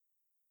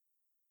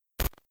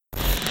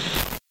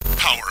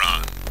Power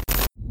on.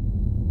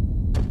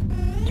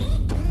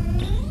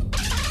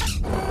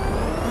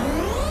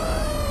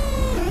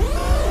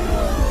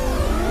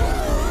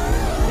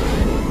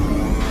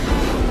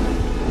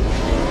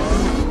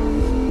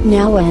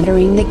 Now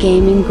entering the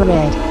gaming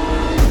grid.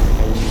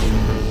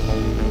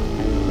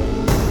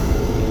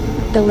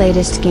 The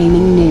latest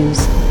gaming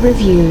news,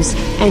 reviews,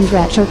 and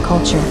retro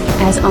culture,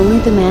 as only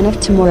the man of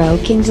tomorrow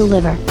can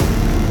deliver.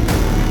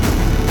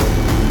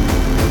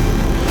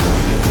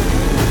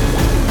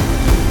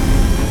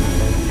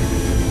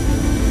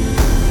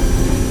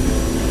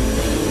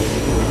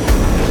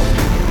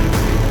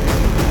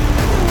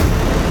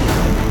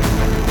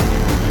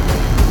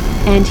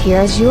 And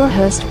here's your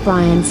host,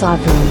 Brian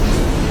Sovereign.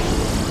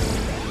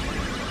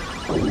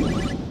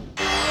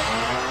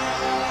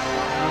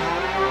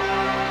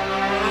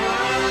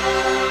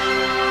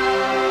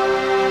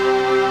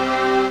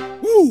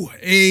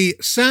 A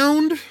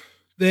sound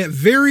that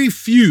very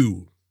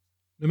few,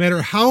 no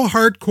matter how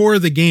hardcore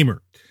the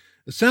gamer,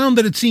 a sound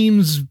that it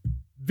seems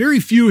very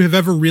few have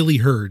ever really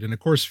heard. And of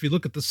course, if you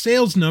look at the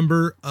sales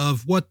number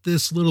of what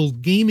this little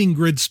gaming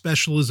grid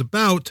special is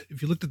about,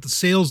 if you looked at the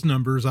sales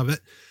numbers of it,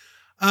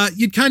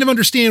 you'd kind of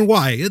understand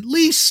why, at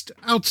least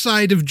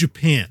outside of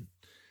Japan.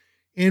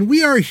 And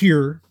we are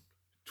here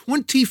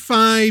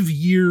 25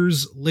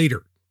 years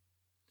later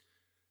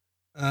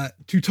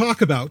to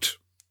talk about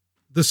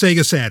the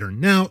Sega Saturn.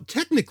 Now,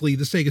 technically,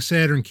 the Sega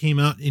Saturn came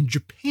out in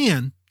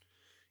Japan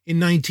in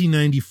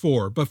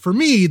 1994. But for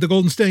me, the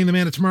Golden Stallion, the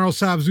Man of Tomorrow,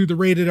 Sabzu, the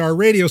Rated R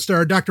radio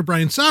star, Dr.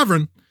 Brian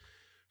Sovereign,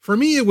 for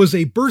me, it was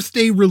a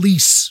birthday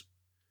release.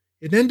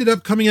 It ended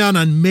up coming out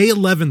on May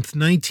 11th,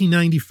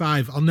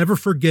 1995. I'll never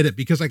forget it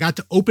because I got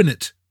to open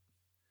it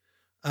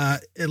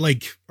at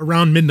like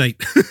around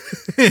midnight.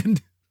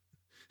 And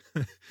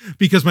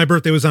because my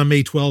birthday was on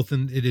May 12th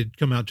and it had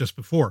come out just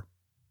before.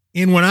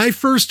 And when I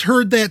first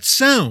heard that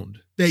sound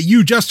that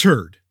you just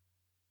heard,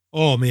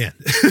 oh man,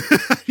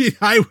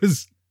 I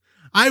was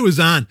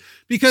on.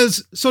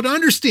 Because, so to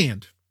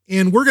understand,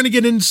 and we're going to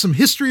get into some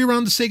history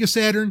around the Sega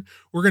Saturn.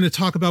 We're going to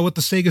talk about what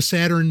the Sega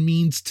Saturn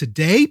means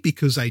today,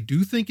 because I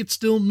do think it's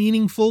still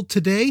meaningful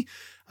today.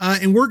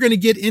 And we're going to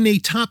get in a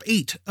top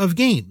 8 of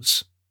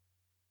games.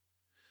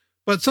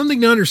 But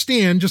something to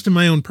understand, just in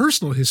my own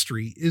personal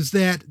history, is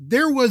that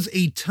there was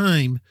a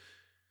time.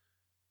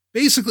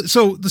 Basically,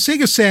 so the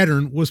Sega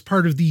Saturn was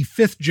part of the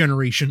 5th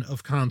generation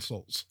of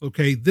consoles.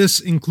 Okay,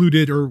 this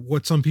included, or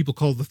what some people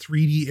call the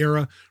 3D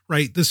era,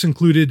 right? This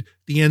included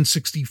the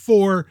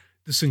N64,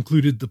 this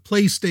included the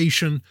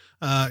PlayStation,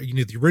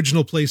 the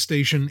original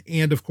PlayStation,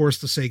 and of course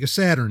the Sega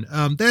Saturn.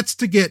 That's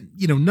to get,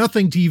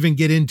 nothing to even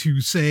get into,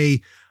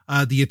 say,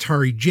 the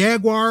Atari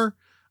Jaguar,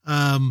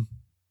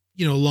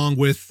 along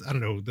with, I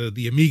don't know,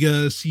 the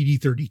Amiga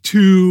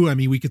CD32. I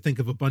mean, we could think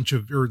of a bunch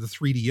of, or the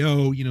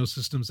 3DO,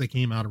 systems that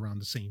came out around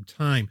the same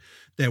time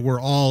that were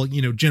all,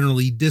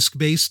 generally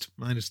disc-based,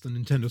 minus the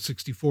Nintendo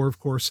 64, of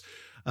course.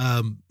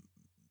 And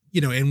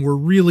we're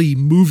really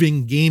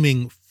moving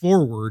gaming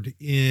forward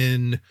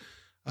in,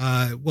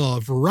 a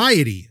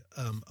variety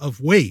of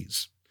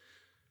ways.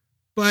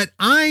 But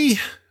I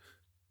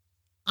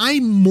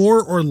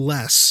more or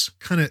less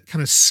kind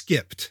of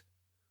skipped,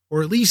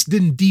 or at least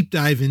didn't deep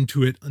dive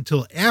into it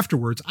until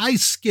afterwards. I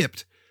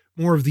skipped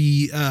more of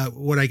the,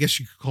 what I guess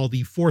you could call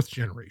the 4th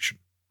generation.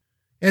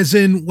 As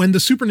in, when the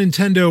Super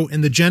Nintendo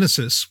and the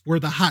Genesis were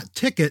the hot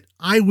ticket,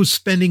 I was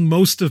spending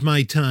most of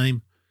my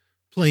time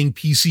playing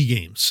PC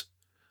games.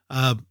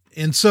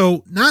 And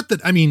so, not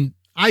that,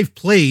 I've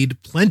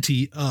played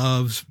plenty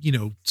of,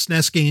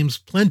 SNES games,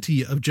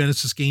 plenty of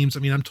Genesis games.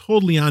 I'm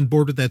totally on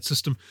board with that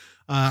system.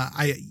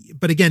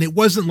 But again, it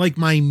wasn't like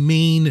my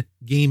main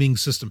gaming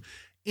system.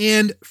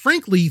 And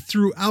frankly,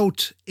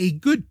 throughout a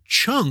good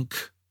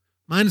chunk,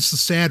 minus the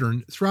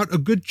Saturn, throughout a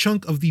good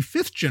chunk of the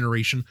 5th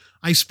generation,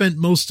 I spent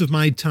most of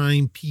my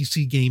time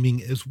PC gaming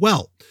as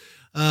well.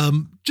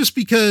 Just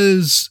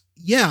because,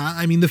 the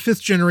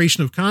 5th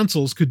generation of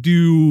consoles could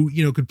do,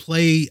 could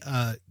play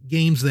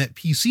games that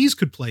PCs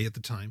could play at the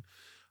time,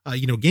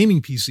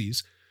 gaming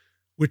PCs,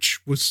 which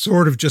was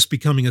sort of just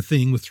becoming a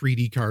thing with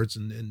 3D cards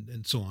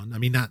and so on.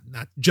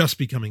 Not just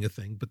becoming a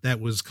thing, but that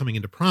was coming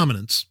into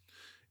prominence.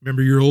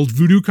 Remember your old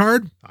Voodoo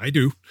card? I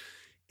do.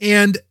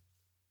 And,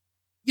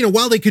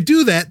 while they could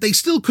do that, they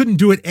still couldn't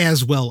do it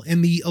as well.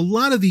 And a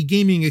lot of the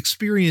gaming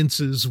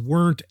experiences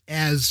weren't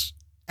as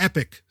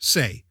epic,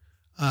 say,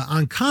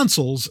 on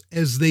consoles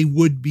as they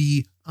would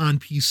be on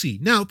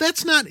PC. Now,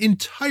 that's not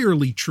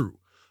entirely true,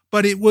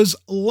 but it was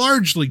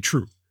largely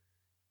true,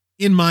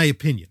 in my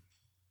opinion.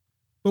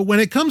 But when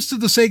it comes to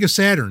the Sega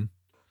Saturn,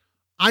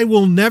 I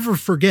will never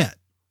forget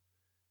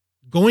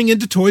going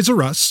into Toys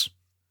R Us.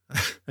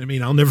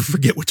 I'll never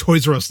forget what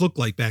Toys R Us looked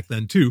like back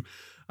then, too.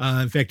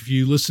 In fact, if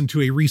you listen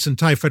to a recent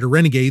TIE Fighter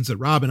Renegades that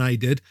Rob and I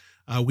did,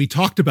 we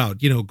talked about,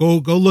 go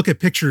look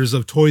at pictures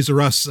of Toys R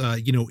Us,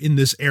 in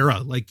this era,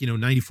 like,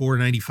 94,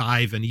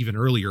 95, and even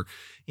earlier.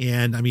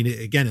 And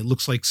again, it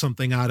looks like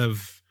something out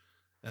of,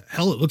 it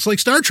looks like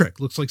Star Trek,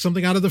 looks like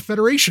something out of the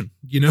Federation,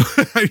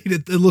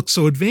 it looks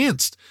so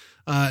advanced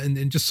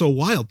and just so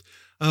wild.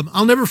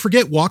 I'll never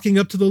forget walking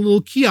up to the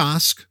little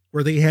kiosk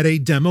where they had a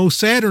demo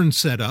Saturn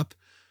set up.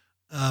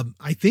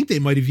 I think they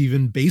might have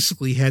even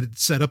basically had it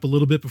set up a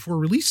little bit before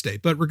release day,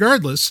 but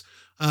regardless,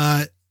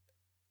 I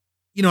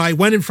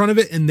went in front of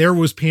it and there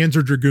was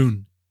Panzer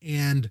Dragoon,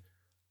 and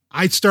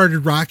I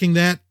started rocking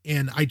that,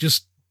 and I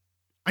just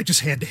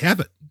had to have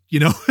it,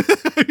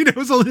 I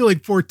was only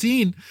like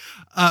 14,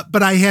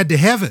 but I had to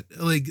have it.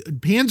 Like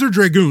Panzer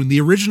Dragoon,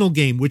 the original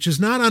game, which is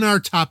not on our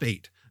top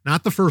 8,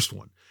 not the first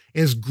one,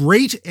 as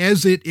great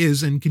as it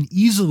is and can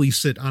easily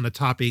sit on a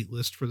top 8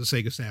 list for the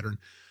Sega Saturn,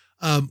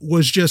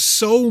 was just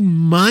so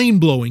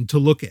mind-blowing to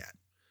look at.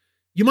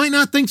 You might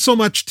not think so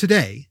much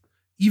today,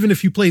 even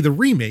if you play the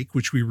remake,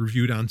 which we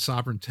reviewed on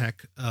Sovereign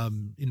Tech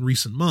in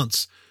recent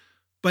months.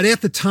 But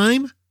at the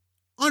time,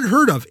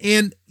 unheard of.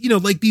 And,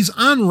 like these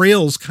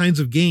on-rails kinds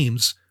of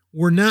games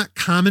were not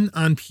common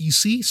on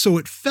PC, so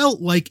it felt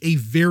like a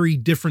very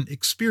different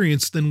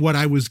experience than what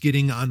I was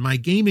getting on my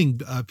gaming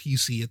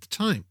PC at the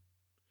time.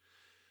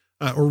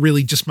 Or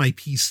really just my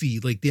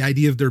PC. Like the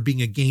idea of there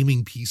being a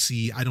gaming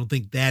PC, I don't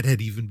think that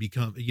had even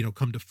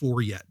come to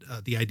fore yet.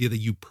 The idea that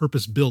you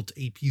purpose built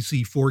a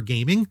PC for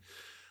gaming.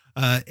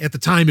 At the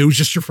time, it was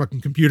just your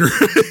fucking computer,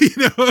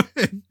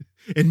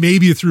 and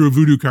maybe you threw a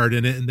Voodoo card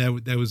in it, and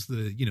that was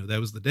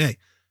the day.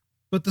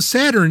 But the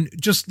Saturn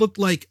just looked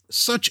like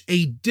such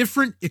a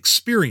different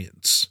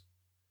experience.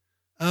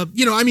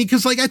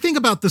 Because I think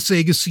about the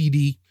Sega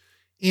CD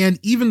and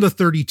even the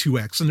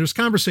 32X, and there's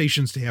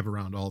conversations to have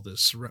around all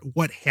this.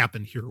 What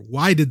happened here?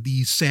 Why did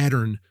the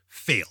Saturn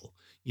fail?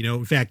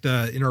 In fact,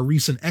 in our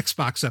recent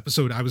Xbox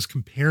episode, I was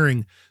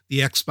comparing the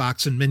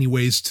Xbox in many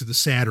ways to the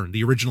Saturn,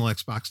 the original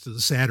Xbox to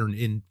the Saturn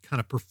in kind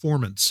of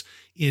performance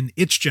in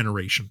its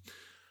generation.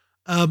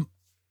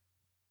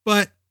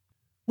 But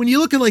when you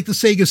look at like the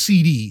Sega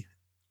CD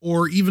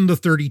or even the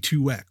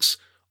 32X,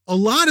 a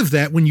lot of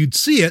that, when you'd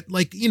see it,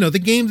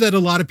 the game that a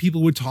lot of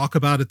people would talk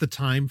about at the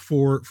time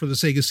for the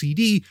Sega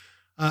CD,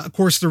 of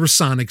course, there was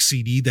Sonic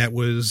CD. That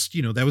was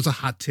a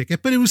hot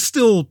ticket, but it was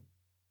still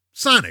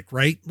Sonic,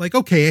 right? Like,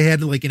 okay, it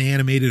had like an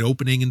animated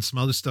opening and some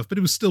other stuff, but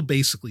it was still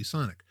basically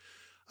Sonic.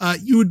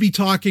 You would be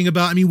talking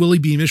about, Willie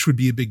Beamish would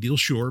be a big deal,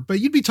 sure, but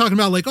you'd be talking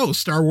about like,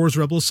 Star Wars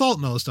Rebel Assault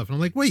and all this stuff. And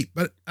I'm like, wait,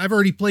 but I've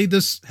already played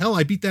this. Hell,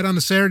 I beat that on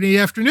a Saturday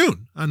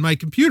afternoon on my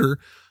computer.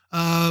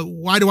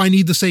 Why do I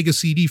need the Sega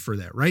CD for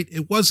that, right?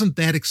 It wasn't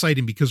that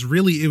exciting because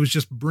really it was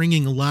just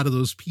bringing a lot of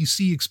those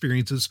PC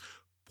experiences,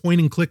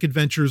 point and click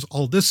adventures,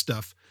 all this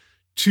stuff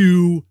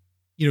to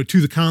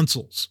the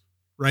consoles,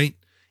 right?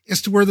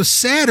 As to where the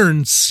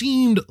Saturn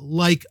seemed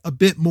like a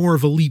bit more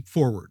of a leap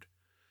forward.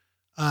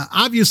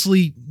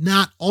 Obviously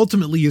not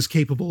ultimately as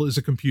capable as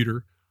a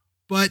computer,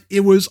 but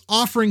it was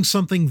offering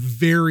something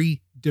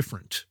very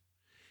different.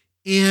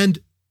 And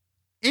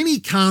any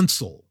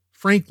console,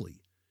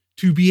 frankly,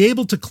 to be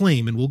able to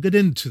claim, and we'll get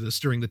into this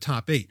during the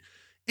top 8,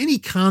 any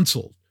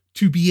console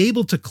to be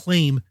able to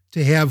claim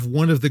to have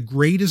one of the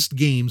greatest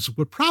games,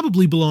 what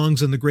probably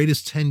belongs in the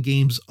greatest 10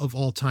 games of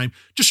all time,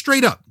 just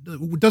straight up,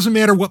 it doesn't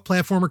matter what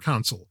platform or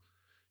console,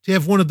 to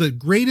have one of the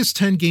greatest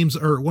 10 games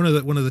or one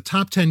of the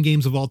top 10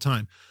 games of all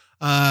time,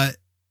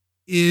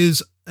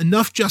 is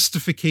enough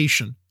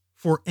justification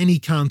for any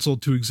console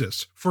to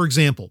exist. For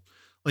example,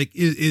 like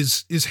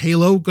is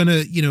Halo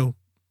gonna,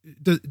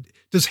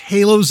 does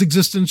Halo's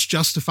existence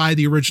justify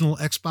the original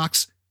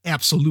Xbox?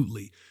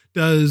 Absolutely.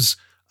 Does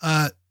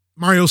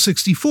Mario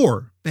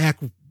 64 back,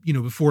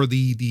 before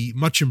the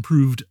much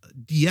improved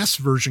DS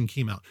version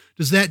came out,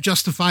 does that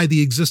justify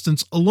the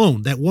existence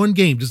alone? That one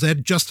game, does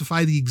that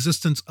justify the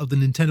existence of the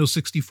Nintendo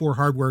 64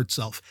 hardware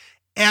itself?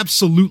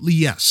 Absolutely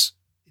yes.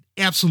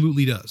 It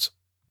absolutely does.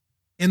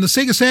 And the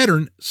Sega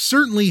Saturn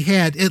certainly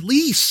had at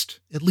least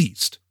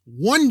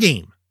one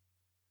game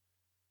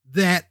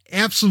that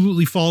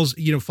absolutely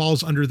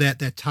falls under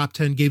that top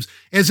 10 games,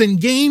 as in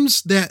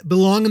games that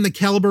belong in the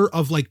caliber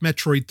of like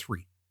Metroid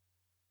 3,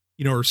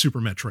 or Super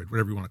Metroid,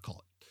 whatever you want to call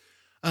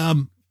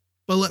it.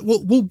 But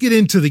we'll get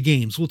into the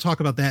games. We'll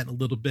talk about that in a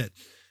little bit.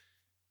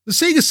 The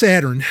Sega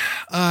Saturn,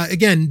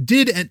 again,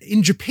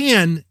 in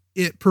Japan,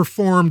 it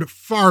performed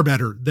far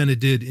better than it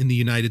did in the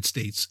United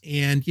States.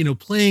 And,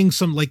 playing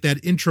some like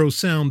that intro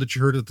sound that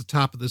you heard at the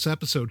top of this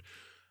episode,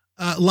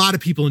 a lot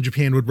of people in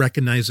Japan would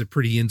recognize it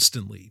pretty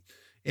instantly.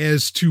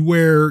 As to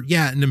where,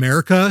 in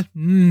America,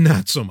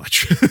 not so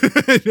much.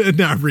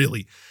 Not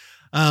really.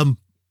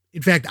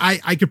 In fact,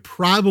 I could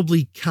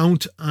probably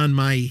count on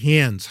my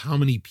hands how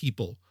many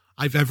people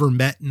I've ever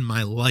met in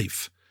my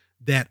life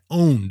that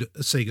owned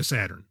a Sega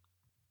Saturn.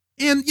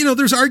 And,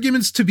 there's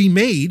arguments to be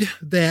made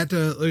that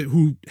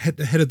who had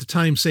the head at the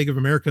time, Sega of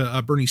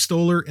America, Bernie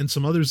Stoller and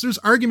some others, there's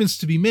arguments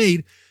to be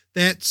made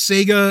that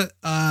Sega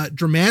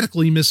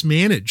dramatically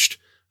mismanaged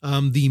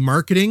the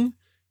marketing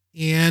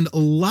and a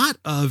lot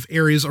of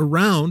areas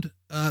around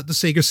the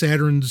Sega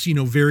Saturn's,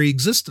 very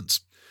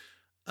existence.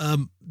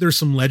 There's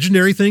some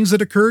legendary things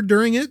that occurred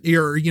during it,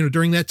 or,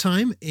 during that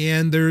time.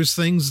 And there's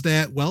things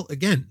that, well,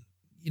 again,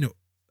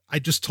 I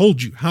just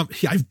told you how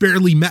I've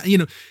barely met,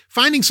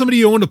 finding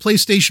somebody who owned a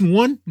PlayStation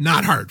 1,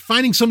 not hard.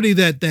 Finding somebody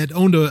that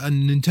owned a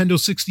Nintendo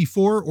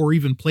 64 or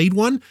even played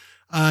one,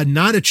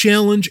 not a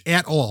challenge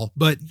at all.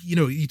 But,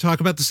 you talk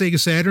about the Sega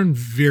Saturn,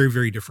 very,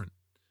 very different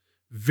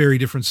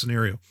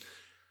scenario.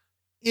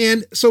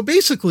 And so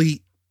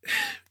basically,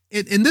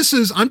 and this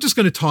is, I'm just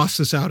going to toss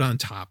this out on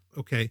top.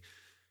 Okay.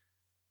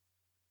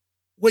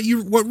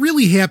 What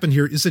really happened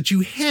here is that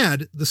you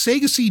had the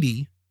Sega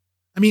CD.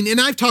 I mean,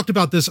 and I've talked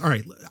about this. All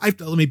right.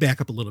 Let me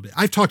back up a little bit.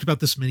 I've talked about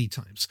this many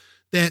times,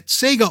 that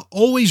Sega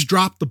always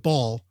dropped the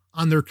ball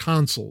on their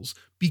consoles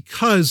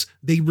because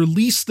they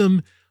released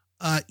them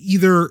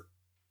either,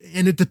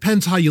 and it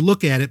depends how you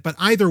look at it, but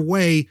either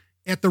way,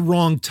 at the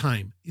wrong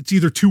time. It's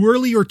either too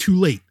early or too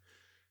late.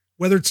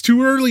 Whether it's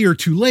too early or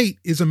too late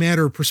is a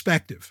matter of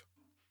perspective.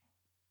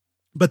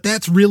 But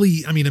that's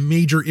really, a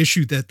major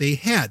issue that they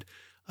had.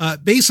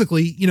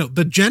 Basically,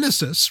 the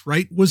Genesis,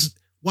 right, was,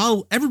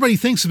 while everybody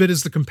thinks of it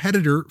as the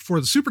competitor for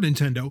the Super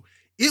Nintendo,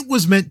 it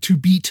was meant to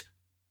beat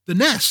the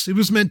NES. It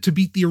was meant to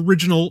beat the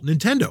original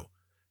Nintendo,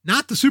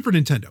 not the Super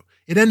Nintendo.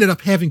 It ended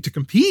up having to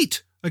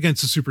compete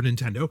against the Super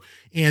Nintendo,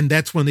 and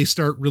that's when they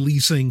start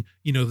releasing,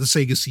 the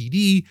Sega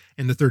CD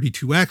and the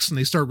 32X, and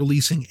they start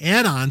releasing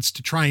add-ons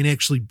to try and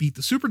actually beat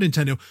the Super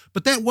Nintendo,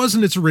 but that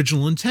wasn't its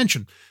original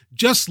intention.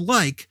 Just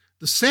like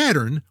the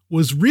Saturn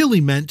was really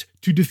meant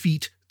to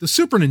defeat the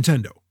Super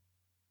Nintendo.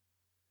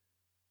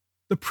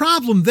 The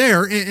problem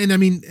there, and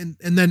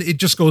then it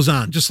just goes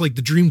on, just like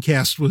the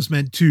Dreamcast was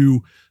meant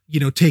to,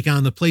 take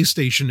on the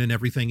PlayStation and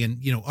everything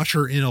and,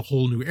 usher in a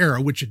whole new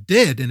era, which it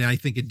did. And I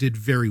think it did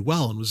very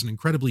well and was an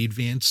incredibly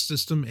advanced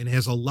system and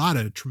has a lot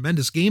of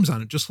tremendous games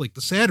on it, just like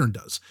the Saturn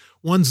does.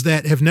 Ones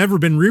that have never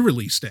been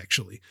re-released,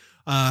 actually.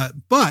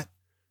 But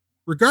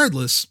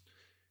regardless,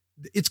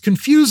 it's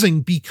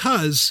confusing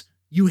because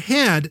you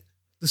had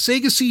the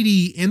Sega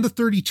CD and the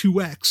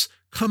 32X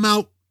come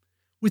out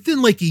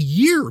within like a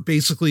year,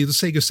 basically, of the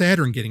Sega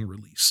Saturn getting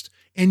released.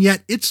 And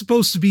yet it's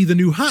supposed to be the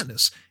new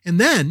hotness. And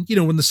then,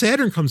 when the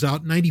Saturn comes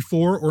out in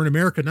 94 or in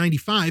America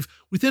 95,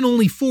 within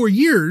only 4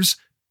 years,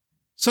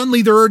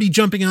 suddenly they're already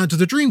jumping onto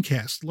the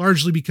Dreamcast,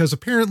 largely because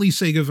apparently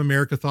Sega of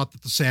America thought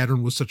that the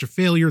Saturn was such a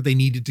failure, they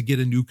needed to get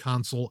a new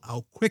console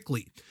out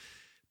quickly.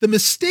 The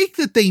mistake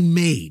that they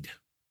made,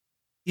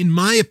 in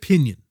my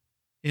opinion,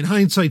 in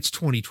hindsight's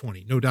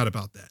 2020, no doubt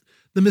about that,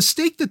 the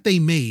mistake that they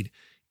made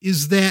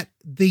is that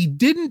they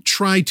didn't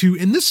try to,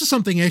 and this is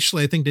something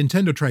actually I think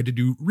Nintendo tried to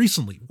do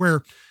recently,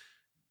 where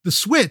the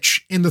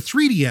Switch and the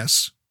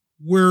 3DS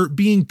were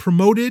being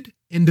promoted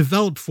and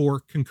developed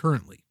for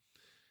concurrently.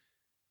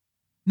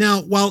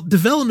 Now, while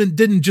development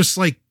didn't just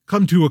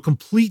come to a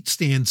complete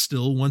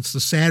standstill once the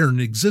Saturn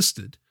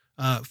existed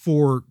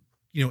for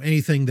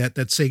anything that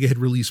Sega had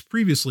released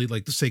previously,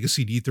 like the Sega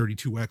CD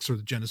 32X or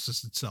the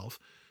Genesis itself,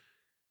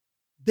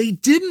 they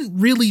didn't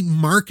really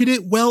market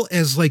it well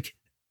as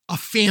a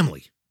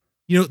family.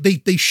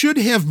 They should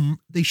have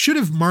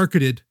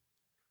marketed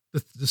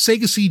the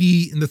Sega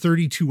CD and the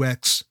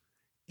 32X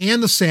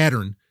and the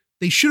Saturn.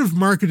 They should have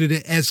marketed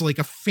it as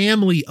a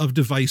family of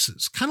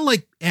devices, kind of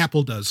like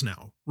Apple does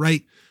now,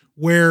 right?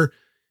 Where,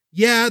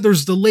 yeah,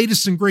 there's the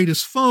latest and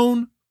greatest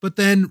phone, but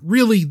then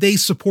really they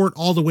support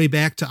all the way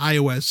back to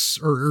iOS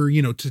or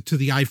to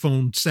the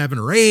iPhone 7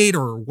 or 8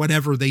 or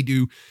whatever they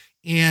do.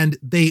 And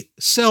they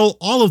sell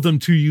all of them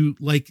to you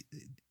like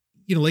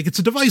it's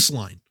a device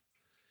line.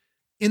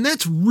 And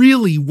that's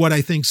really what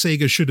I think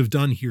Sega should have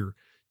done here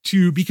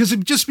because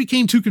it just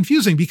became too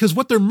confusing, because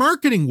what their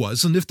marketing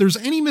was, and if there's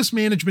any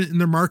mismanagement in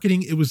their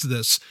marketing, it was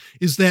this,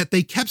 is that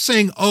they kept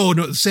saying, oh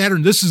no,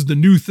 Saturn, this is the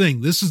new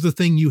thing. This is the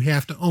thing you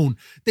have to own.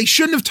 They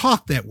shouldn't have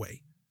talked that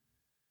way.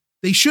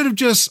 They should have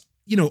just,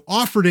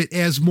 offered it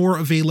as more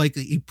of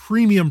a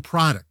premium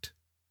product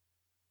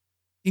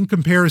in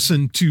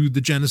comparison to the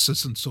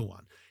Genesis and so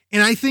on.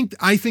 And I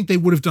think they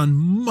would have done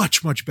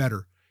much, much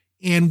better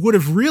and would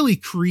have really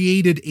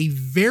created a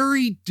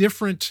very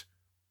different,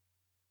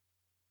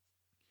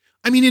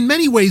 in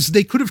many ways,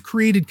 they could have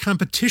created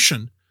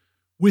competition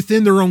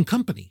within their own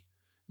company,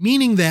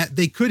 meaning that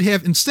they could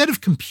have, instead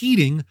of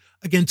competing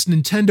against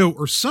Nintendo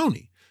or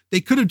Sony,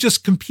 they could have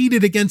just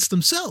competed against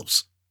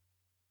themselves,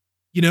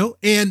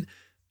 and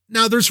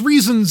now there's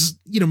reasons,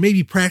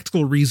 maybe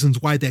practical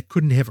reasons why that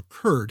couldn't have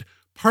occurred,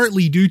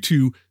 partly due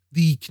to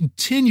the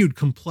continued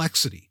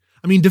complexity.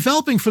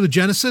 Developing for the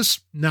Genesis,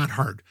 not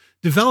hard.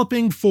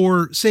 Developing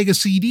for Sega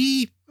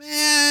CD,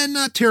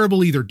 not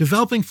terrible either.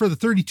 Developing for the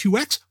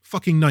 32X,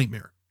 fucking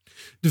nightmare.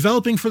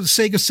 Developing for the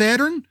Sega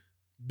Saturn,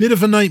 bit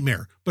of a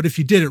nightmare. But if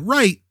you did it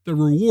right, the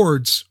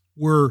rewards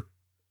were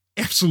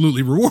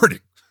absolutely rewarding.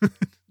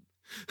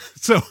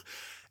 So,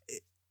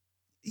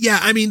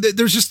 yeah,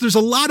 there's a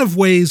lot of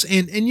ways,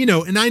 and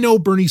I know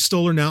Bernie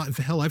Stolar now,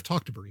 hell, I've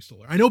talked to Bernie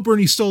Stolar. I know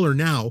Bernie Stolar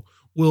now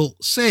will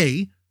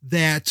say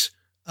that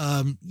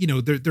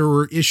there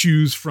were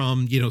issues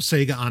from,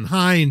 Sega on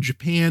high in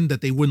Japan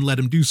that they wouldn't let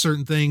him do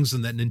certain things,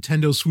 and that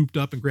Nintendo swooped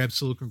up and grabbed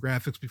Silicon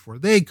Graphics before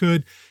they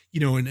could,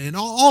 and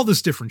all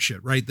this different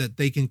shit, right? That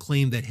they can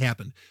claim that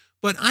happened.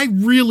 But I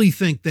really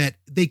think that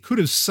they could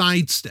have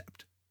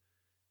sidestepped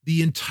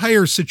the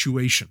entire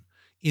situation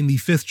in the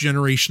 5th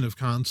generation of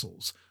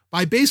consoles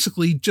by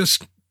basically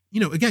just,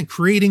 again,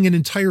 creating an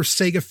entire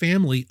Sega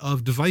family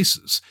of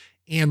devices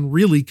and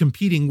really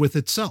competing with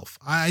itself.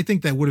 I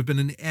think that would have been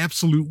an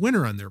absolute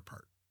winner on their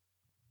part.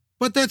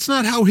 But that's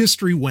not how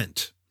history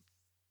went.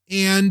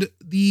 And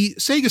the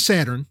Sega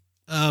Saturn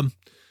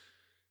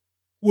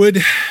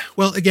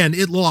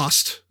it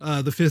lost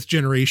the 5th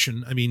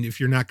generation. I mean, if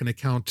you're not going to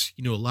count,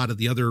 a lot of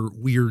the other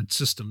weird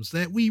systems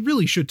that we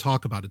really should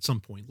talk about at some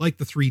point, like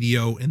the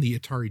 3DO and the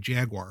Atari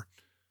Jaguar.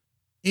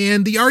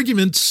 And the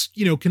arguments,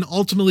 can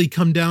ultimately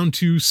come down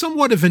to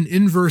somewhat of an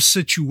inverse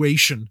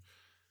situation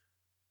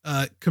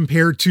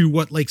compared to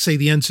what, like, say,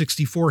 the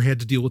N64 had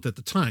to deal with at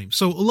the time.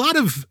 So a lot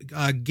of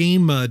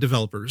game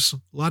developers,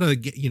 a lot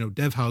of,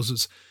 dev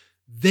houses,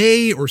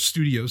 or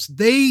studios,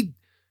 they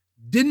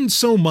didn't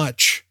so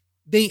much.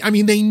 They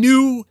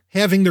knew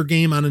having their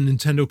game on a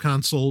Nintendo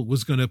console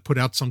was going to put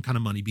out some kind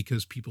of money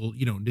because people,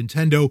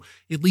 Nintendo,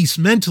 at least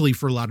mentally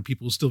for a lot of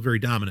people, was still very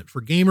dominant.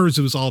 For gamers,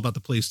 it was all about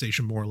the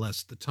PlayStation more or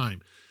less at the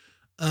time.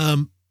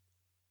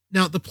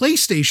 Now, the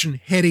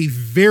PlayStation had a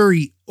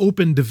very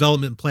open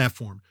development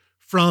platform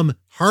from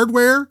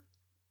hardware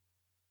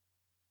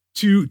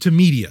to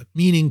media,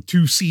 meaning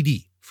to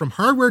CD. From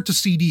hardware to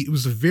CD, it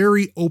was a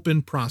very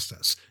open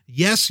process.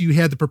 Yes, you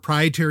had the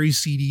proprietary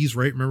CDs,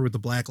 right? Remember, with the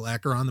black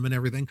lacquer on them and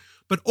everything.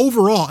 But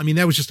overall,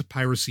 that was just a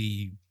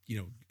piracy,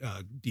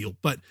 deal.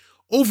 But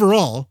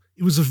overall,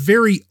 it was a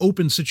very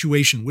open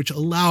situation, which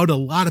allowed a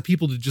lot of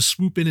people to just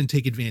swoop in and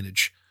take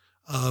advantage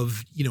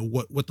of,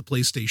 what the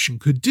PlayStation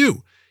could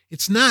do.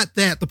 It's not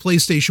that the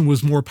PlayStation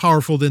was more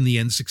powerful than the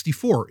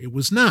N64. It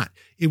was not.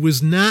 It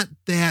was not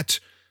that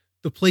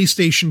the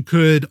PlayStation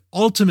could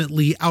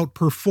ultimately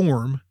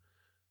outperform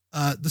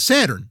the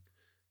Saturn.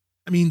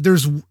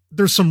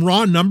 There's some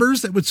raw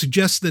numbers that would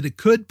suggest that it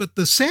could, but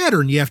the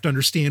Saturn, you have to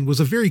understand, was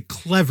a very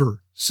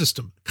clever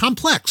system.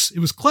 Complex. It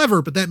was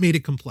clever, but that made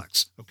it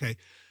complex. Okay.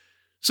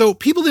 So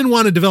people didn't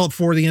want to develop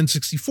for the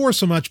N64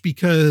 so much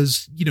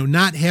because,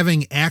 not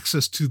having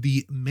access to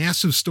the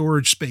massive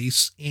storage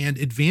space and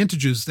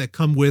advantages that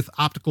come with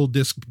optical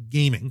disc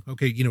gaming.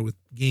 Okay. With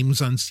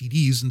games on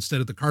CDs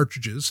instead of the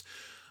cartridges,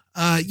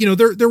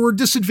 there were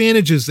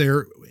disadvantages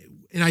there.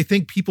 And I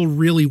think people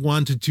really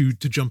wanted to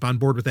jump on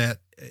board with that,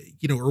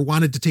 or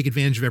wanted to take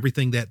advantage of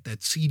everything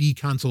that CD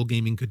console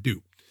gaming could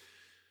do.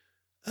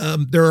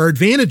 There are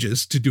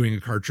advantages to doing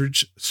a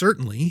cartridge,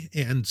 certainly,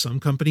 and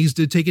some companies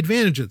did take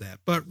advantage of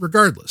that, but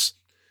regardless.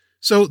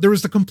 So there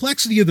was the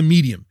complexity of the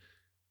medium.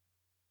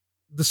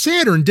 The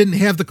Saturn didn't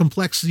have the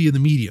complexity of the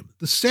medium.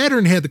 The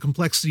Saturn had the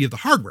complexity of the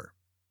hardware.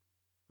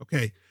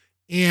 Okay.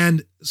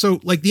 And so,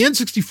 like the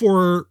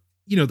N64,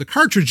 the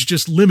cartridge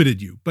just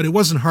limited you, but it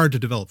wasn't hard to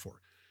develop for.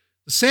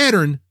 The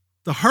Saturn,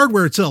 the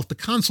hardware itself, the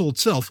console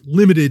itself,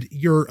 limited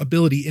your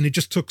ability, and it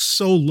just took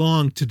so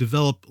long to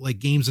develop like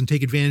games and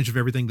take advantage of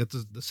everything that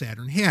the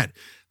Saturn had.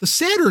 The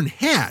Saturn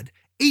had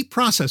 8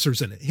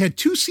 processors in it. It had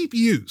 2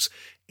 CPUs,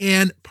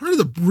 and part of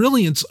the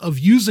brilliance of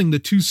using the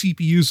 2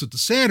 CPUs with the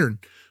Saturn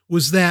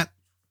was that,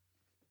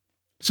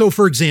 so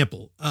for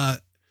example, how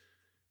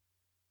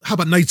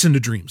about Nights into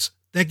Dreams?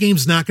 That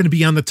game's not going to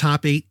be on the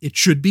top 8. It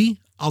should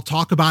be. I'll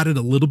talk about it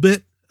a little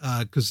bit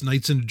because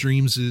Nights into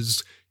Dreams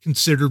is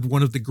considered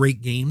one of the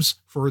great games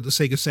for the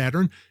Sega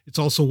Saturn. It's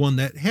also one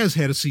that has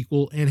had a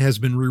sequel and has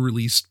been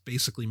re-released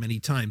basically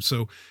many times.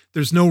 So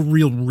there's no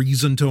real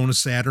reason to own a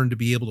Saturn to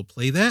be able to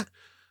play that.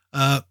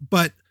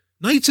 But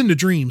Nights into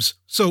Dreams,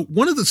 so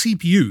one of the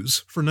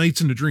CPUs for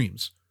Nights into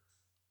Dreams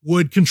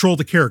would control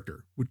the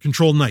character, would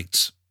control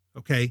Nights.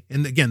 Okay.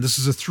 And again, this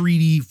is a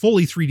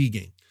fully 3D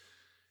game.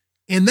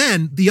 And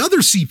then the other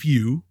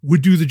CPU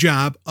would do the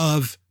job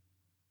of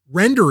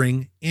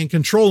rendering and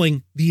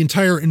controlling the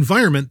entire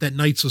environment that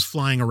Nights was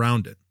flying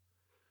around in.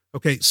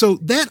 Okay, so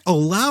that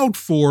allowed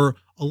for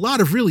a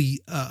lot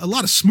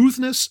of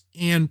smoothness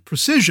and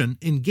precision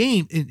in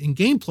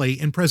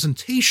gameplay and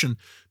presentation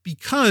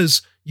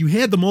because you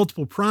had the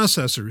multiple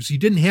processors. You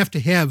didn't have to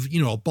have,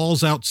 a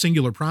balls out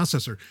singular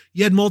processor.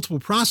 You had multiple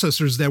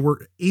processors that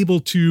were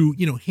able to,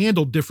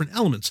 handle different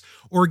elements.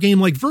 Or a game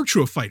like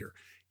Virtua Fighter.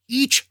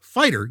 Each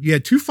fighter, you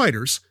had 2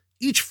 fighters.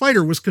 Each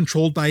fighter was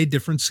controlled by a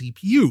different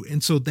CPU.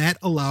 And so that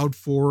allowed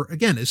for,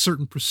 again, a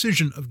certain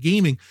precision of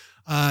gaming,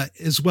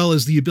 as well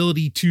as the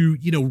ability to,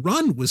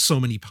 run with so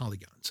many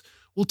polygons.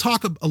 We'll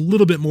talk a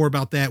little bit more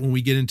about that when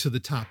we get into the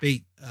top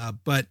 8.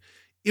 But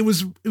it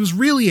was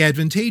really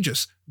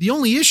advantageous. The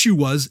only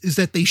issue is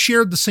that they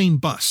shared the same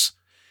bus.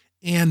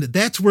 And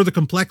that's where the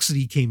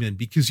complexity came in,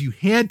 because you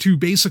had to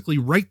basically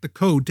write the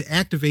code to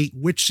activate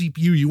which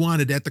CPU you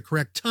wanted at the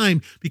correct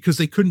time, because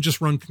they couldn't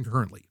just run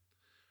concurrently.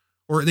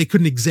 Or they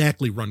couldn't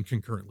exactly run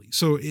concurrently.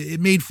 So it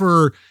made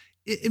for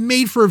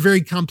a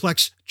very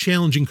complex,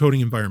 challenging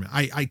coding environment.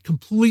 I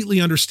completely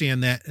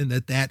understand that, and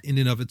that in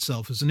and of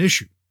itself is an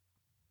issue.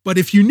 But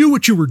if you knew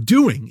what you were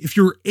doing, if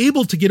you were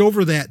able to get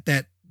over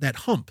that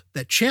hump,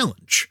 that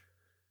challenge,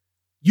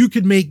 you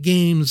could make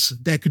games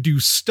that could do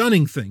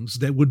stunning things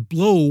that would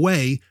blow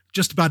away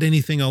just about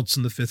anything else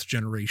in the 5th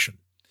generation.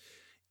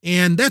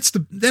 And that's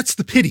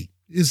the pity.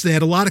 is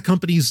that a lot of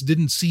companies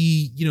didn't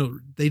see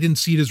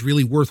it as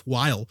really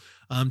worthwhile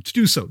to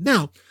do so.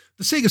 Now,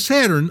 the Sega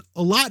Saturn,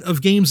 a lot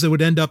of games that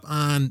would end up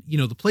on,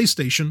 the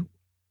PlayStation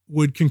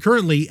would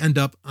concurrently end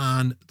up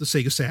on the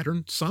Sega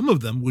Saturn. Some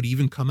of them would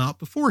even come out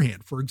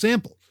beforehand. For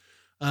example,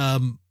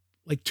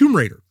 like Tomb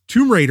Raider.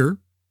 Tomb Raider,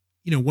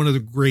 one of the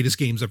greatest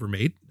games ever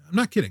made. I'm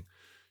not kidding.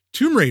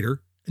 Tomb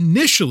Raider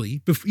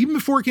initially, even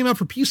before it came out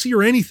for PC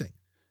or anything,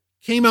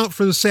 came out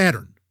for the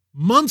Saturn,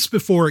 months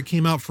before it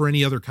came out for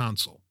any other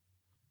console.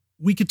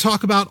 We could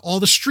talk about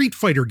all the Street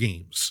Fighter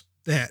games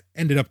that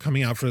ended up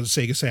coming out for the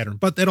Sega Saturn,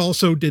 but that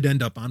also did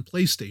end up on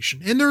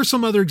PlayStation. And there are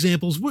some other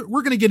examples. We're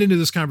going to get into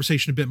this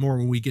conversation a bit more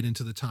when we get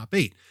into the top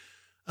 8.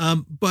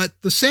 But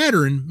the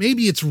Saturn,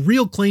 maybe its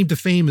real claim to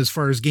fame as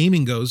far as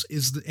gaming goes,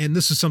 and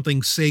this is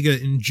something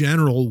Sega in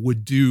general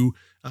would do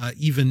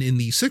even in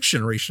the 6th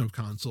generation of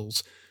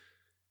consoles,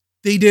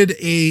 they did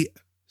a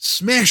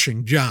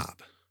smashing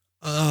job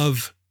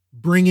of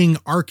bringing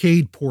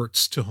arcade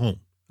ports to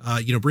home.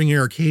 Bringing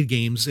arcade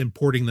games and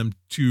porting them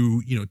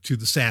to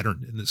the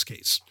Saturn in this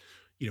case.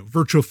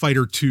 Virtua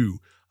Fighter 2,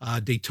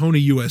 Daytona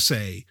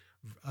USA,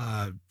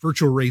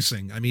 Virtual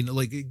Racing. I mean,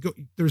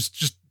 there's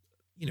just,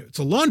 it's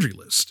a laundry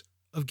list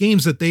of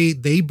games that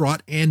they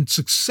brought and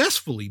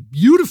successfully,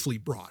 beautifully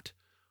brought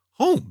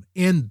home.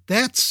 And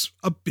that's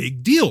a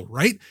big deal,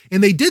 right?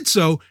 And they did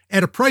so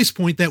at a price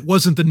point that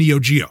wasn't the Neo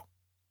Geo.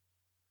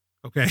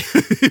 Okay.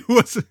 It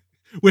wasn't.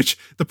 Which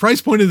the price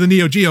point of the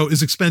Neo Geo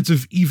is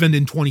expensive even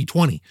in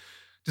 2020,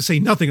 to say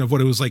nothing of what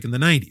it was like in the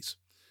 90s.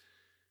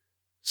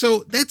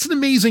 So that's an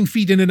amazing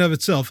feat in and of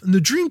itself. And the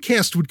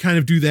Dreamcast would kind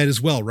of do that as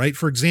well, right?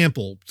 For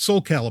example,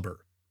 Soul Calibur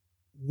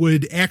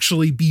would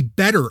actually be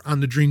better on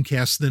the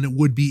Dreamcast than it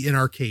would be in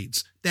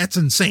arcades. That's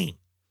insane.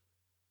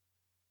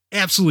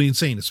 Absolutely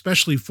insane,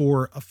 especially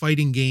for a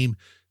fighting game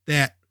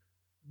that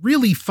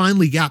really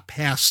finally got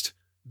past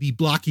the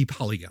blocky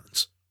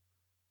polygons.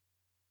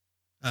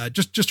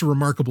 Just a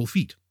remarkable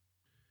feat.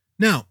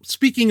 Now,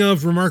 speaking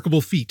of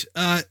remarkable feat,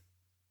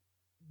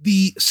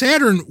 the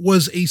Saturn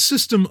was a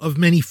system of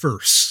many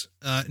firsts.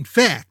 In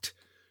fact,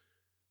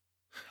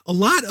 a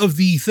lot of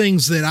the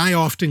things that I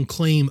often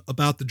claim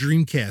about the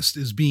Dreamcast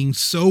as being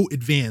so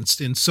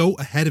advanced and so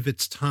ahead of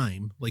its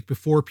time, like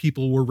before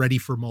people were ready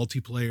for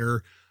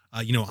multiplayer,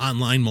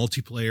 online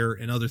multiplayer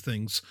and other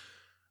things,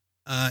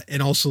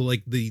 and also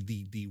like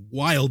the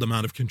wild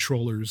amount of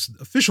controllers,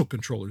 official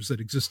controllers that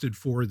existed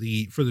for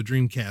the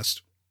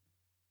Dreamcast.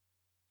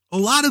 A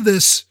lot of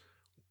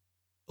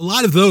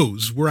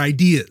those were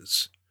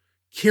ideas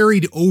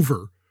carried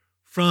over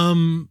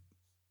from,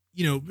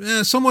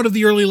 somewhat of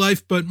the early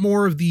life, but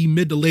more of the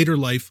mid to later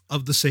life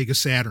of the Sega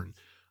Saturn.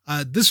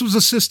 This was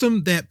a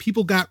system that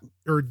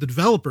the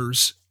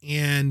developers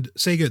and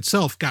Sega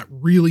itself got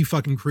really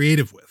fucking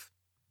creative with.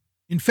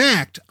 In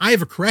fact, I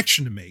have a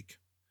correction to make.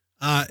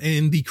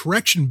 And the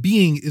correction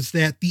being is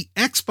that the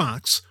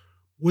Xbox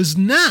was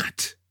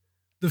not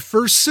the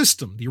first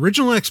system. The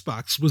original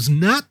Xbox was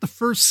not the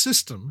first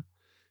system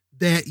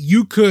that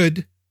you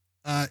could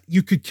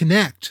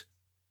connect,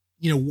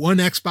 one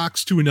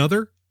Xbox to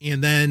another.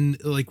 And then,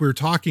 like we were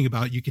talking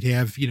about, you could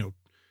have,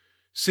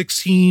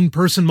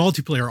 16-person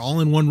multiplayer all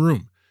in one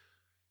room.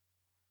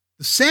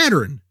 The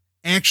Saturn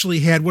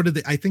actually had,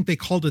 I think they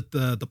called it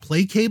the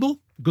play cable.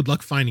 Good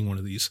luck finding one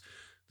of these.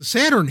 The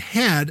Saturn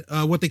had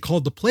what they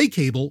called the play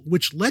cable,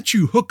 which lets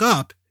you hook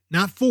up,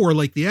 not 4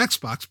 like the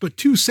Xbox, but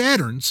 2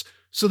 Saturns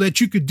so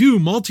that you could do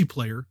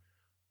multiplayer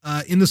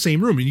in the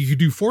same room, and you could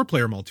do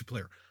 4-player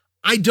multiplayer.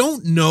 I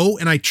don't know,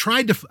 and I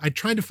tried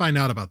to find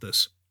out about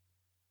this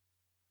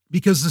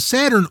because the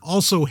Saturn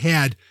also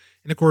had,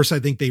 and of course I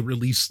think they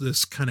released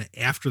this kind of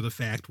after the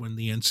fact when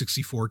the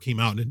N64 came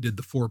out and did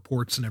the 4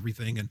 ports and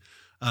everything, and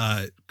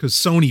because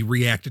Sony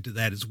reacted to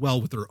that as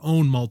well with their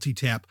own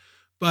multi-tap,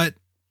 but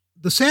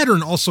the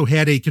Saturn also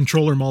had a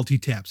controller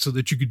multi-tap so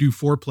that you could do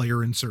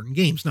 4-player in certain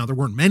games. Now, there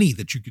weren't many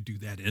that you could do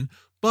that in,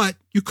 but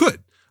you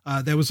could.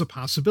 That was a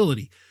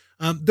possibility.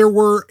 There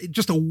were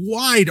just a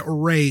wide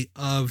array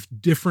of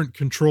different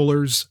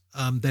controllers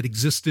that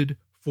existed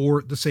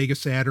for the Sega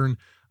Saturn.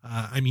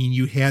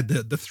 You had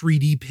the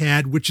 3D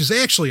pad, which is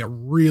actually a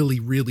really,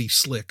 really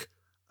slick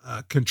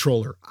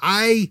controller.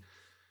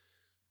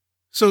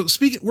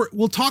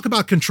 We'll talk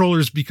about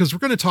controllers because we're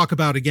going to talk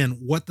about, again,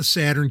 what the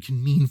Saturn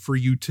can mean for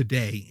you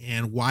today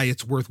and why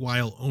it's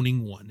worthwhile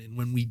owning one. And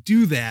when we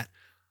do that,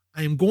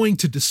 I am going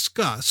to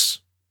discuss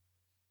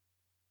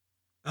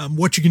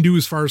what you can do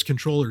as far as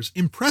controllers.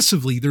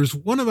 Impressively, there's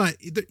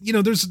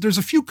there's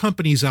a few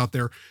companies out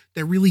there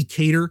that really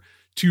cater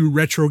to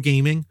retro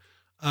gaming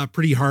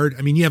pretty hard.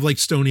 I mean, you have like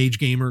Stone Age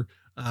Gamer,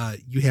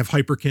 you have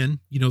Hyperkin,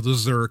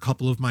 those are a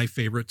couple of my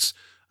favorites.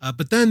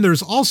 But then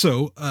there's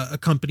also a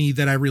company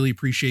that I really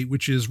appreciate,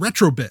 which is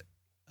Retrobit.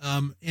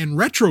 And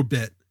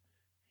Retrobit,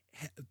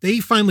 they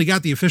finally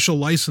got the official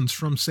license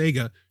from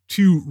Sega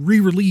to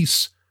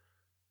re-release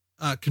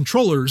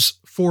controllers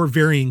for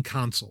varying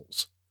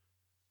consoles.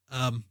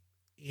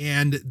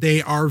 And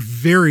they are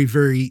very,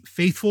 very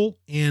faithful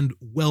and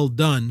well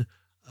done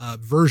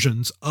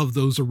versions of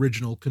those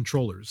original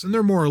controllers. And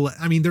they're more or less,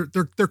 I mean,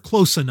 they're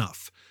close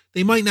enough.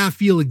 They might not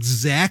feel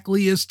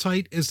exactly as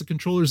tight as the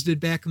controllers did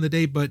back in the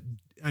day, but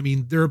I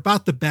mean, they're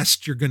about the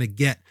best you're going to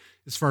get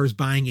as far as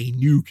buying a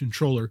new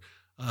controller.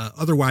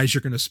 Otherwise,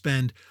 you're going to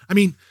spend, I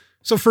mean,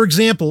 so for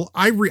example,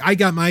 I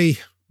got my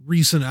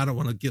recent, I don't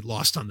want to get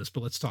lost on this,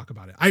 but let's talk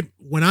about it.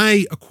 When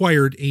I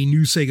acquired a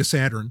new Sega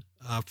Saturn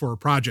for a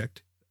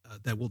project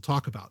that we'll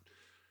talk about,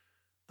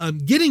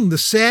 getting the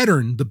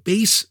Saturn, the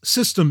base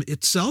system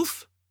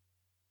itself,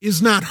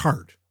 is not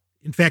hard.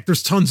 In fact,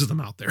 there's tons of them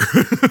out there.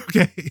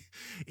 Okay.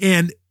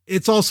 And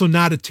it's also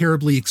not a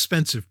terribly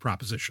expensive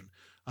proposition.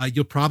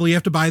 You'll probably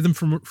have to buy them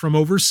from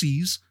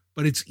overseas,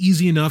 but it's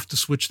easy enough to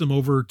switch them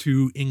over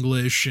to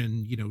English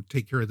and,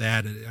 take care of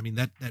that. I mean,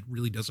 that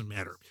really doesn't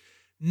matter.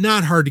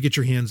 Not hard to get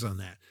your hands on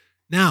that.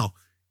 Now,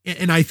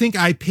 and I think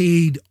I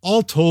paid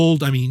all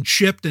told, I mean,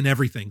 shipped and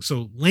everything.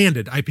 So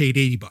landed, I paid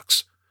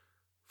 $80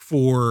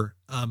 for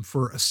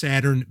a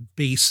Saturn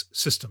base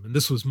system. And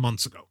this was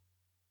months ago.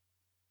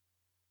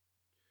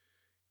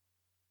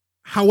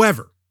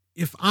 However,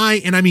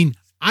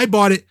 I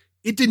bought it,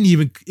 it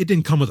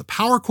didn't come with a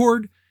power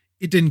cord.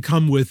 It didn't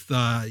come with,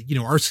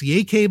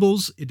 RCA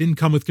cables. It didn't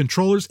come with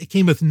controllers. It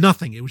came with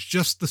nothing. It was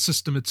just the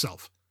system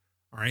itself.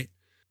 All right.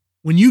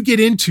 When you get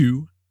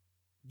into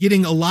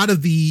getting a lot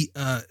of the,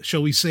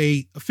 shall we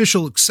say,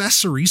 official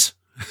accessories,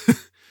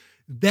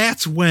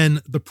 that's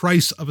when the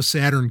price of a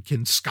Saturn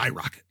can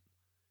skyrocket.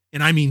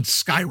 And I mean,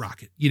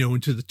 skyrocket,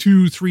 into the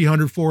 $200,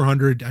 $300,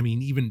 $400. I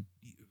mean, even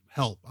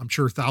hell, I'm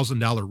sure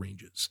 $1,000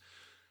 ranges.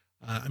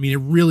 It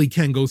really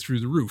can go through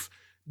the roof.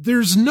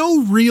 There's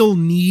no real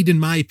need, in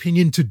my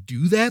opinion, to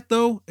do that,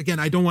 though. Again,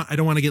 I don't want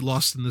to get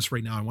lost in this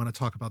right now. I want to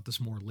talk about this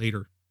more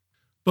later.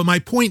 But my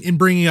point in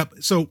bringing up,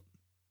 so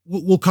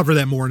we'll cover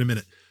that more in a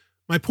minute.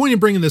 My point in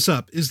bringing this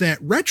up is that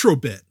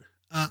Retrobit,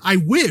 I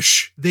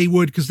wish they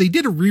would, because they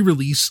did a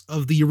re-release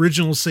of the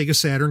original Sega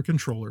Saturn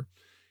controller,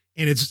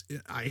 and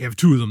I have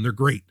two of them. They're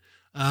great.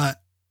 I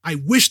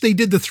wish they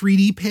did the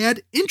 3D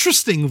pad.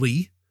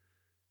 Interestingly,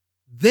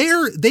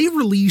 they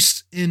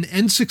released an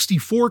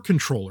N64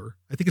 controller.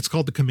 I think it's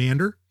called the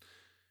Commander.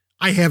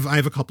 I have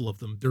a couple of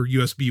them. They're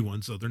USB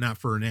ones, though. They're not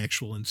for an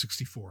actual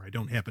N64. I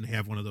don't happen to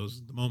have one of those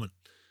at the moment.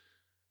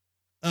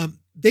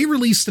 They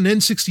released an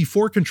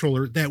N64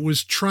 controller that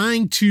was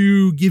trying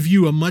to give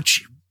you a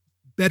much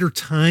better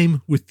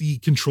time with the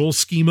control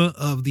schema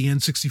of the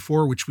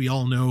N64, which we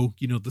all know,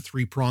 the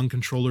 3-prong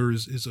controller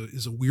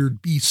is a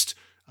weird beast,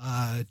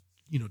 to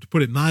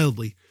put it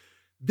mildly.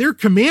 Their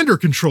Commander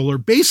controller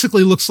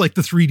basically looks like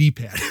the 3D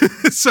pad.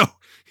 So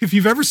if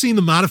you've ever seen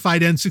the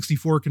modified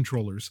N64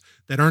 controllers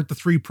that aren't the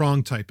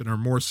 3-prong type and are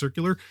more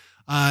circular,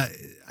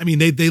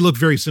 they look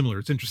very similar.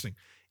 It's interesting.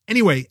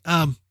 Anyway,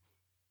 the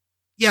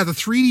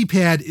 3D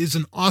pad is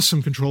an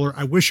awesome controller.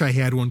 I wish I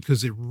had one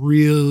because it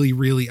really,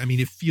 really,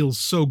 it feels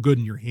so good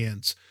in your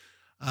hands.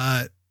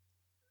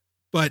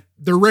 But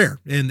they're rare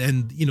and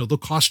they'll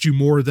cost you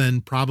more than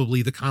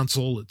probably the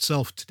console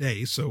itself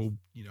today. So,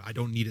 I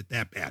don't need it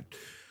that bad.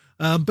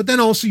 But then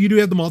also you do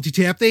have the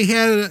multi-tap. They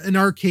had an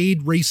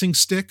arcade racing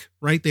stick,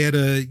 right? They had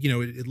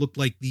it looked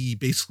like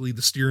basically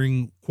the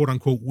steering quote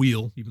unquote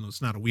wheel, even though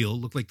it's not a wheel. It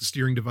looked like the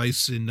steering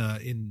device in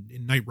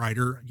Knight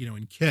Rider,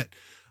 in KITT,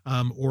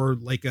 or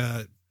like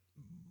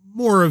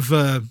more of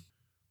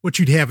what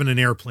you'd have in an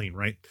airplane,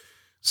 right?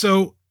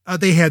 So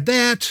they had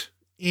that,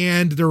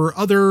 and there were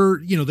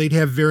other, they'd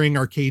have varying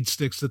arcade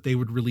sticks that they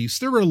would release.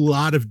 There were a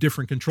lot of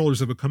different controllers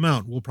that would come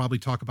out. We'll probably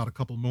talk about a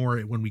couple more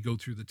when we go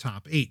through the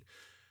top 8.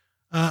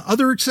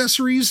 Other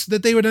accessories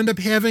that they would end up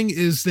having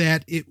is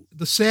that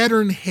the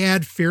Saturn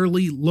had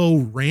fairly low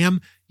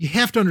RAM. You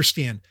have to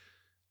understand,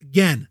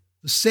 again,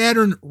 the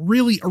Saturn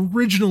really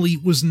originally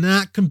was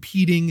not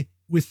competing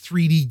with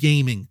 3D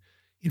gaming.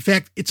 In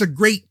fact, it's a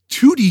great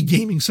 2D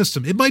gaming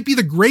system. It might be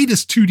the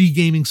greatest 2D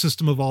gaming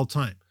system of all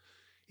time.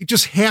 It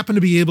just happened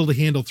to be able to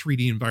handle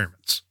 3D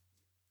environments.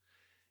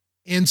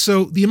 And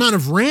so the amount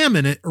of RAM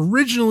in it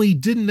originally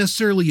didn't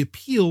necessarily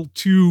appeal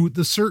to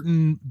the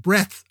certain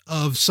breadth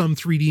of some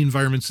 3D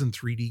environments and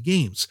 3D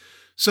games.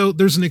 So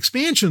there's an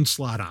expansion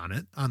slot on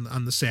it,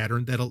 on the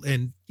Saturn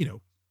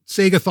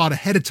Sega thought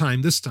ahead of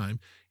time this time,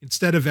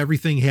 instead of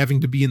everything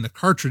having to be in the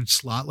cartridge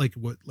slot, like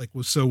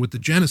was so with the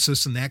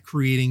Genesis and that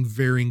creating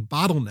varying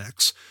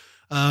bottlenecks.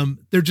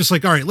 They're just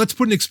like, all right, let's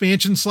put an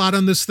expansion slot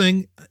on this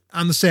thing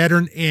on the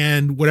Saturn,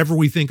 and whatever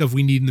we think of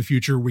we need in the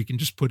future, we can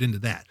just put into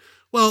that.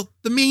 Well,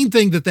 the main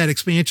thing that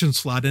expansion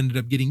slot ended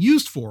up getting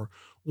used for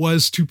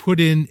was to put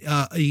in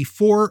a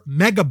 4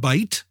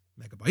 megabyte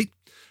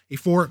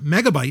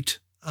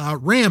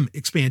RAM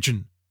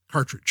expansion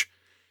cartridge.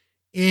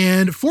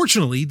 And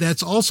fortunately,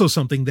 that's also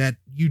something that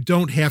you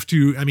don't have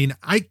to,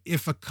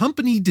 if a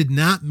company did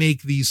not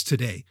make these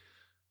today,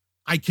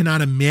 I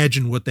cannot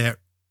imagine what that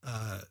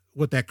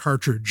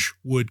cartridge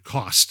would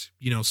cost,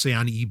 say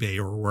on eBay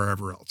or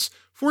wherever else.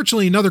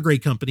 Fortunately, another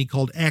great company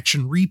called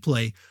Action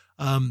Replay,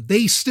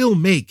 they still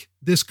make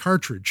this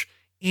cartridge,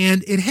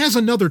 And it has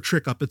another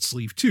trick up its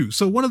sleeve too.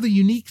 So one of the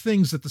unique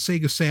things that the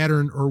Sega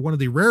Saturn, or one of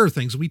the rarer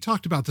things, we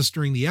talked about this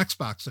during the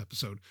Xbox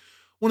episode,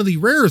 one of the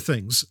rarer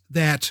things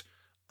that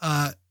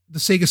the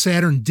Sega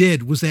Saturn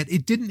did was that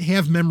it didn't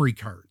have memory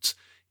cards.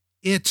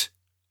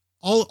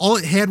 All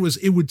it had was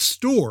it would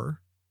store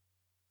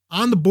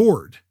on the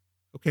board,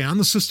 okay, on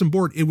the system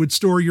board, it would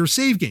store your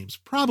save games.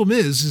 Problem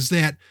is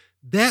that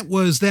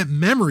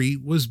memory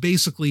was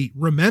basically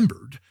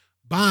remembered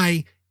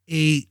by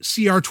a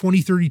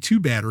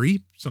CR2032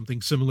 battery,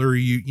 something similar,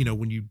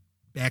 when you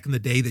back in the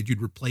day that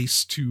you'd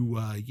replace to,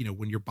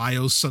 when your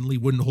BIOS suddenly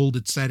wouldn't hold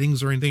its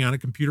settings or anything on a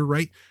computer,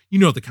 right? You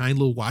know, the kind,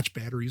 little watch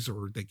batteries,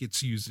 or that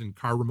gets used in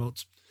car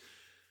remotes.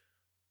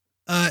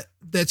 That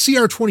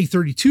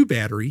CR2032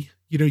 battery,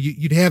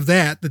 you'd have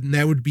that, then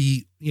that would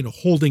be,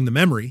 holding the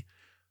memory.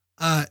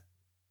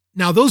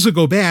 Now those would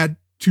go bad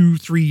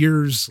 2-3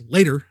 years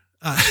later.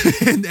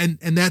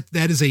 And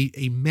that is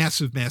a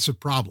massive, massive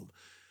problem.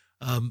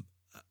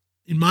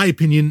 In my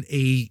opinion,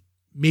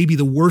 maybe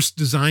the worst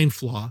design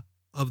flaw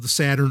of the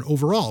Saturn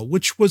overall,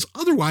 which was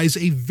otherwise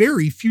a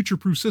very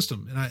future-proof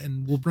system.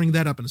 And we'll bring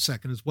that up in a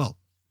second as well.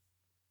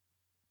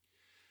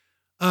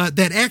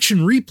 That Action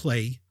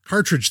Replay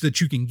cartridge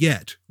that you can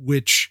get,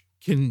 which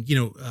can,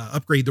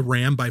 upgrade the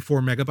RAM by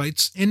 4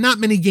 megabytes. And not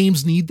many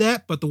games need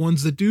that, but the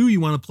ones that do, you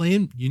want to play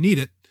in, you need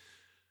it.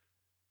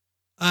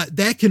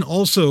 That can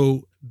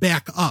also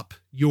back up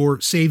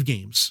your save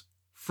games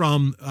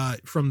from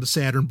the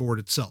Saturn board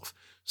itself.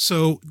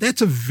 So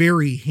that's a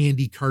very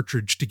handy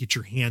cartridge to get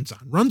your hands on.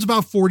 Runs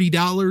about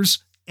 $40,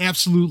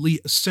 absolutely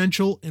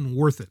essential and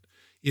worth it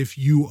if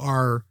you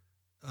are,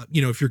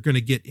 if you're going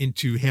to get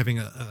into having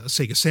a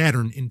Sega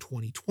Saturn in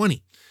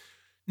 2020.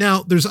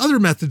 Now, there's other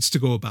methods to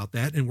go about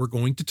that, and we're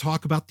going to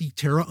talk about the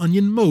Terra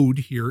Onion mode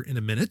here in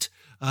a minute.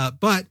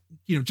 But,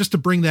 just to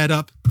bring that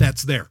up,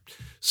 that's there.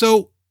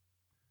 So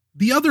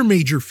the other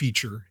major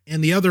feature,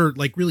 and the other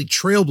really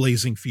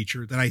trailblazing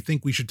feature that I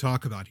think we should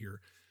talk about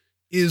here,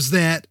 is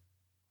that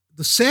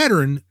the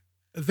Saturn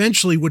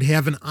eventually would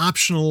have an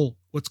optional,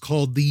 what's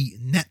called the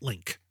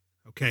Netlink.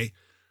 Okay.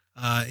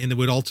 And it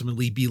would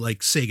ultimately be like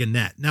Sega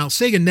Net. Now,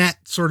 Sega Net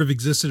sort of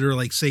existed, or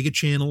like Sega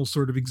Channel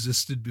sort of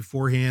existed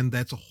beforehand.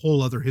 That's a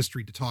whole other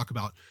history to talk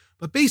about.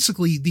 But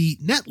basically, the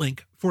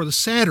Netlink for the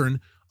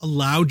Saturn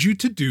allowed you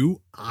to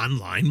do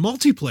online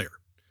multiplayer.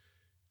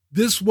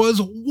 This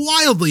was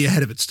wildly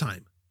ahead of its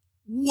time.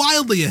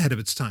 Wildly ahead of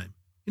its time.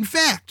 In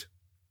fact,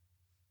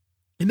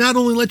 it not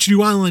only lets you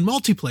do online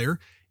multiplayer,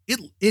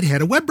 it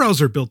had a web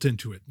browser built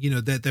into it,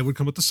 that would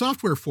come with the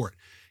software for it.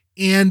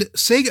 And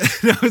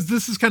Sega,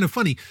 this is kind of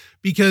funny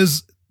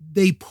because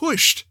they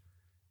pushed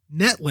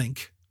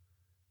Netlink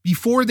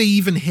before they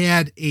even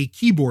had a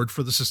keyboard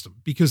for the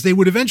system, because they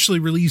would eventually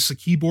release a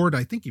keyboard,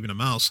 I think even a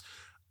mouse,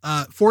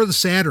 for the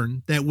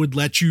Saturn that would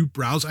let you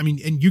browse. I mean,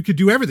 and you could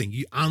do everything.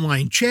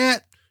 Online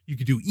chat, you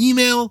could do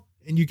email,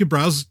 and you could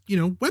browse,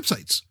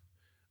 websites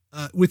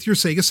with your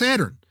Sega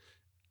Saturn.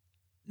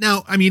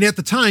 Now, I mean, at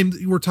the time,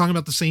 we're talking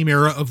about the same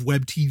era of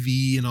web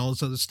TV and all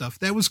this other stuff.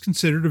 That was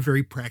considered a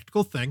very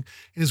practical thing.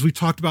 And as we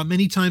talked about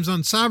many times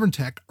on Sovereign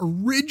Tech,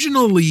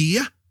 originally,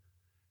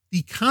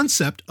 the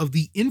concept of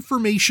the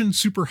information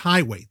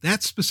superhighway,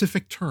 that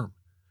specific term,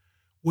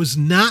 was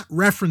not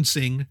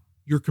referencing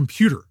your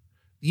computer.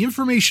 The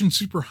information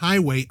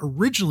superhighway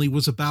originally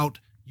was about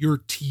your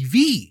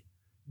TV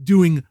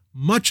doing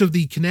much of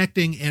the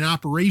connecting and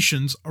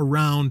operations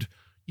around,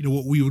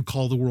 what we would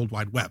call the World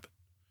Wide Web.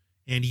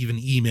 And even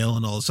email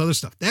and all this other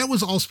stuff. That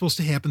was all supposed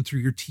to happen through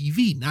your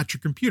TV, not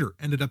your computer.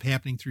 Ended up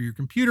happening through your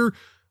computer,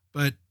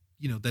 but,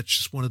 that's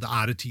just one of the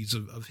oddities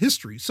of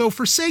history. So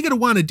for Sega to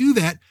want to do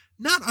that,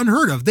 not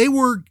unheard of. They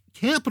were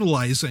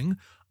capitalizing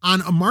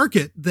on a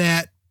market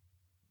that,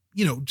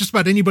 just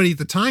about anybody at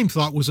the time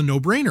thought was a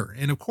no-brainer,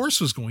 and of course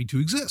was going to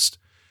exist.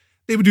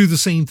 They would do the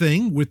same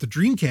thing with the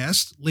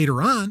Dreamcast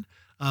later on.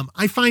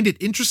 I find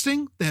it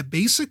interesting that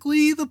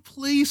basically the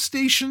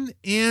PlayStation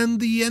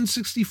and the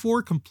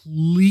N64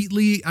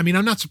 completely, I'm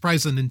not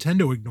surprised that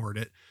Nintendo ignored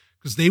it,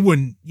 because they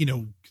wouldn't,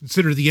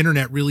 consider the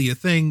internet really a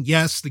thing.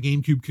 Yes, the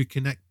GameCube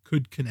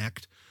could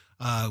connect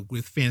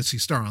with Phantasy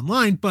Star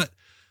Online, but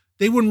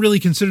they wouldn't really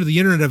consider the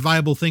internet a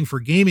viable thing for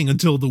gaming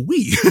until the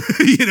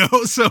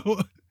Wii, so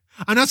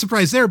I'm not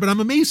surprised there, but I'm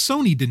amazed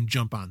Sony didn't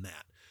jump on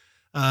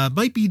that.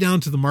 Might be down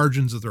to the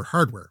margins of their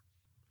hardware.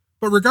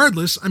 But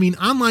regardless,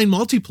 online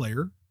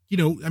multiplayer,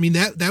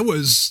 that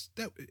was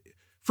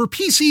for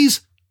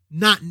PCs,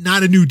 not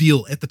a new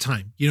deal at the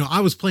time. I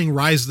was playing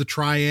Rise of the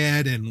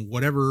Triad and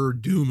whatever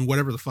Doom and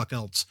whatever the fuck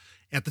else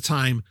at the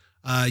time,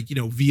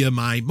 via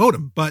my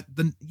modem. But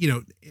and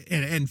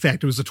in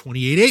fact, it was a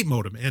 28.8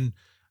 modem, and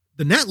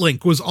the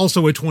Netlink was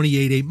also a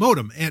 28.8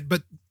 modem.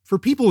 But for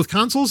people with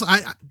consoles,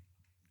 online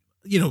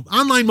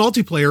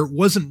multiplayer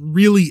wasn't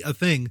really a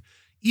thing.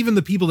 Even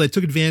the people that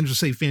took advantage of,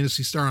 say,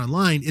 Phantasy Star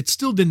Online, it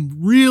still didn't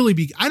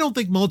really I don't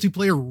think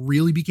multiplayer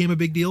really became a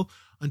big deal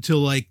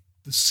until the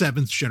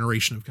 7th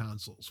generation of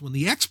consoles. When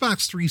the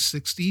Xbox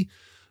 360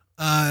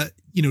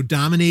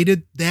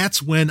 dominated,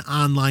 that's when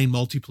online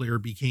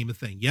multiplayer became a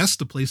thing. Yes,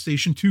 the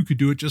PlayStation 2 could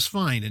do it just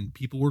fine, and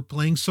people were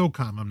playing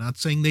SOCOM. I'm not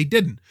saying they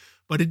didn't,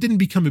 but it didn't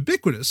become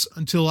ubiquitous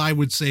until I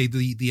would say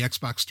the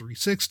Xbox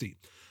 360.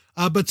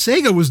 But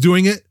Sega was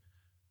doing it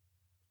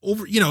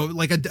over,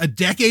 like a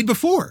decade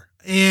before,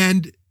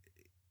 and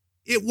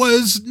it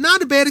was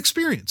not a bad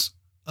experience.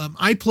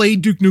 I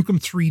played Duke Nukem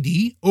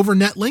 3D over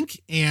Netlink,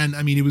 and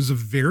I mean, it was a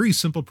very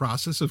simple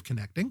process of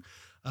connecting.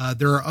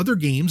 There are other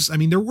games. I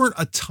mean, there weren't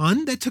a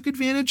ton that took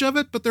advantage of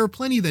it, but there were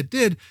plenty that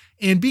did.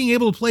 And being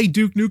able to play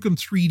Duke Nukem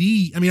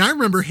 3D, I mean, I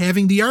remember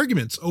having the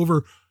arguments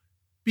over,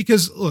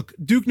 because look,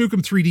 Duke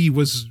Nukem 3D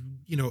was,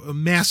 a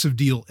massive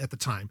deal at the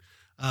time.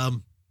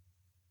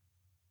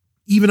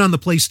 Even on the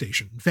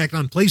PlayStation. In fact,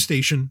 on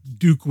PlayStation,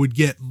 Duke would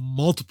get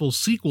multiple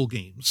sequel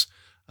games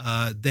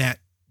that,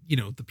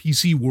 the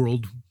PC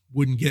world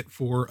wouldn't get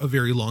for a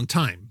very long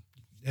time,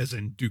 as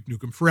in Duke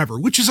Nukem Forever,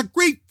 which is a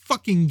great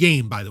fucking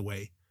game, by the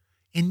way.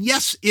 And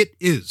yes, it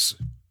is,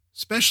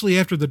 especially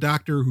after The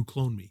Doctor Who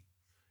Cloned Me.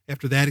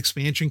 After that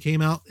expansion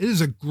came out, it is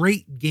a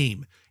great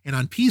game. And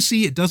on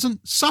PC, it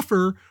doesn't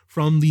suffer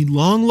from the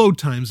long load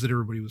times that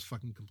everybody was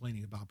fucking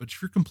complaining about. But if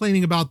you're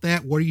complaining about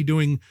that, what are you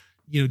doing,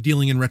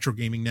 dealing in retro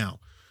gaming now?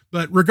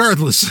 But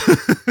regardless,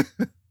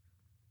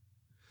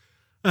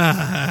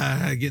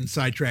 getting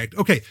sidetracked.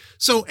 Okay,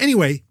 so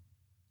anyway,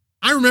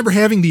 I remember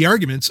having the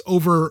arguments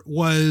over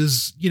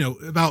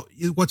about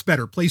what's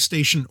better,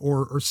 PlayStation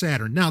or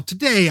Saturn. Now,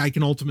 today, I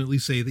can ultimately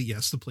say that,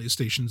 yes, the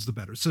PlayStation's the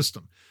better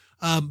system.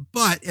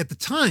 But at the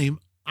time,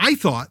 I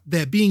thought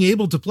that being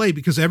able to play,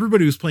 because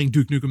everybody was playing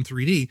Duke Nukem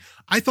 3D,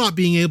 I thought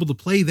being able to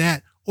play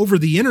that over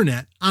the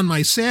internet on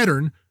my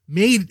Saturn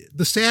made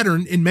the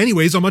Saturn, in many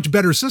ways, a much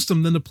better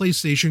system than the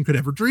PlayStation could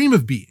ever dream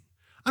of being.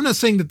 I'm not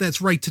saying that that's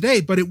right today,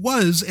 but it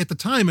was at the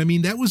time. I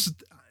mean, that was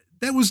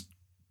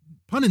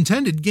pun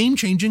intended,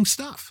 game-changing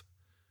stuff,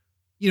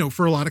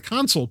 for a lot of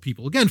console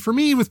people. Again, for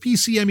me with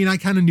PC, I mean, I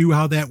kind of knew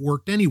how that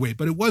worked anyway,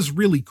 but it was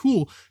really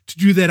cool to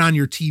do that on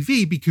your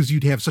TV because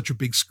you'd have such a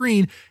big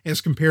screen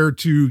as compared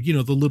to,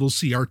 the little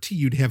CRT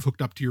you'd have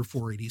hooked up to your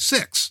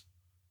 486.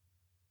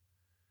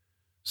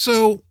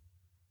 So,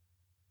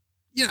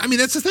 I mean,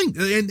 that's the thing.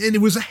 And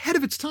it was ahead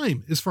of its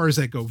time as far as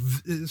that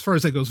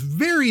goes.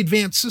 Very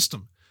advanced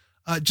system.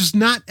 Just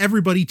not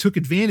everybody took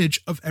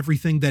advantage of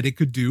everything that it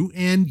could do.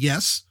 And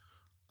yes,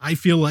 I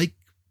feel like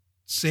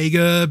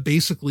Sega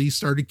basically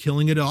started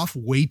killing it off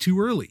way too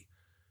early.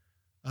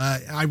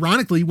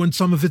 Ironically, when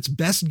some of its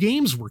best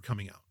games were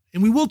coming out.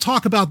 And we will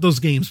talk about those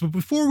games, but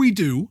before we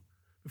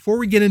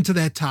get into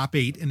that top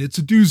 8, and it's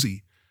a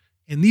doozy,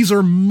 and these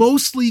are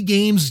mostly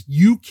games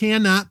you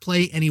cannot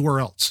play anywhere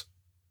else.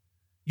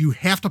 You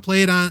have to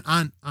play it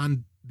on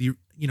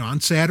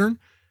Saturn,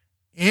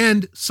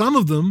 and some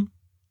of them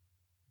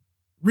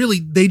really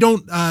they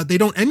don't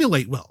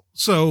emulate well.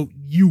 So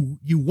you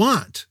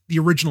want the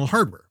original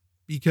hardware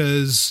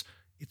because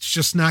it's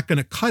just not going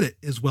to cut it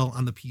as well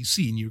on the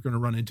PC, and you're going to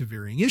run into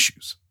varying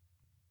issues.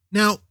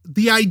 Now,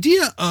 the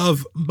idea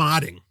of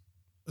modding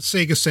a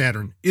Sega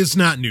Saturn is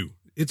not new.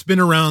 It's been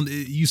around.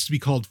 It used to be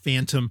called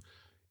Phantom.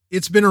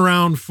 It's been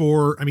around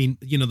for, the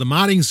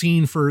modding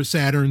scene for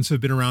Saturns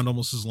have been around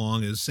almost as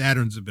long as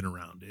Saturns have been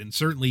around. And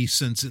certainly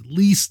since at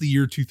least the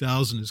year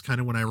 2000 is kind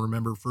of when I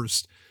remember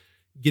first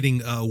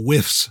getting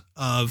whiffs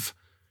of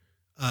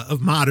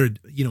modded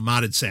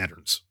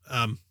Saturns.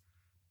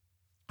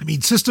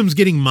 Systems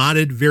getting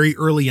modded very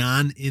early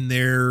on in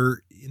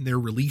their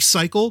release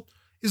cycle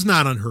is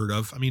not unheard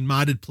of. I mean,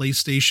 modded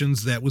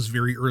PlayStations, that was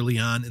very early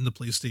on in the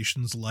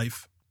PlayStation's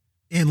life.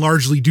 And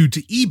largely due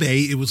to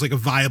eBay, it was like a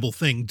viable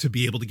thing to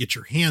be able to get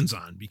your hands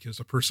on because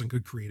a person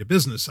could create a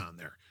business on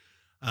there.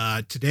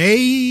 Today,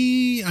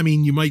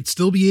 you might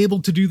still be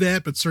able to do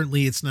that, but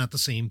certainly it's not the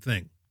same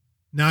thing.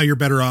 Now you're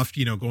better off,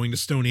 going to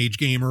Stone Age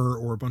Gamer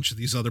or a bunch of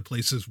these other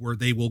places where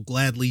they will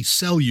gladly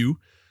sell you,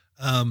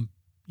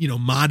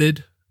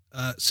 modded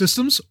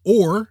systems,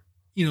 or,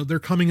 they're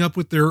coming up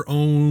with their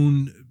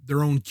own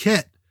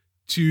kit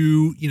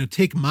to,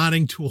 take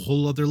modding to a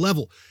whole other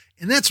level.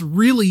 And that's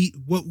really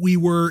what we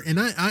were, and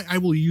I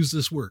will use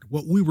this word,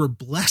 what we were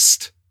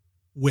blessed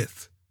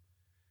with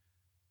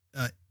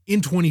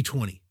in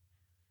 2020.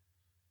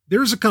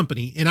 There's a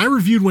company, and I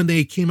reviewed when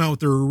they came out with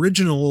their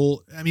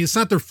original, it's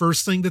not their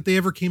first thing that they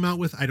ever came out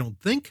with, I don't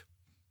think.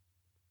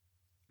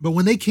 But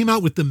when they came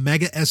out with the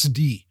Mega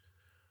SD,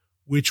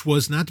 which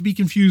was not to be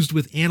confused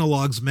with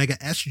Analog's Mega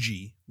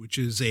SG, which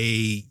is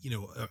a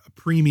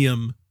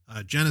premium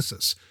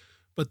Genesis.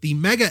 But the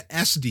Mega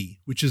SD,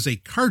 which is a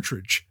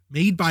cartridge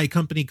made by a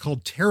company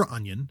called Terra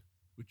Onion,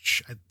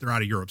 which they're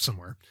out of Europe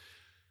somewhere.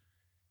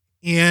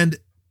 And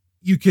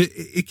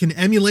it can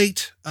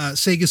emulate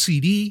Sega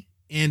CD,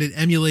 and it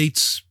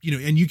emulates,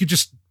 and you could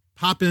just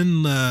pop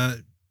in, a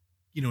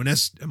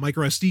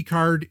micro SD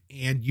card,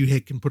 and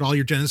you can put all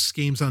your Genesis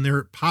games on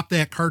there, pop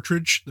that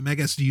cartridge. The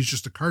Mega SD is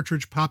just a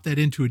cartridge, pop that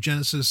into a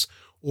Genesis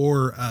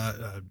or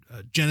a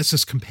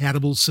Genesis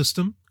compatible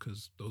system,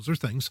 because those are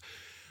things.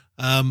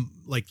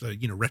 Like the,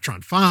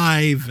 Retron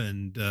 5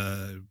 and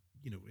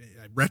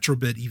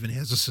Retrobit even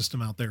has a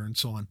system out there and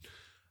so on.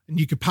 And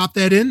you could pop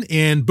that in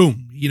and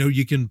boom,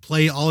 you can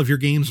play all of your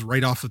games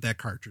right off of that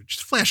cartridge.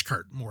 It's a flash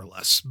cart, more or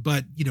less,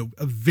 but,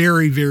 a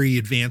very, very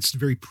advanced,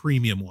 very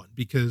premium one,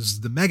 because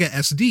the Mega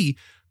SD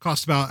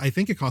I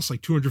think it cost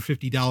like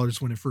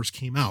 $250 when it first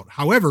came out.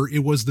 However,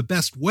 it was the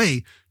best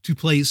way to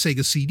play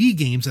Sega CD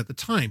games at the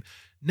time.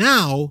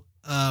 Now,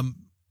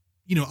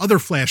 other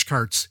flash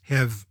carts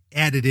have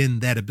added in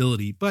that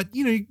ability, but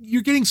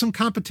you're getting some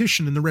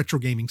competition in the retro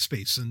gaming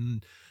space,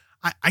 and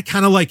I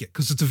kind of like it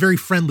because it's a very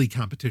friendly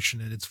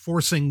competition, and it's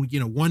forcing,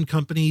 one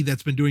company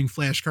that's been doing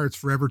flash carts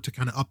forever to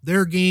kind of up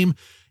their game,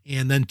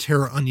 and then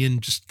Terra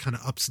Onion just kind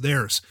of ups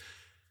theirs.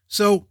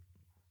 So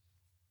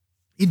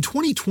in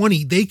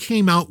 2020, they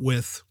came out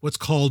with what's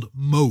called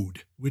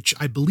MODE, which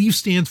I believe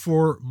stands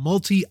for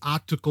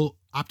Multi-Optical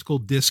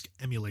Disc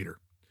Emulator.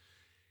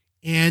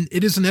 And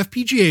it is an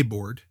FPGA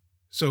board.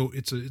 So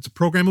it's a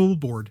programmable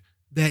board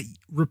that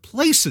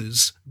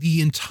replaces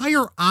the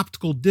entire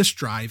optical disk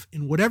drive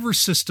in whatever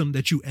system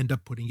that you end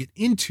up putting it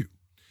into.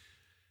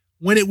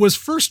 When it was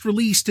first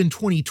released in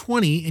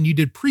 2020 and you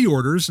did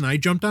pre-orders, and I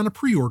jumped on a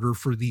pre-order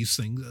for these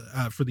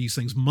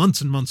things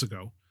months and months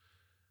ago,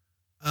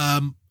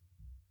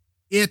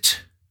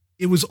 it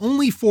was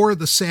only for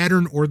the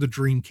Saturn or the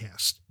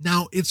Dreamcast.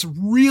 Now, it's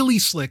really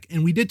slick,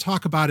 and we did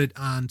talk about it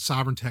on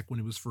Sovereign Tech when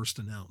it was first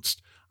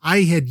announced.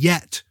 I had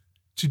yet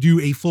to do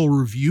a full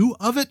review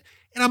of it,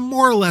 and I'm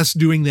more or less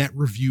doing that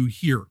review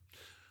here.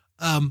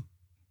 The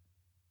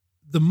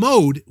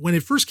MODE, when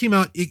it first came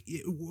out,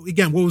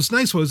 again, what was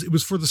nice was it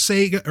was for the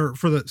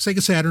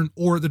Sega Saturn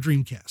or the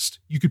Dreamcast.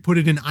 You could put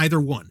it in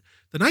either one.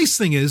 The nice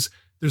thing is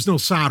there's no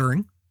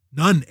soldering,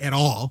 none at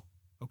all.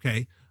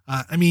 Okay.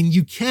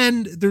 You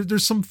can,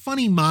 there's some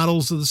funny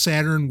models of the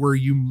Saturn where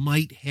you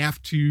might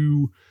have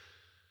to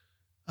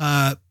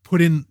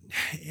put in,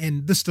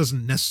 and this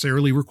doesn't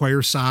necessarily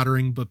require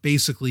soldering, but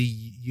basically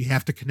you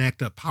have to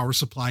connect a power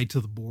supply to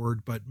the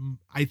board. But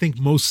I think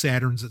most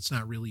Saturns, it's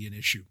not really an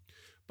issue,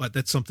 but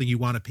that's something you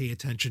want to pay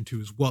attention to,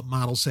 is what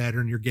model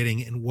Saturn you're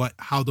getting and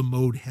how the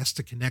MODE has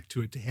to connect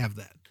to it to have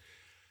that.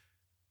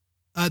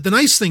 The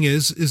nice thing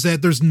is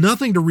that there's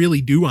nothing to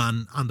really do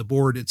on the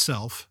board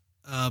itself.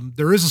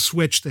 There is a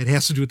switch that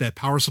has to do with that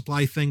power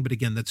supply thing, but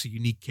again, that's a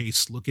unique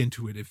case. Look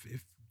into it if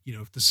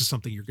this is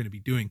something you're going to be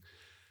doing.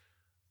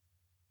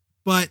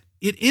 But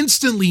it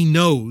instantly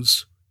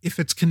knows if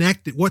it's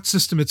connected, what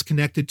system it's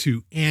connected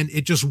to, and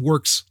it just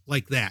works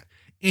like that.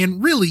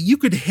 And really, you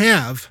could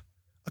have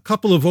a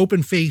couple of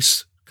open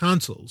face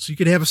consoles. You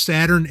could have a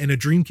Saturn and a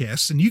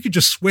Dreamcast, and you could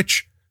just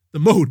switch the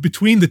MODE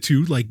between the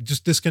two, like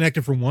just disconnect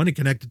it from one and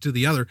connect it to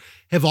the other.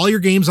 Have all your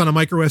games on a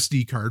micro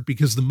SD card,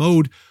 because the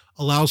MODE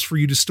allows for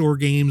you to store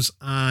games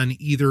on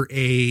either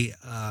a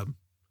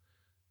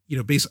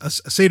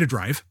SATA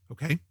drive,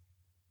 okay,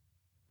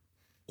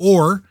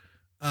 or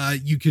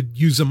you could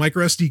use a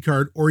micro SD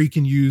card, or you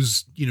can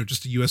use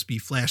just a USB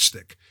flash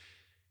stick.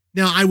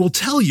 Now, I will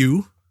tell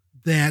you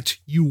that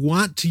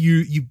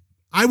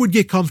I would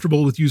get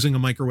comfortable with using a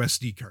micro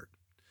SD card,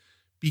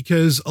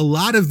 because a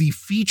lot of the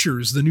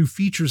new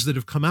features that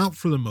have come out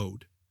for the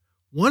MODE,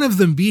 one of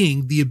them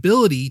being the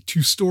ability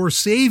to store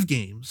save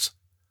games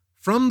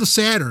from the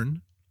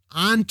Saturn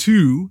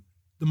onto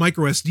the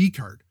micro SD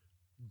card.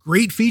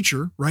 Great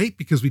feature, right?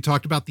 Because we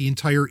talked about the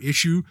entire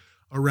issue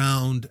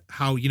around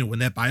how, when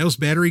that BIOS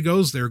battery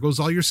goes, there goes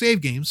all your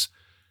save games.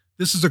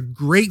 This is a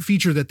great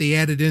feature that they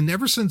added in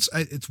ever since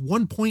it's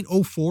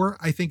 1.04,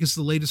 I think is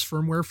the latest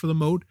firmware for the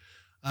MODE.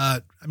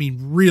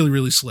 Really,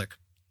 really slick.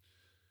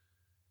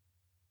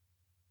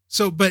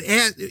 So, but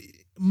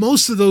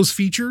most of those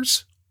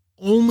features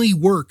only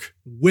work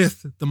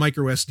with the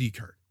micro SD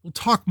card. We'll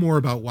talk more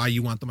about why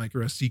you want the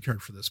micro SD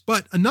card for this.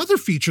 But another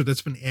feature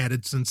that's been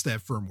added since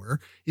that firmware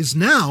is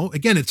now,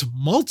 again, it's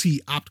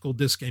multi-optical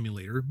disc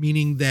emulator,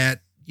 meaning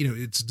that,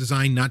 it's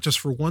designed not just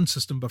for one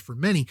system, but for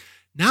many.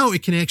 Now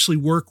it can actually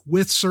work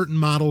with certain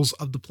models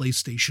of the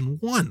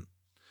PlayStation 1.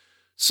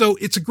 So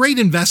it's a great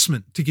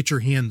investment to get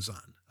your hands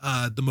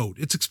on the MODE.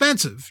 It's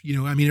expensive.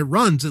 It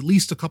runs at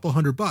least a couple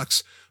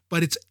 $100,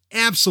 but it's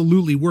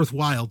absolutely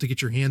worthwhile to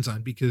get your hands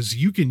on, because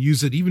you can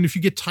use it even if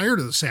you get tired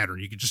of the Saturn.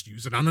 You can just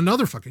use it on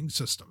another fucking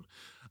system.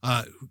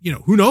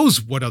 Who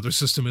knows what other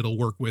system it'll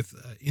work with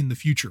in the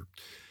future.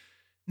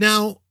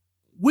 Now,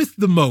 with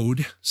the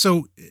MODE,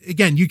 so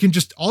again,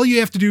 all you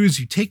have to do is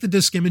you take the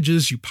disk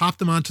images, you pop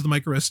them onto the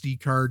micro SD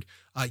card.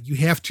 You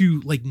have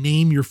to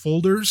name your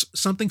folders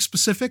something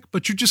specific,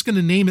 but you're just going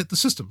to name it the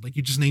system.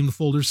 You just name the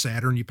folder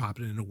Saturn, you pop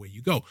it in, and away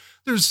you go.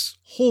 There's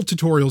whole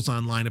tutorials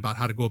online about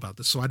how to go about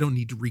this, so I don't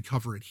need to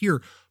recover it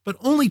here, but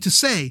only to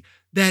say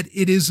that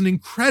it is an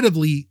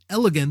incredibly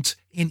elegant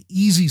and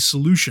easy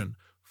solution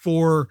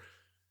for,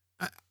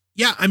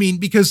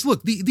 because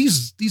look,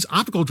 these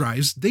optical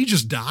drives, they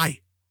just die.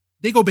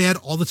 They go bad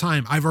all the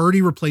time. I've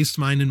already replaced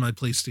mine in my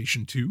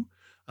PlayStation 2.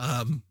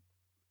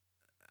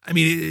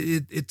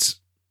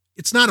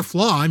 It's not a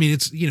flaw.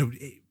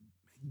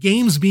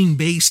 Games being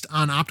based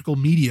on optical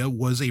media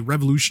was a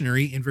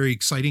revolutionary and very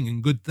exciting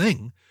and good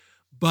thing.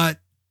 But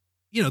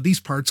these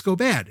parts go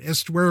bad.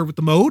 As to where with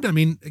the mode, I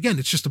mean, again,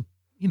 it's just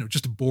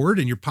a board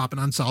and you're popping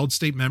on solid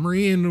state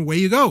memory and away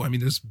you go. I mean,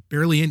 there's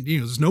barely,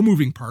 there's no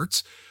moving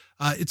parts.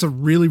 It's a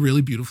really,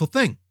 really beautiful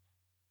thing.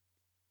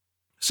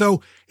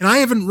 So,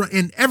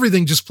 and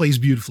everything just plays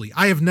beautifully.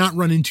 I have not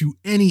run into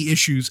any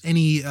issues,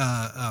 any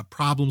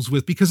problems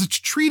with, because it's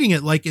treating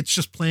it like it's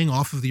just playing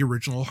off of the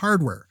original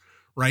hardware,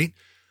 right?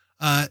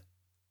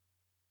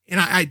 And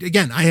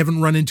I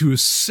haven't run into a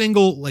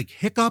single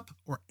hiccup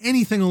or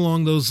anything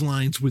along those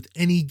lines with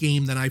any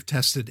game that I've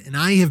tested. And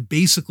I have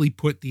basically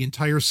put the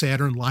entire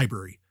Saturn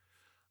library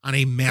on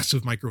a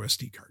massive micro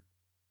SD card.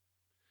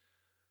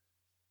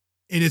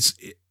 And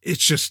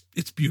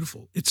it's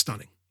beautiful. It's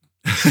stunning.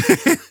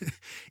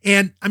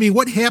 And I mean,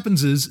 what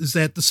happens is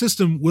that the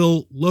system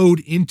will load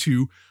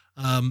into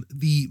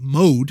the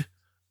mode,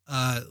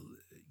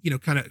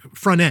 kind of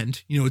front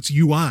end, it's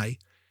UI.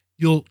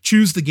 You'll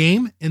choose the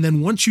game. And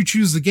then once you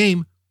choose the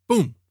game,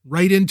 boom,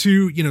 right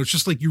into, it's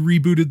just like you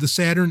rebooted the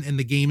Saturn and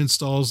the game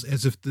installs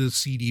as if the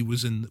CD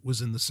was in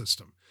the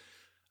system.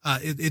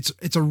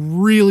 It's a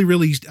really,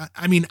 really,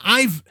 I mean,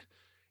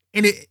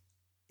 it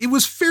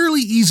was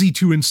fairly easy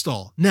to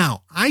install.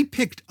 Now I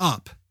picked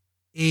up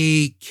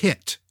a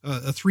kit,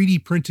 a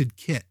 3D printed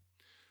kit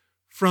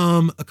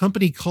from a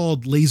company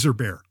called Laser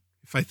Bear.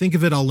 If I think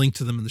of it, I'll link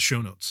to them in the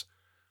show notes.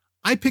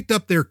 I picked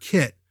up their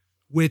kit,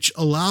 which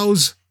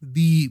allows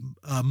the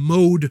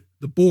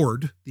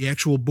the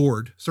actual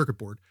board, circuit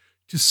board,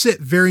 to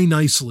sit very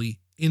nicely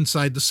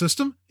inside the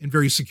system and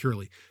very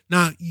securely.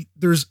 Now,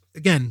 there's,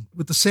 again,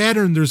 with the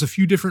Saturn, there's a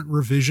few different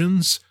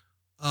revisions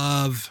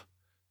of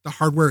the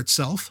hardware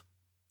itself.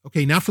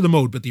 Okay, not for the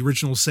mode, but the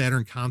original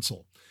Saturn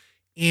console.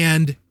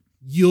 And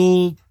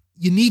you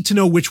need to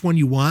know which one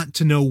you want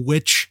to know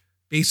which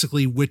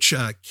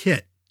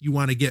kit you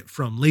want to get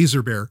from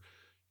Laser Bear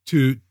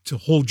to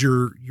hold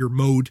your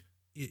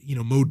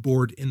mode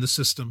board in the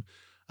system.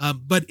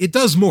 But it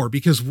does more,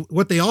 because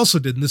what they also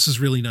did, and this is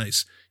really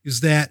nice,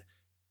 is that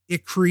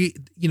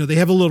they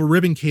have a little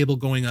ribbon cable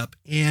going up,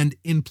 and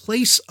in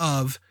place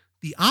of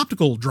the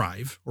optical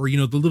drive, or,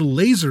 the little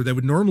laser that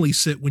would normally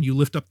sit when you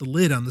lift up the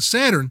lid on the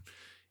Saturn,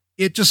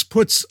 it just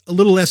puts a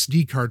little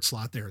SD card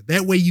slot there.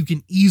 That way you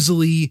can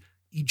easily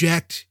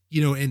eject,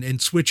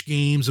 and switch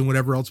games and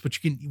whatever else, but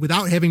you can,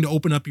 without having to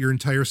open up your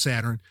entire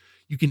Saturn,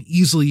 you can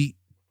easily,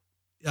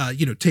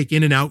 take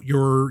in and out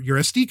your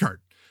SD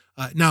card.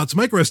 Now it's a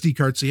micro SD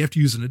card, so you have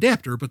to use an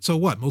adapter, but so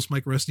what? Most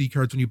micro SD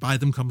cards, when you buy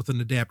them, come with an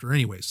adapter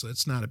anyway, so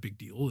it's not a big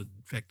deal. In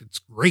fact, it's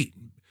great.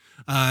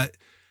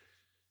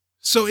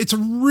 So it's a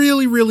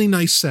really, really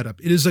nice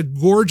setup. It is a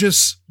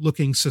gorgeous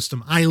looking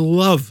system. I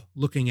love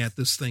looking at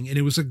this thing, and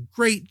it was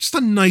just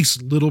a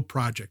nice little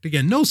project.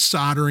 Again, no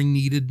soldering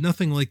needed,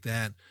 nothing like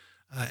that.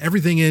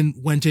 Everything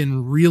went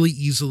in really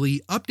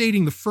easily.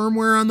 Updating the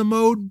firmware on the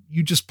mode,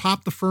 you just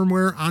pop the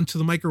firmware onto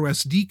the micro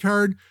SD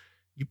card,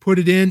 you put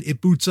it in,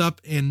 it boots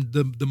up, and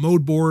the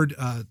mode board,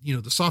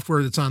 the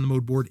software that's on the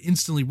mode board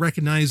instantly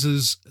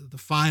recognizes the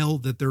file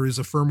that there is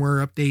a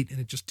firmware update, and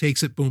it just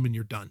takes it, boom, and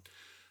you're done.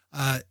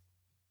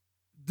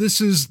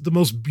 This is the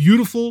most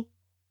beautiful,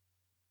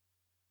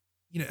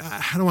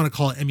 I don't want to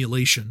call it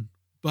emulation,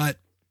 but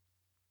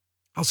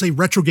I'll say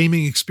retro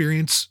gaming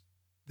experience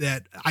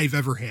that I've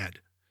ever had.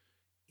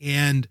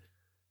 And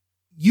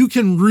you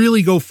can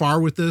really go far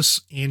with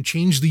this and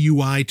change the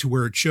UI to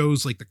where it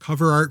shows like the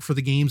cover art for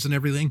the games and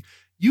everything.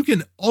 You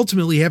can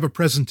ultimately have a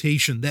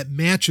presentation that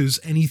matches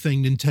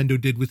anything Nintendo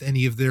did with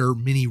any of their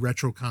mini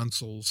retro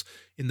consoles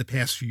in the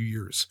past few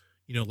years,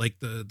 like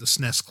the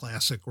SNES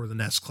Classic or the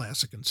NES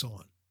Classic and so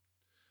on.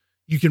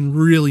 You can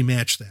really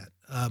match that.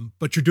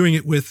 But you're doing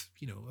it with,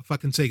 a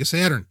fucking Sega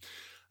Saturn.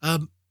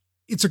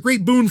 It's a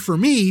great boon for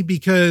me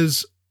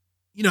because,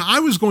 I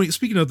was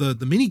speaking of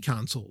the mini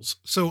consoles,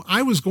 so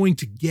I was going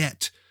to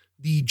get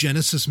the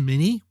Genesis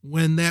Mini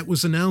when that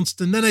was announced.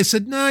 And then I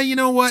said, nah, you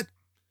know what?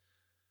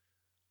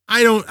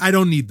 I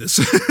don't need this.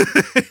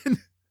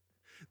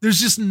 There's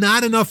just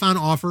not enough on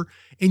offer.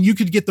 And you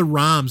could get the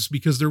ROMs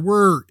because there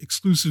were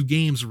exclusive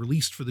games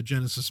released for the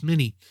Genesis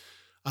Mini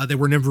that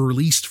were never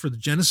released for the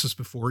Genesis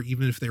before,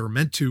 even if they were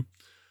meant to.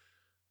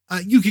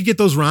 You could get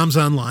those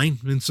ROMs online.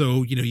 And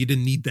so, you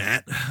didn't need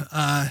that.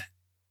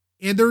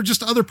 And there were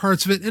just other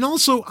parts of it. And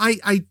also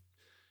I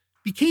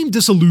became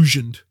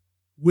disillusioned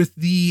with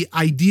the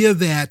idea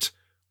that,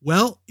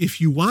 well,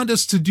 if you want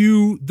us to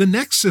do the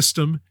next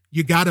system,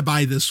 you got to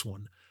buy this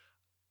one.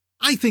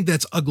 I think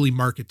that's ugly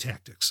market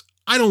tactics.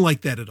 I don't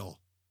like that at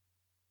all.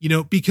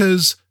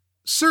 Because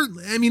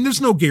certainly,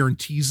 there's no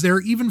guarantees there,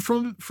 even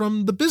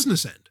from the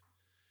business end.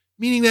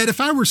 Meaning that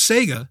if I were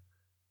Sega,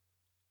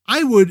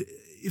 I would,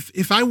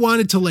 if I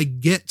wanted to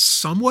get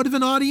somewhat of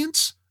an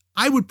audience,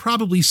 I would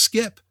probably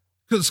skip,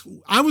 because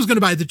I was going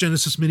to buy the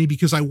Genesis Mini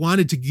because I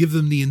wanted to give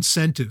them the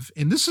incentive.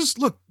 And this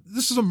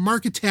is a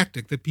market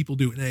tactic that people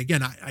do. And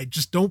again, I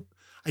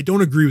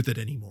don't agree with it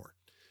anymore.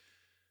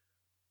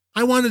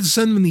 I wanted to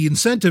send them the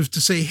incentive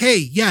to say, hey,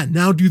 yeah,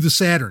 now do the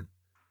Saturn.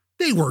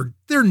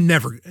 They're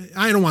never,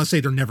 I don't want to say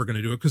they're never going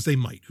to do it because they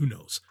might, who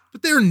knows,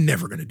 but they're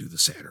never going to do the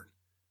Saturn.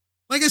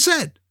 Like I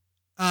said,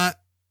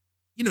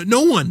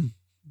 no one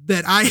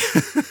that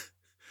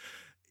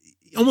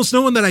almost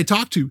no one that I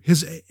talk to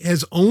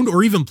has owned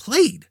or even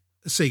played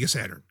a Sega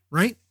Saturn,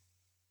 right?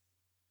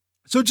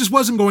 So it just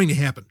wasn't going to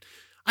happen.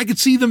 I could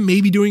see them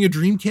maybe doing a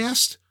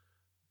Dreamcast,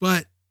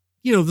 but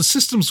the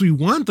systems we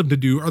want them to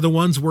do are the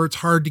ones where it's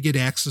hard to get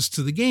access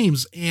to the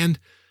games. And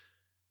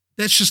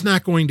that's just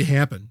not going to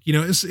happen,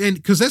 and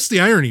because that's the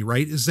irony,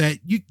 right? Is that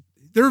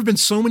there have been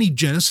so many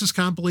Genesis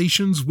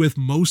compilations with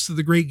most of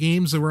the great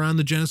games that were on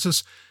the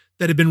Genesis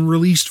that have been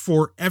released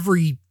for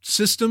every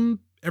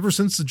system ever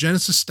since the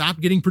Genesis stopped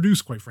getting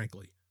produced, quite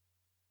frankly.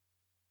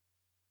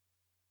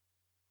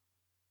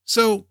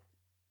 So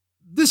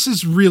this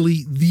is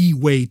really the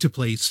way to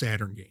play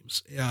Saturn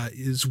games,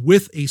 is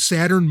with a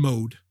Saturn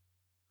mode.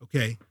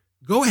 Okay.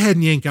 Go ahead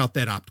and yank out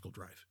that optical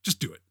drive. Just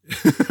do it.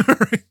 All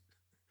right.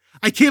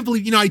 I can't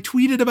believe, I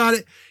tweeted about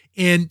it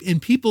and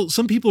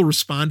some people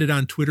responded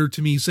on Twitter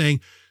to me saying,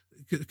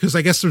 because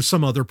I guess there's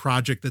some other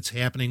project that's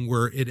happening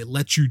where it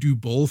lets you do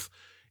both.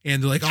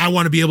 And they're like, I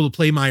want to be able to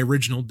play my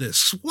original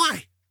discs.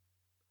 Why?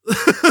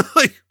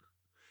 Like,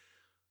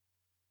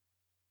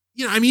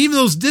 even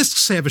those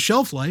discs have a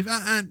shelf life.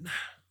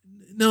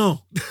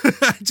 No,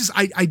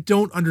 I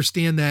don't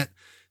understand that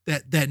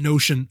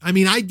notion. I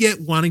mean, I get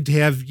wanting to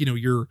have,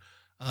 your,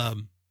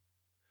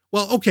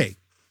 well, okay.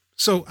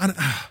 So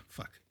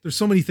fuck, there's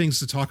so many things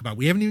to talk about.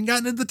 We haven't even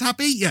gotten into the top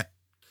 8 yet.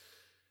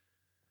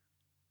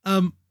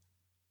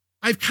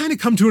 I've kind of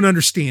come to an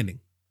understanding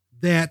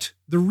that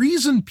the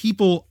reason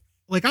people,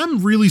 like,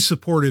 I'm really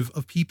supportive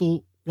of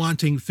people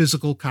wanting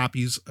physical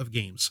copies of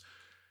games,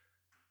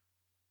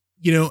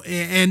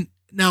 and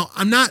now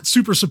I'm not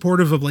super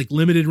supportive of like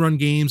limited run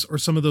games or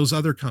some of those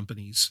other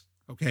companies.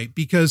 Okay.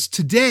 Because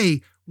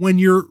today when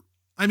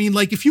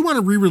if you want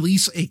to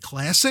re-release a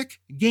classic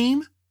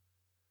game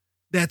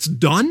that's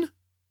done,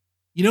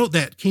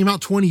 that came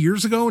out 20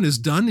 years ago and is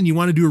done, and you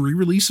want to do a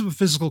re-release of a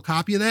physical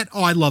copy of that.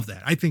 Oh, I love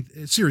that. I think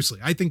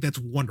that's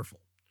wonderful.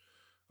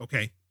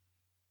 Okay.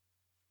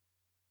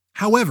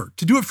 However,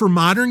 to do it for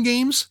modern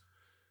games,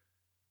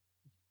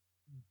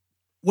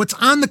 what's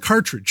on the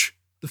cartridge,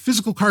 the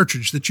physical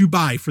cartridge that you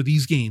buy for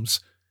these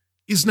games,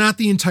 is not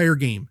the entire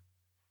game,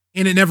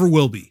 and it never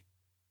will be.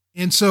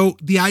 And so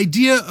the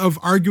idea of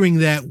arguing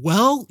that,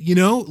 well,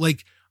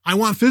 I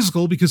want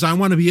physical because I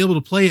want to be able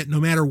to play it no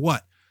matter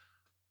what.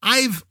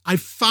 I've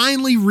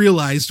finally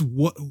realized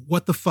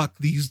what the fuck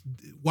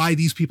why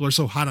these people are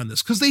so hot on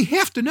this, because they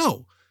have to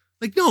know.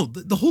 Like, no,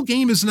 the whole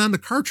game isn't on the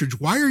cartridge.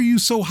 Why are you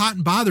so hot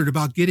and bothered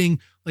about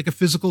getting like a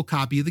physical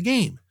copy of the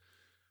game?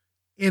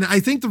 And I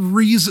think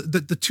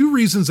the two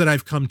reasons that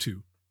I've come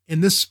to,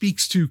 and this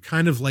speaks to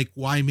kind of like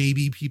why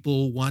maybe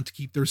people want to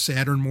keep their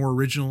Saturn more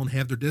original and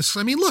have their discs.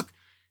 I mean, look,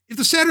 if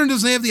the Saturn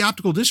doesn't have the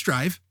optical disc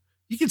drive,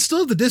 you can still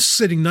have the disc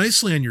sitting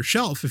nicely on your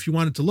shelf if you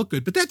want it to look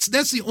good. But that's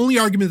the only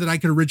argument that I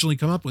could originally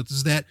come up with,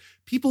 is that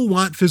people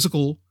want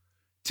physical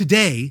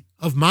today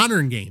of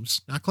modern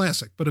games, not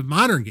classic, but of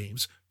modern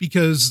games,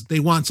 because they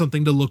want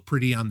something to look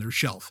pretty on their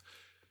shelf.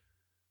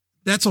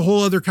 That's a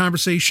whole other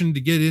conversation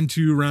to get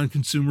into around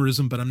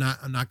consumerism, but I'm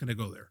not going to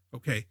go there.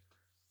 Okay.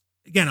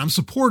 Again, I'm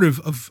supportive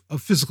of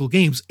physical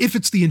games if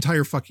it's the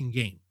entire fucking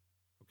game.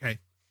 Okay.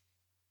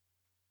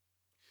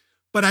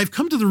 But I've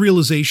come to the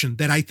realization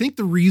that I think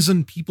the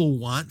reason people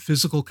want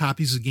physical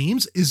copies of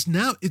games is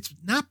it's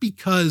not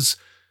because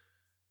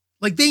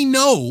like they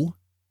know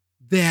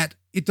that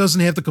it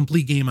doesn't have the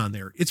complete game on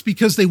there. It's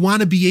because they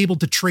want to be able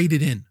to trade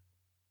it in.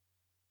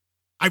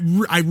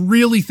 I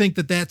really think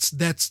that's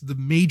the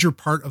major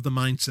part of the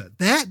mindset,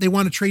 that they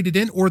want to trade it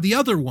in. Or the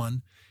other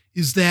one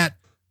is that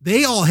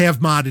they all have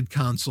modded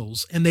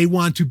consoles and they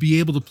want to be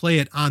able to play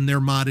it on their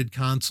modded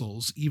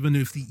consoles, even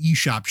if the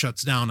eShop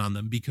shuts down on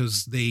them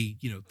because they're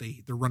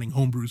running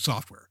homebrew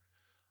software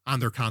on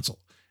their console.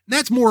 And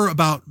that's more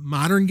about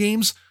modern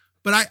games,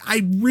 but I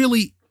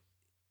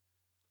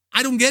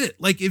don't get it.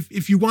 Like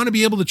if you want to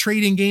be able to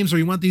trade in games, or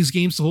you want these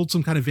games to hold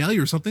some kind of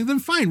value or something, then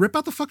fine, rip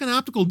out the fucking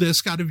optical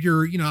disc out of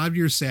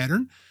your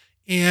Saturn,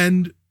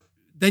 and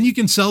then you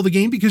can sell the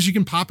game because you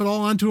can pop it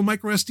all onto a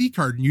micro SD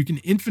card and you can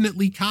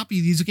infinitely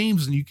copy these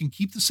games and you can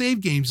keep the save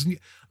games. And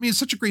it's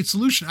such a great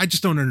solution. I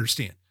just don't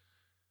understand.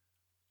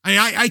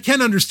 I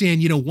can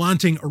understand,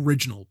 wanting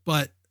original,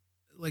 but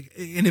like,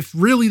 and if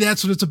really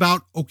that's what it's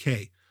about,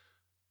 okay.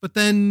 But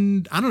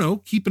then, I don't know,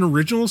 keep an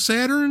original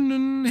Saturn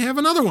and have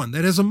another one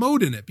that has a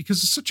mode in it,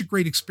 because it's such a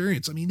great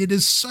experience. I mean, it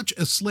is such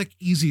a slick,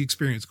 easy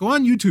experience. Go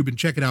on YouTube and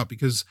check it out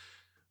because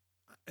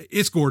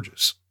it's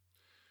gorgeous.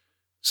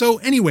 So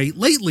anyway,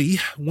 lately,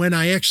 when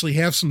I actually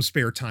have some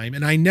spare time,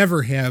 and I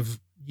never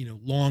have,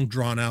 long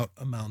drawn out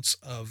amounts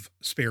of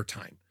spare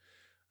time,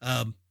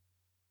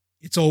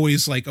 it's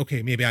always like,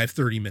 okay, maybe I have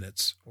 30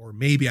 minutes or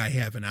maybe I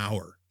have an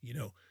hour,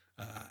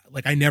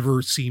 like I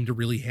never seem to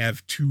really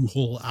have 2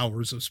 whole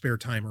hours of spare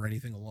time or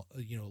anything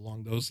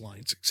along those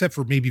lines, except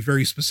for maybe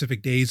very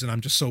specific days. And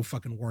I'm just so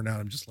fucking worn out.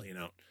 I'm just laying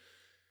out.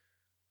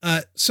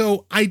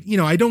 So I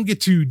don't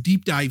get to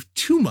deep dive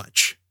too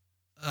much,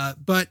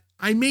 but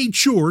I made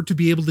sure to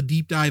be able to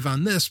deep dive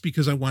on this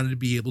because I wanted to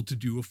be able to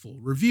do a full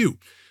review.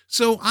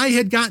 So I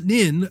had gotten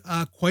in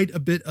quite a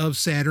bit of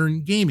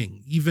Saturn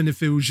gaming, even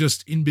if it was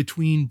just in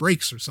between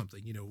breaks or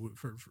something,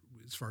 for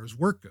as far as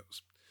work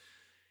goes.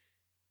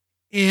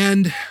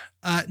 And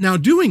now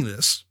doing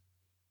this,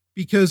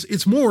 because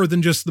it's more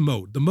than just the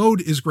mode. The mode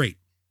is great.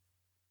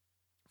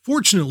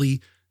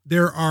 Fortunately,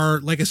 there are,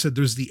 like I said,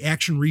 there's the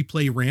Action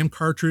Replay RAM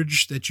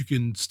cartridge that you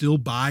can still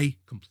buy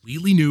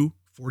completely new,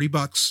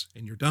 $40,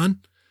 and you're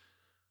done.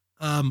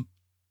 The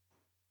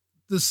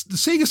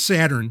Sega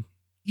Saturn,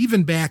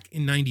 even back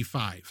in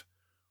 95,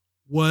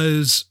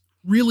 was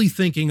really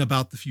thinking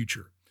about the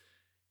future.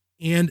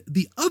 And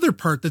the other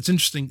part that's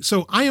interesting,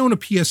 so I own a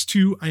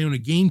PS2, I own a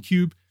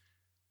GameCube.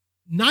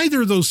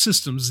 Neither of those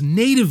systems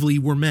natively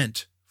were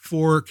meant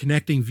for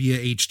connecting via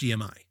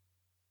HDMI.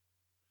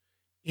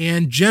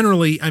 And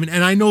generally, and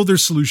I know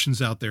there's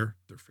solutions out there.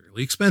 They're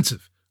fairly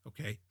expensive.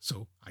 Okay.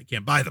 So I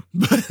can't buy them,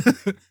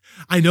 but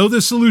I know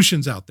there's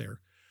solutions out there,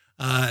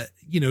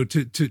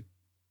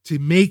 to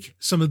make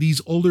some of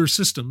these older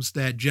systems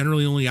that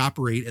generally only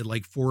operate at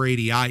like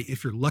 480i,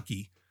 if you're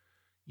lucky,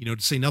 to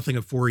say nothing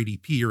of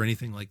 480p or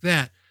anything like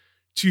that,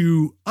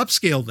 to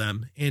upscale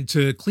them and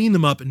to clean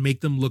them up and make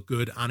them look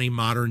good on a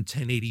modern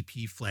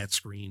 1080p flat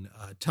screen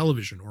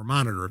television or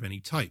monitor of any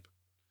type.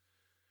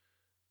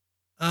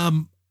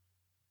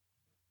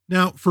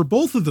 Now, for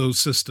both of those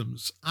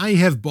systems, I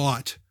have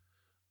bought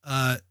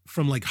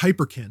from like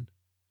Hyperkin,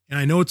 and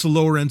I know it's a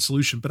lower end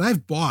solution, but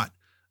I've bought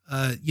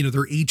their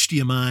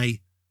HDMI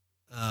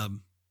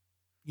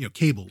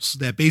cables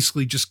that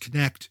basically just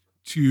connect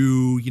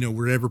to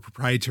whatever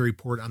proprietary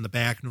port on the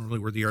back, normally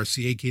where the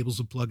RCA cables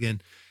will plug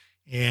in.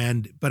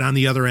 But on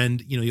the other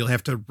end, you'll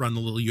have to run the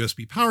little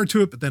USB power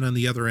to it. But then on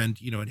the other end,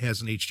 it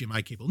has an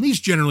HDMI cable, and these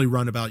generally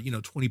run about,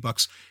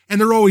 $20,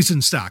 and they're always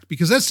in stock,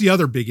 because that's the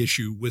other big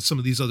issue with some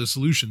of these other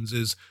solutions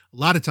is a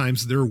lot of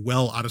times they're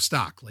well out of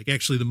stock. Like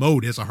actually the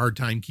mode has a hard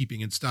time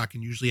keeping in stock,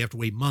 and usually have to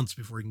wait months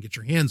before you can get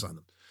your hands on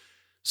them.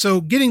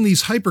 So getting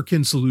these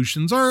Hyperkin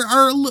solutions are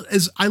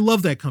as I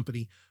love that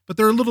company, but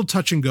they're a little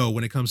touch and go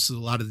when it comes to a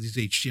lot of these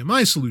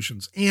HDMI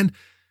solutions. And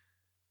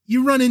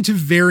you run into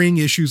varying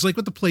issues, like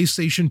with the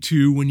PlayStation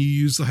 2, when you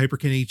use the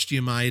Hyperkin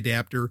HDMI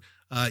adapter,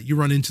 you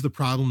run into the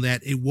problem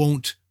that it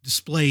won't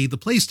display the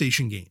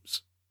PlayStation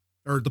games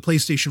or the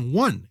PlayStation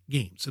 1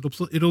 games.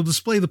 It'll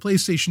display the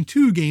PlayStation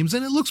 2 games,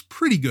 and it looks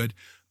pretty good,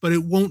 but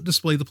it won't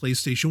display the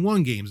PlayStation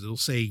 1 games. It'll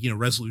say,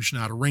 resolution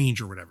out of range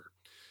or whatever.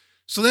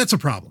 So that's a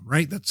problem,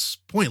 right? That's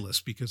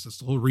pointless, because that's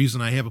the whole reason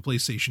I have a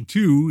PlayStation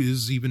 2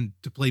 is even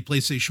to play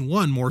PlayStation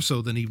 1 more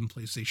so than even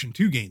PlayStation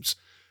 2 games.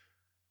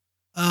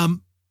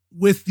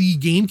 With the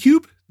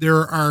GameCube, there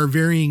are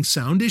varying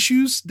sound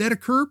issues that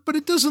occur, but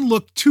it doesn't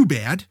look too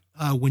bad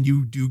when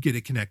you do get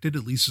it connected,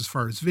 at least as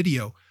far as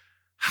video.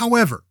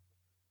 However,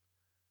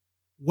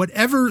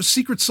 whatever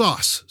secret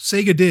sauce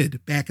Sega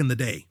did back in the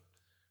day,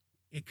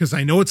 because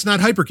I know it's not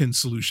Hyperkin's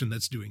solution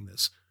that's doing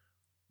this,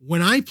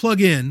 when I plug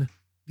in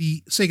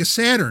the Sega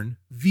Saturn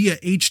via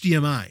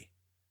HDMI,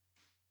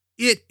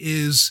 it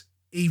is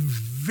a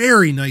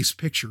very nice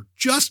picture,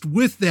 just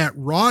with that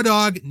raw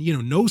dog,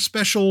 no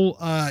special,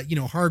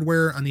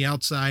 hardware on the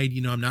outside.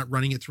 I'm not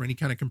running it through any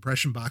kind of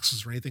compression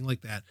boxes or anything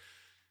like that.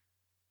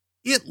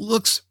 It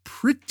looks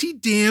pretty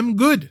damn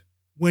good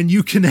when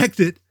you connect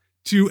it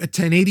to a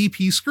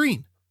 1080p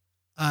screen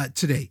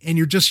today, and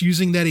you're just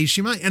using that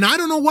HDMI. And I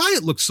don't know why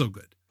it looks so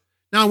good.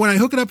 Now, when I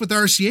hook it up with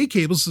RCA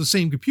cables to the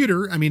same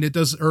computer, it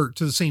does, or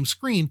to the same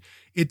screen,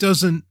 it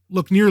doesn't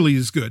look nearly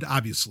as good,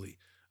 obviously.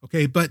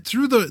 Okay. But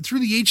through the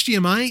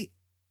HDMI,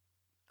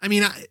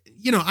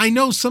 I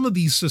know some of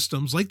these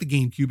systems like the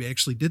GameCube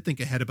actually did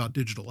think ahead about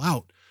digital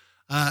out.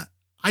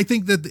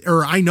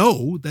 I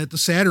know that the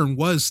Saturn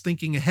was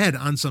thinking ahead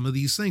on some of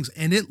these things,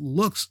 and it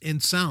looks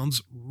and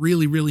sounds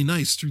really, really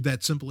nice through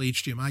that simple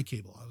HDMI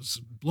cable. I was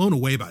blown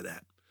away by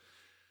that.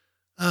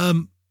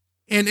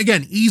 And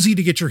again, easy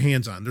to get your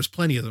hands on. There's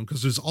plenty of them,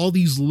 because there's all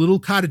these little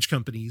cottage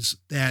companies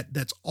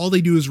that's all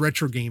they do is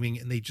retro gaming,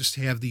 and they just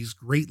have these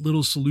great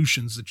little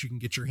solutions that you can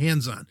get your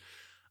hands on.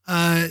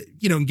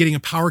 Getting a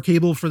power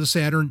cable for the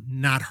Saturn,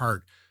 not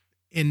hard.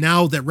 And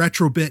now that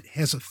Retrobit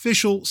has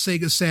official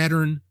Sega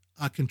Saturn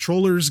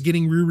controllers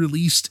getting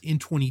re-released in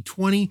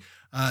 2020,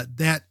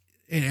 and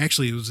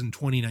actually it was in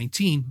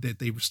 2019 that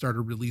they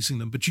started releasing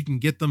them, but you can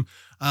get them.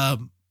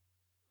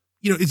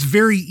 It's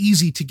very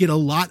easy to get a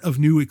lot of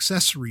new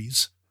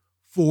accessories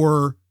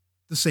for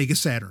the Sega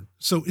Saturn.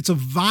 So it's a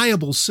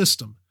viable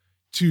system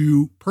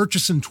to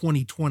purchase in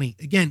 2020.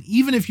 Again,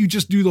 even if you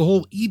just do the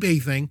whole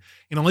eBay thing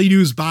and all you do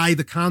is buy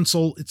the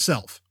console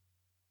itself,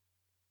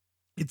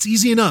 it's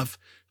easy enough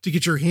to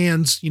get your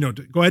hands, to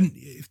go ahead and,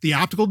 if the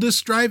optical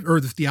disc drive or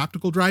if the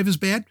optical drive is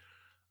bad,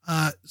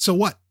 so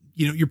what?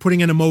 You're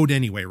putting in a mode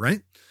anyway, right?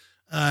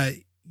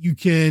 You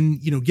can,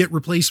 get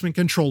replacement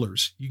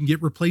controllers. You can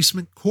get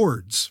replacement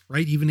cords,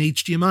 right? Even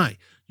HDMI.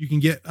 You can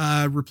get,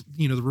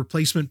 the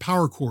replacement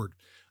power cord.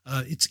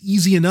 It's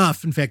easy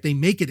enough. In fact, they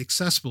make it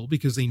accessible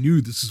because they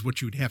knew this is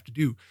what you would have to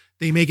do.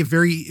 They make it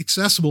very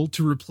accessible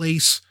to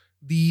replace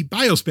the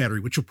BIOS battery,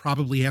 which you'll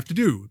probably have to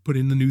do. Put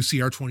in the new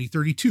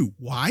CR2032.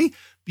 Why?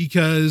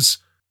 Because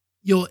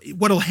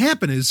what'll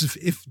happen is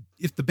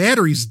if the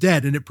battery's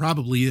dead, and it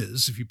probably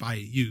is if you buy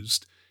it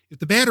used, if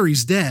the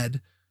battery's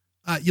dead,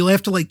 you'll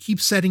have to like keep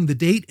setting the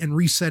date and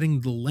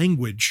resetting the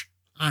language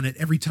on it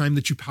every time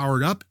that you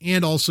power it up.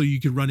 And also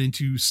you could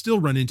still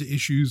run into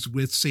issues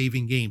with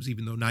saving games,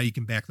 even though now you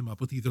can back them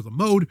up with either the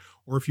mode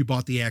or if you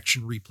bought the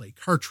Action Replay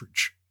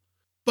cartridge.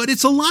 But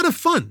it's a lot of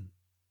fun,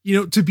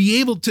 to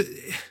be able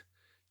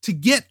to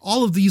get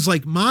all of these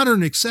like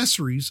modern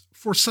accessories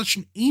for such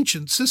an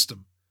ancient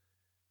system.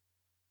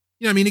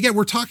 Again,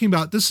 we're talking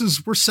about,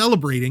 we're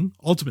celebrating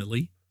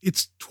ultimately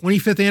its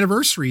 25th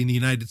anniversary in the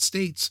United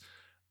States.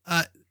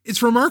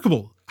 It's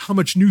remarkable how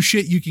much new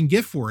shit you can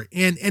get for it.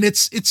 And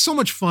it's so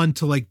much fun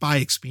to like buy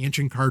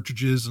expansion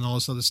cartridges and all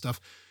this other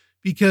stuff,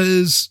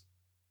 because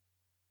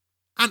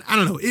I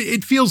don't know,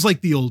 it feels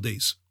like the old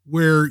days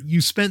where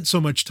you spent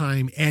so much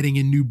time adding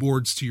in new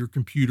boards to your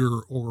computer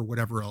or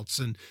whatever else.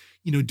 And,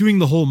 doing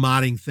the whole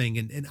modding thing.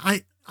 And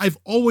I've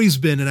always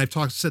been, and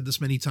I've said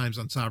this many times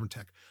on Sovereign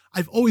Tech,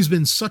 I've always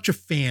been such a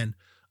fan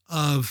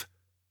of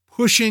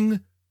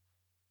pushing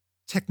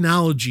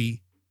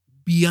technology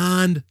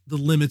beyond the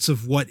limits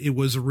of what it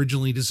was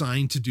originally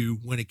designed to do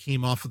when it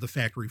came off of the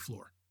factory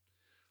floor,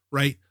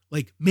 right?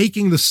 Like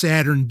making the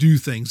Saturn do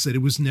things that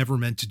it was never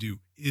meant to do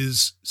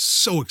is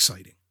so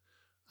exciting.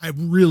 I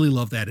really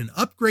love that. And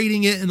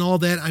upgrading it and all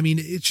that.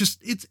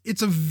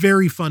 It's a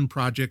very fun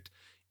project.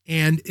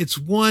 And it's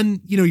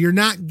one, you're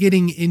not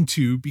getting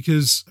into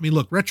because,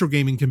 look, retro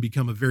gaming can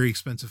become a very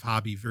expensive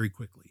hobby very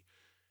quickly.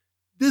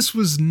 This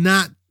was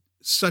not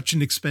such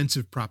an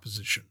expensive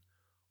proposition.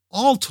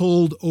 All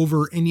told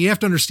and you have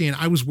to understand,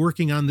 I was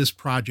working on this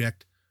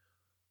project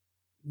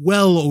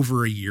well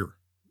over a year.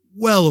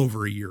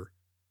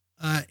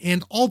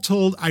 And all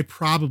told, I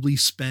probably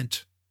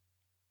spent,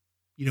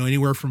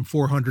 anywhere from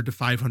 $400 to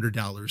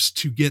 $500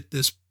 to get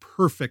this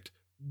perfect,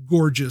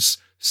 gorgeous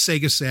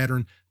Sega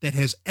Saturn that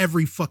has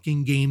every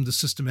fucking game the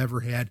system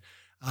ever had,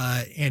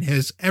 and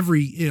has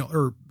every,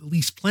 or at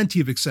least plenty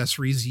of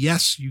accessories.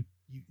 Yes, you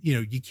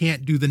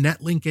can't do the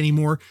Netlink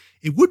anymore.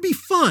 It would be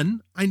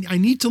fun. I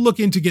need to look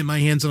into getting my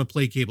hands on a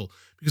play cable,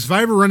 because if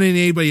I ever run into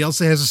anybody else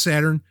that has a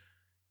Saturn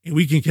and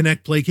we can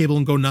connect play cable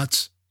and go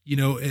nuts,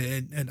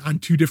 and on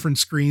two different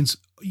screens,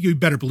 you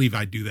better believe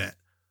I'd do that.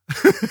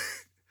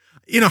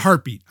 In a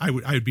heartbeat, I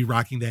would be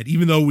rocking that,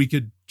 even though we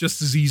could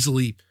just as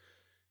easily,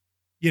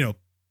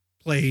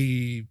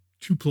 play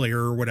 2-player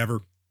or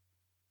whatever,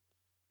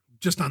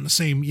 just on the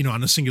same,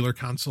 on a singular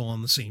console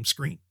on the same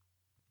screen.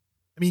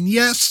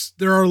 Yes,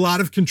 there are a lot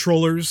of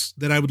controllers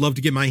that I would love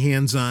to get my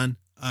hands on,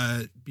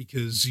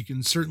 because you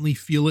can certainly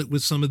feel it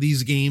with some of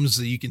these games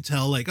that you can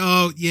tell like,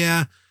 oh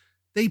yeah,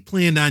 they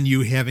planned on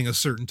you having a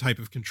certain type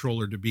of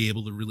controller to be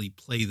able to really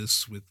play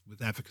this with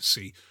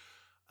efficacy.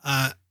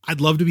 I'd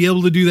love to be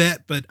able to do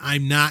that, but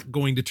I'm not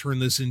going to turn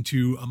this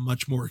into a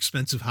much more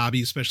expensive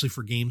hobby, especially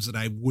for games that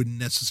I wouldn't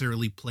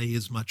necessarily play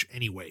as much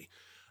anyway.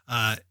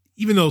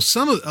 Even though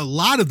a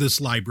lot of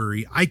this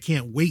library, I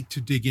can't wait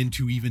to dig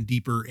into even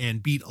deeper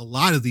and beat a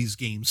lot of these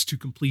games to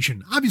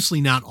completion.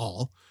 Obviously not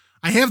all.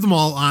 I have them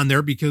all on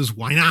there because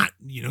why not?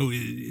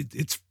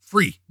 It's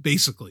free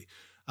basically.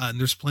 And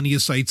there's plenty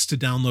of sites to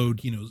download,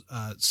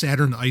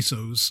 Saturn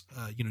ISOs,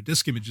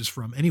 disk images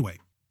from anyway.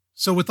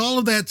 So with all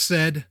of that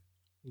said,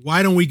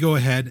 why don't we go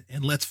ahead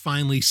and let's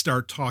finally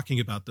start talking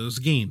about those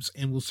games?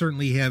 And we'll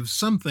certainly have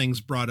some things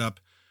brought up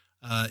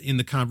in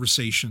the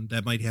conversation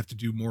that might have to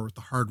do more with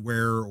the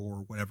hardware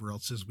or whatever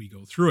else as we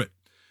go through it.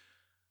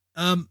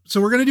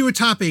 So we're going to do a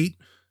top 8.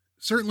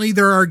 Certainly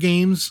there are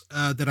games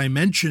that I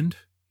mentioned,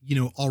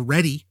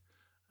 already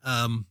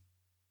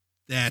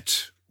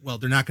that, well,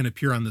 they're not going to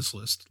appear on this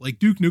list. Like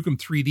Duke Nukem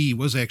 3D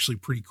was actually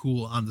pretty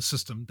cool on the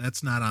system.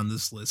 That's not on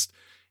this list.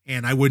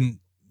 And I wouldn't,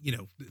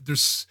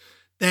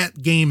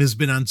 that game has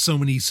been on so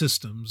many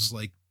systems.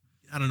 Like,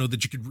 I don't know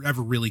that you could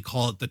ever really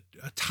call it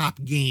a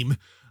top game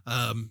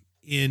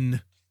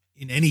in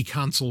any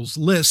console's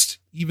list,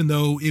 even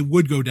though it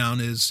would go down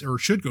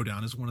should go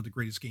down as one of the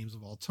greatest games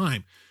of all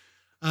time.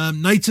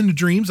 Nights into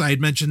Dreams, I had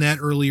mentioned that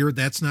earlier.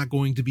 That's not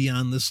going to be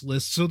on this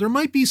list. So there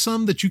might be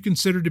some that you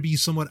consider to be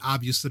somewhat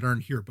obvious that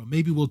aren't here, but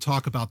maybe we'll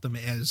talk about them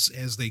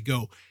as they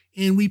go.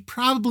 And we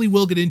probably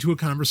will get into a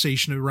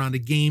conversation around a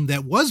game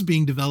that was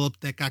being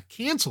developed that got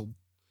canceled,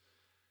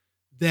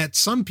 that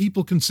some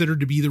people consider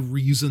to be the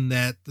reason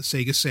that the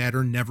Sega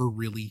Saturn never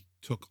really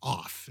took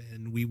off.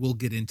 And we will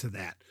get into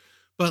that.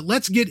 But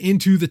let's get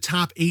into the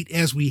top 8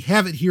 as we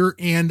have it here.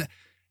 And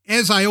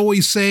as I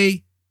always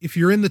say, if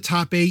you're in the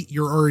top 8,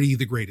 you're already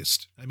the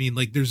greatest.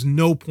 There's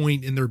no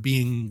point in there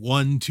being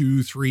 1,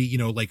 2, 3,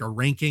 like a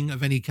ranking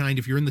of any kind.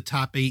 If you're in the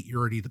top 8, you're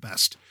already the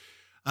best.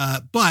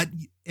 But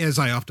as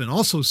I often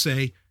also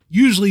say,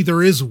 usually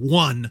there is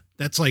one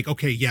that's like,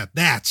 okay, yeah,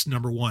 that's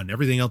number 1.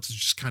 Everything else is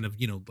just kind of,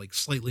 like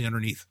slightly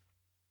underneath.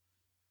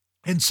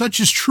 And such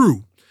is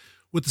true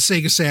with the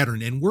Sega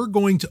Saturn. And we're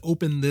going to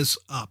open this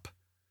up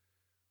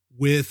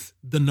with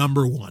the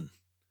number 1.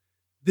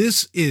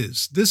 This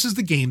is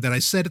the game that I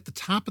said at the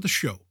top of the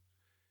show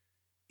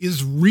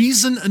is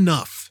reason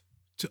enough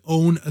to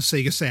own a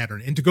Sega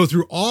Saturn and to go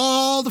through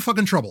all the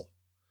fucking trouble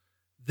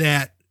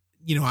that,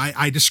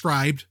 I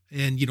described,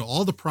 and,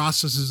 all the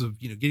processes of,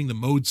 getting the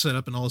mode set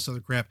up and all this other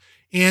crap.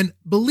 And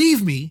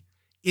believe me,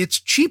 it's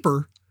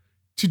cheaper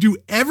to do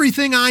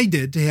everything I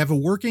did to have a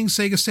working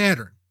Sega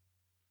Saturn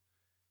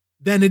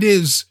than it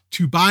is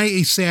to buy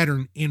a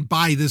Saturn and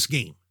buy this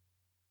game.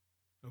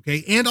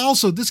 Okay. And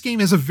also this game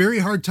has a very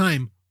hard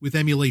time with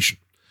emulation.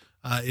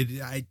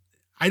 I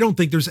don't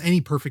think there's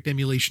any perfect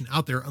emulation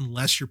out there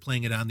unless you're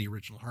playing it on the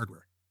original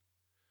hardware.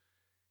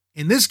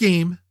 And this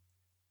game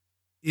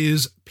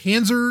is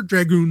Panzer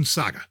Dragoon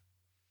Saga.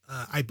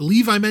 I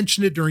believe I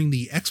mentioned it during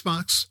the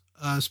Xbox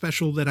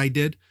special that I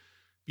did,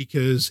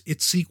 because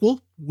its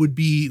sequel would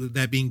be,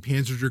 that being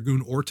Panzer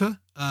Dragoon Orta,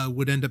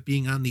 would end up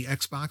being on the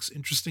Xbox,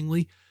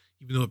 interestingly,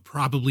 even though it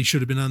probably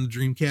should have been on the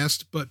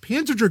Dreamcast. But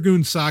Panzer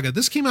Dragoon Saga,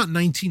 this came out in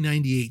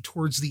 1998,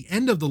 towards the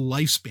end of the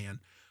lifespan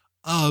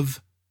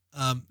of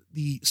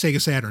the Sega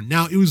Saturn.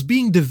 Now, it was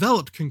being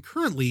developed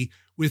concurrently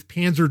with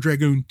Panzer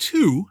Dragoon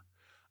 2,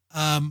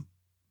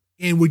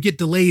 and would get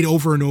delayed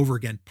over and over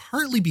again,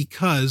 partly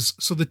because,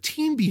 so the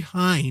team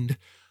behind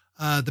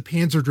the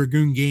Panzer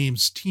Dragoon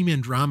games, Team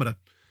Andromeda,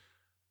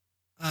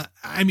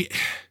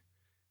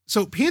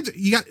 so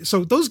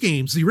those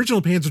games, the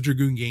original Panzer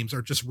Dragoon games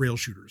are just rail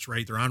shooters,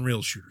 right? They're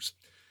on-rail shooters.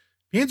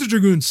 Panzer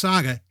Dragoon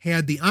Saga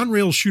had the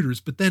on-rail shooters,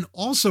 but then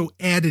also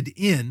added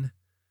in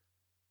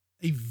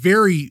a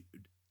very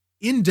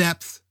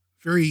in-depth,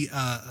 very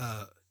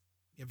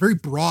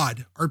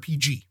broad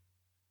RPG.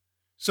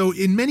 So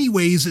in many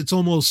ways, it's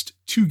almost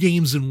two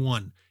games in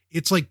one.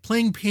 It's like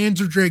playing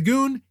Panzer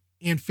Dragoon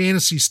and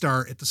Phantasy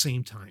Star at the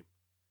same time.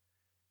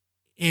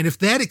 And if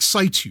that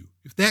excites you,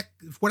 if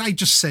what I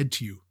just said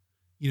to you,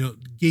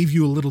 gave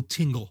you a little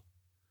tingle,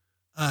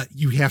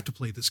 you have to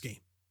play this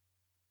game.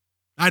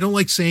 I don't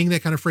like saying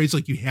that kind of phrase,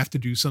 like you have to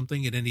do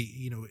something at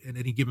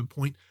any given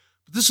point.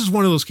 But this is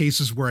one of those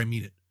cases where I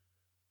mean it.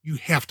 You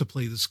have to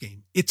play this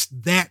game. It's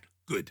that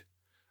good.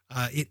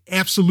 It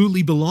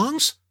absolutely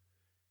belongs.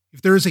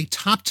 If there is a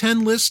top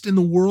 10 list in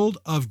the world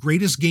of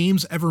greatest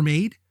games ever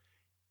made,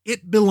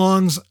 it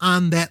belongs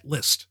on that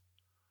list.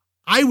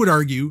 I would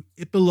argue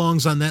it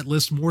belongs on that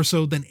list more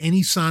so than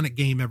any Sonic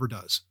game ever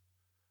does.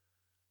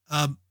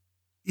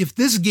 If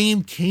this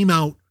game came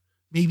out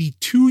maybe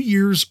 2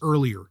 years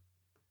earlier,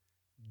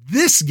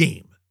 this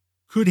game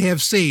could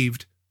have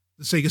saved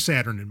the Sega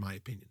Saturn, in my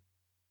opinion,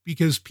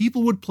 because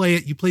people would play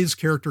it. You play this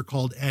character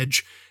called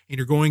Edge, and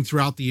you're going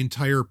throughout the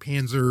entire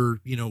Panzer,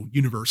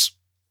 universe.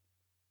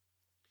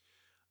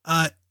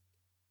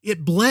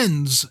 It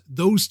blends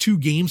those two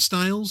game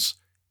styles,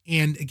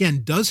 and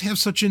again, does have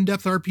such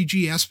in-depth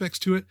RPG aspects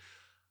to it.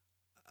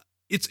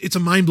 It's a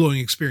mind-blowing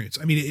experience.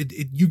 I mean,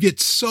 you get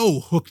so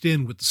hooked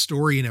in with the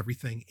story and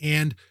everything,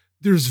 and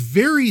there's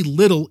very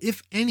little,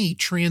 if any,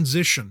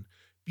 transition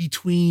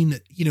between,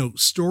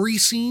 story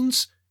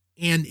scenes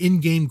and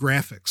in-game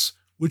graphics,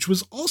 which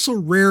was also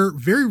rare,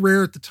 very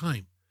rare at the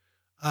time,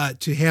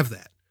 to have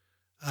that.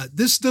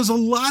 This does a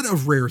lot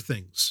of rare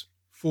things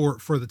for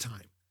the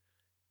time.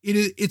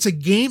 It's a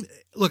game.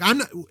 Look, I'm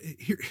not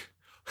here.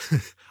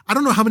 I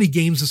don't know how many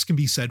games this can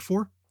be said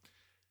for.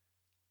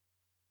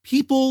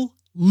 People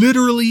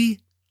literally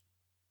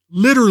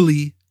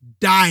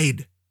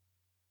died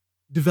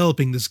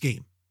developing this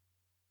game.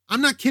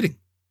 I'm not kidding.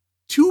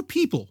 2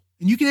 people,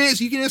 and you can ask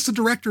the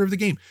director of the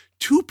game.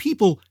 2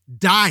 people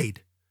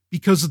died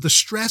because of the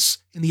stress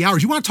and the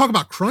hours. You want to talk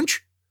about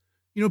crunch?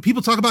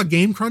 People talk about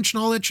game crunch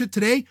and all that shit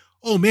today.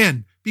 Oh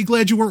man, be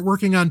glad you weren't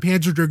working on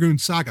Panzer Dragoon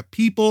Saga.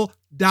 People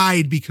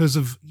died because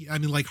of,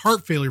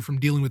 heart failure from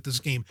dealing with this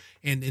game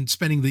and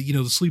spending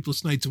the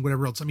sleepless nights and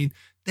whatever else. I mean,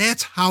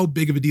 that's how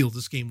big of a deal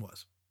this game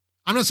was.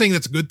 I'm not saying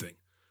that's a good thing,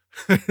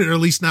 or at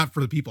least not for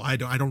the people. I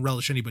don't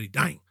relish anybody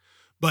dying,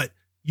 but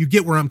you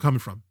get where I'm coming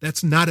from.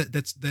 That's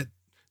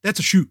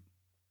a shoot.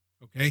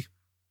 Okay.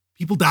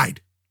 People died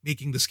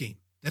making this game.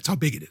 That's how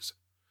big it is.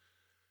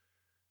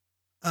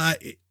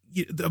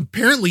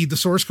 Apparently the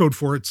source code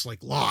for it's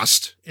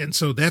lost. And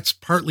so that's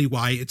partly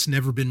why it's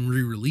never been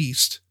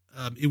re-released.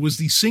 It was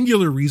the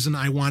singular reason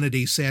I wanted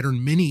a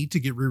Saturn Mini to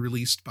get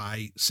re-released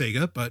by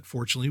Sega, but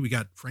fortunately we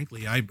got,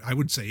 frankly, I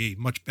would say a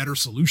much better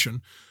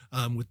solution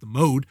with the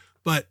mode.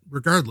 But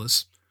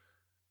regardless,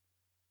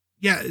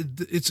 yeah,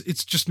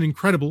 it's just an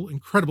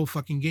incredible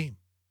fucking game.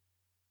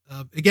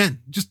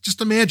 Again,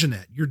 just imagine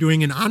that you're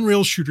doing an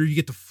on-rail shooter. You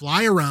get to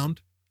fly around,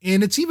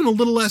 and it's even a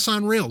little less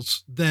on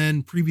rails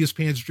than previous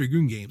Panzer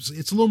Dragoon games.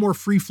 It's a little more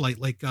free flight,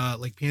 like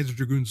Panzer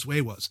Dragoon Zwei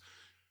was.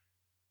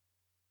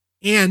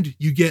 And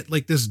you get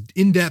this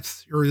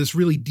in-depth or this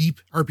really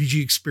deep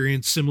RPG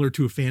experience similar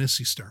to a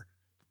Phantasy Star.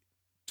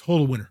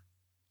 Total winner.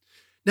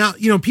 Now,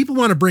 people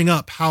want to bring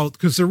up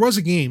because there was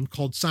a game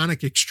called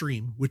Sonic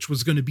X-treme, which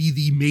was going to be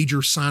the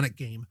major Sonic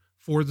game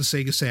for the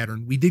Sega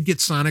Saturn. We did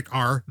get Sonic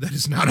R, that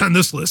is not on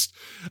this list.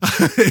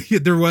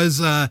 There was,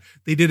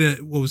 they did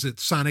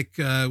Sonic,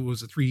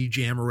 3D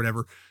Jam or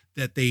whatever,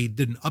 that they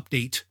did an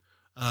update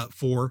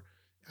for.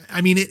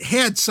 I mean, it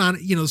had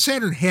Sonic,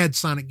 Saturn had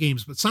Sonic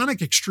games, but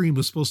Sonic X-treme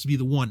was supposed to be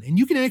the one. And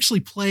you can actually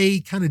play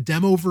kind of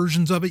demo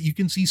versions of it. You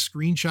can see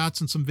screenshots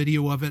and some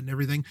video of it and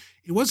everything.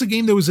 It was a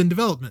game that was in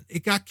development.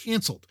 It got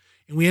canceled,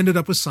 and we ended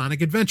up with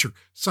Sonic Adventure.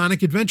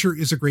 Sonic Adventure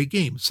is a great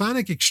game.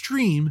 Sonic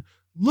X-treme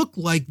looked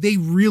like they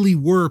really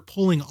were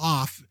pulling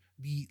off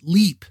the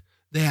leap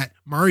that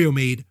Mario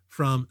made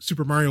from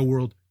Super Mario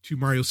World to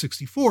Mario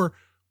 64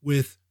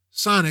 with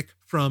Sonic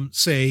from,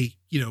 say,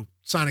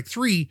 Sonic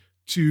 3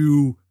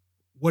 to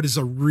what does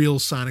a real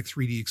Sonic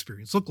 3D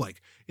experience look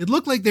like? It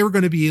looked like they were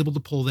going to be able to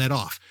pull that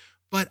off.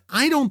 But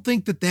I don't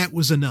think that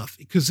was enough,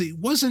 because it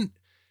wasn't,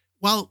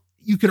 well,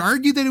 you could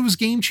argue that it was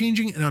game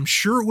changing, and I'm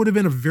sure it would have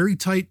been a very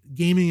tight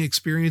gaming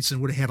experience and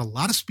would have had a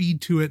lot of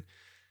speed to it.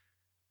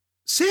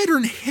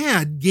 Saturn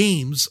had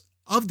games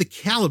of the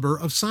caliber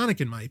of Sonic,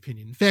 in my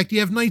opinion. In fact,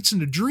 you have Nights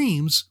into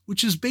Dreams,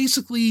 which is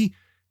basically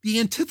the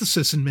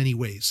antithesis in many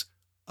ways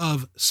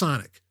of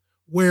Sonic,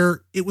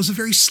 where it was a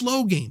very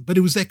slow game, but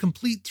it was that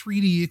complete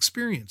 3D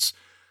experience.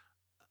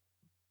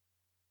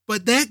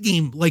 But that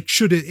game,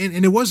 should have,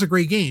 and it was a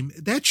great game,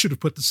 that should have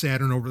put the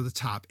Saturn over the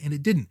top, and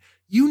it didn't.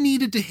 You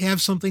needed to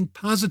have something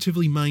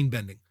positively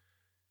mind-bending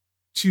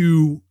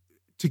to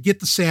get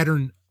the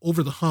Saturn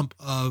over the hump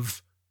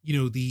of,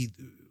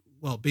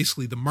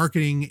 basically the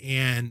marketing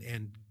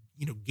and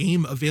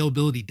game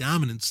availability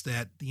dominance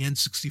that the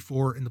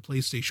N64 and the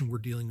PlayStation were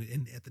dealing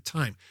in at the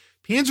time.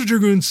 Panzer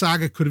Dragoon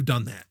Saga could have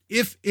done that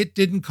if it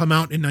didn't come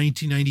out in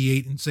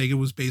 1998 and Sega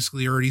was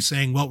basically already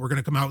saying, well, we're going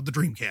to come out with the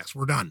Dreamcast.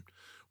 We're done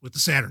with the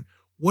Saturn.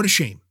 What a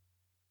shame.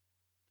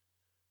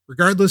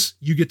 Regardless,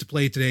 you get to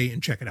play it today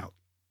and check it out.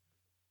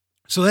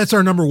 So that's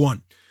our number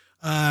one.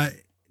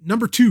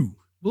 Number two,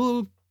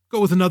 we'll go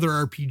with another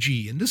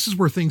RPG. And this is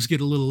where things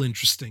get a little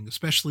interesting,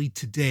 especially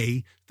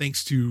today,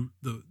 thanks to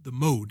the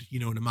mode,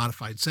 in a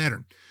modified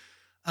Saturn.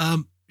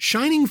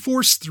 Shining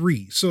Force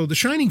 3. So the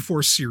Shining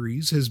Force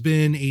series has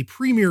been a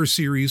premier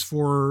series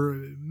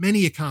for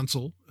many a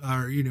console,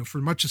 for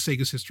much of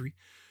Sega's history.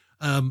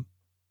 And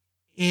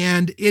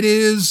it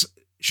is,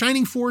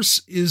 Shining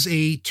Force is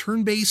a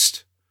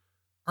turn-based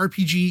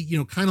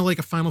RPG, kind of like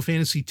a Final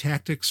Fantasy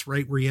Tactics,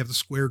 right? Where you have the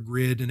square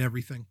grid and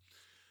everything.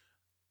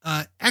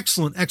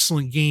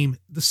 Excellent game.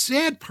 The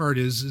sad part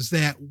is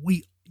that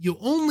you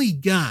only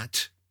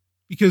got,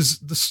 because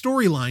the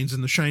storylines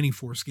in the Shining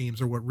Force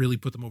games are what really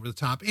put them over the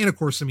top. And of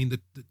course, I mean,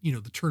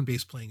 the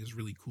turn-based playing is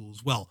really cool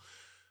as well.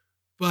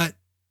 But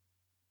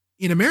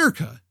in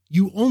America,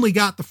 you only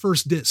got the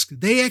first disc.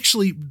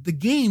 The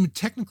game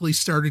technically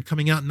started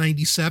coming out in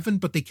 97,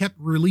 but they kept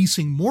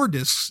releasing more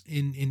discs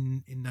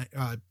in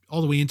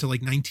all the way into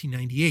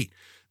 1998.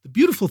 The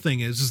beautiful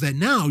thing is that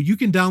now you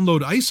can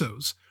download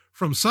ISOs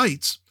from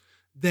sites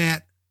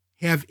that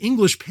have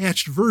English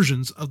patched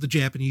versions of the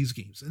Japanese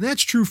games. And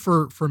that's true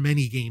for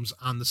many games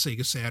on the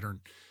Sega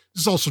Saturn.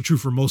 This is also true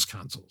for most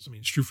consoles. I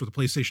mean, it's true for the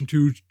PlayStation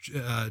 2.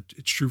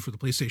 It's true for the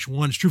PlayStation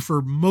 1. It's true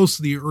for most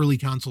of the early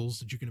consoles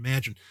that you can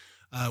imagine,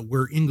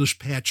 where English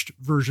patched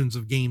versions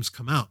of games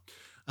come out.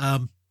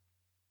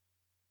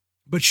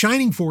 But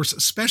Shining Force,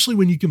 especially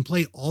when you can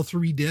play all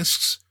three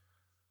discs,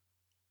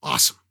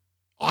 awesome.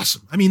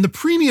 I mean,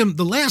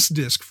 the last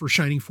disc for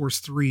Shining Force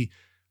 3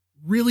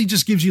 really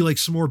just gives you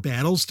some more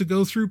battles to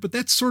go through, but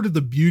that's sort of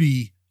the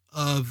beauty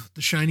of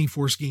the Shining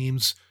Force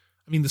games.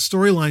 I mean, the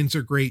storylines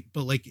are great,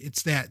 but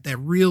it's that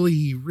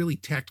really, really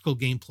tactical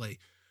gameplay.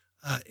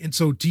 And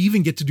so to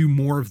even get to do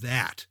more of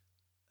that,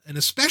 and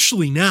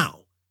especially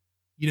now,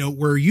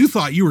 where you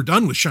thought you were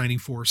done with Shining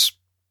Force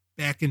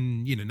back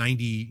in,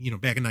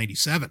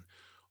 97.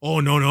 Oh,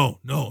 no.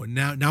 And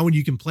now when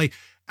you can play,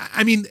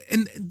 I mean,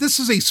 and this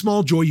is a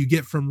small joy you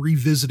get from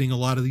revisiting a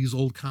lot of these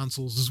old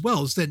consoles as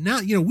well, is that now,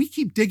 we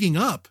keep digging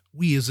up,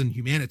 we as in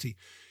humanity,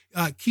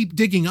 keep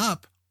digging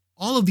up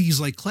all of these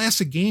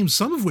classic games,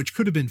 some of which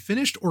could have been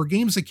finished, or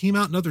games that came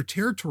out in other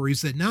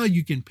territories that now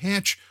you can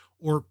patch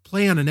or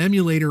play on an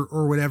emulator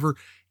or whatever.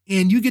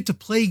 And you get to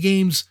play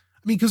games.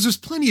 I mean, because there's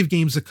plenty of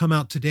games that come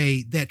out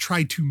today that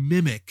try to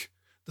mimic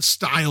the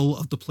style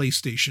of the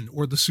PlayStation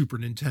or the Super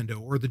Nintendo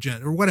or the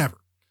Gen or whatever.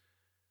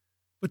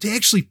 But to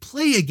actually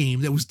play a game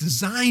that was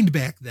designed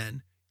back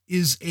then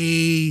is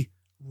a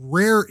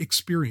rare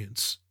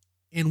experience,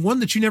 and one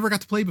that you never got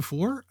to play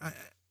before.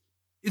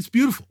 It's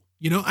beautiful.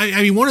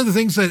 I mean, one of the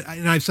things that,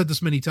 and I've said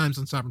this many times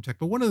on Sovereign Tech,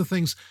 but one of the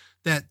things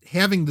that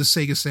having the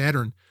Sega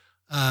Saturn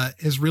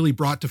has really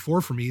brought to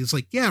fore for me is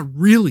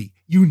really,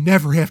 you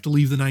never have to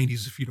leave the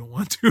 90s if you don't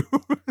want to,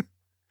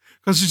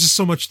 because there's just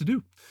so much to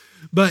do.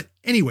 But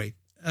anyway,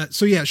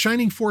 so yeah,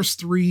 Shining Force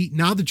 3,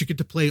 now that you get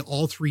to play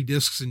all three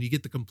discs and you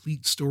get the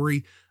complete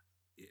story,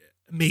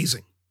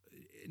 amazing.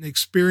 An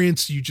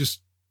experience you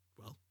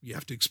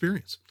have to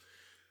experience.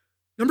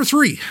 Number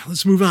 3,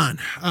 let's move on.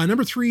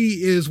 Number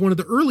 3 is one of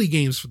the early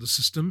games for the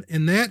system,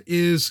 and that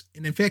is,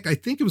 and in fact, I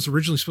think it was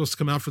originally supposed to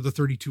come out for the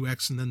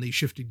 32X, and then they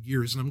shifted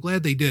gears, and I'm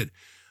glad they did.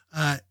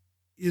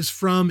 It's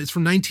from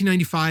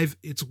 1995.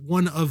 It's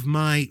one of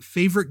my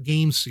favorite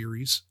game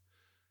series,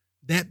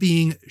 that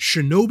being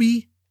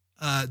Shinobi,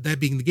 that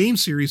being the game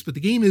series, but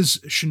the game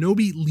is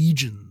Shinobi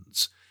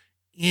Legions.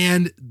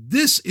 And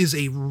this is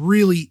a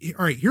really,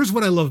 all right, here's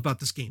what I love about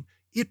this game.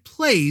 It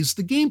plays,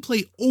 the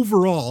gameplay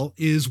overall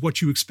is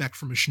what you expect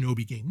from a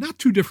Shinobi game. Not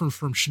too different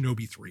from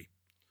Shinobi 3.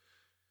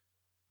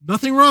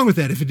 Nothing wrong with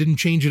that if it didn't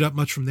change it up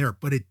much from there,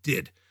 but it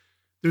did.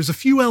 There's a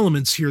few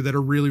elements here that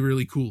are really,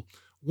 really cool.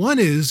 One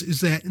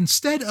is that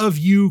instead of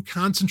you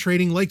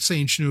concentrating, like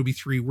say in Shinobi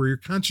 3, where you're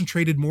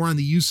concentrated more on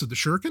the use of the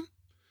shuriken,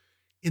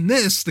 in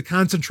this, the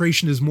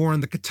concentration is more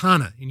on the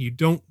katana, and you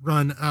don't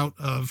run out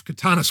of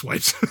katana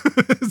swipes.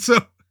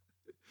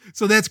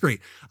 So that's great.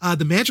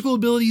 The magical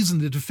abilities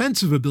and the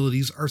defensive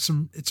abilities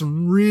it's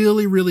some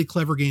really, really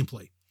clever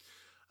gameplay.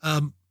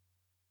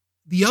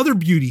 The other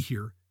beauty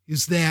here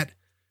is that,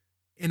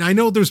 and I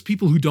know there's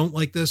people who don't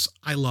like this,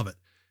 I love it.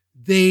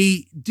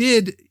 They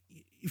did,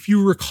 if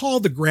you recall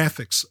the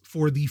graphics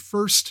for the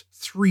first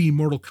 3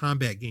 Mortal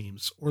Kombat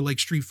games, or like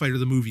Street Fighter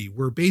the movie,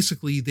 where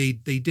basically they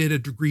did a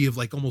degree of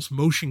like almost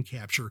motion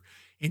capture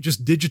and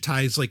just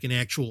digitized like an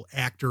actual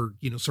actor,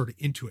 sort of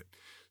into it.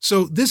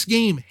 So this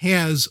game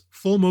has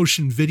full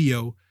motion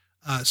video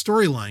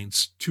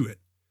storylines to it.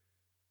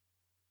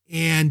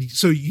 And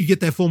so you get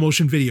that full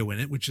motion video in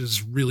it, which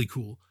is really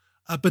cool.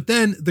 But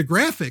then the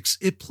graphics,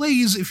 it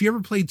plays, if you ever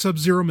played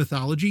Sub-Zero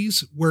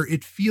Mythologies, where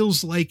it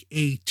feels like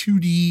a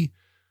 2D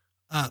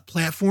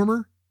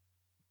platformer,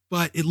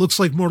 but it looks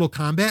like Mortal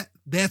Kombat.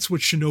 That's what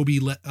Shinobi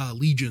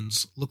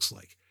Legions looks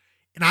like.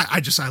 And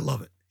I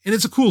love it. And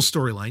it's a cool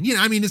storyline.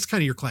 It's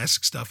kind of your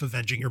classic stuff,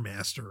 avenging your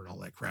master and all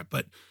that crap,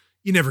 but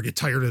you never get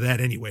tired of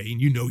that anyway.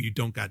 And you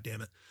don't,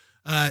 goddammit.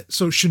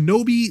 So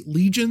Shinobi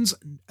Legions,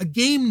 a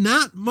game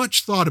not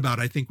much thought about,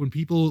 I think, when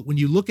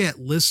you look at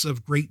lists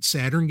of great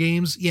Saturn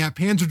games,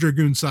 Panzer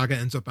Dragoon Saga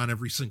ends up on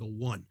every single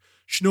one.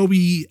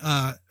 Shinobi,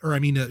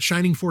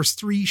 Shining Force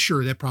 3,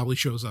 sure, that probably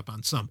shows up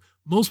on some.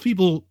 Most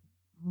people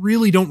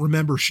really don't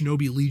remember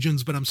Shinobi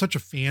Legions, but I'm such a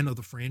fan of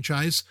the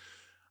franchise.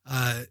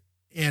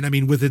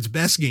 And with its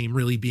best game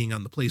really being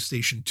on the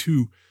PlayStation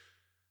 2,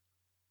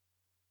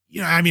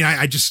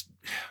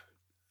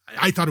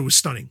 I thought it was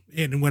stunning.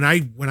 And when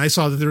I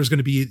saw that there was going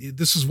to be,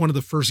 this is one of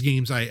the first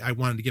games I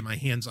wanted to get my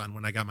hands on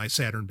when I got my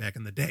Saturn back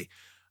in the day.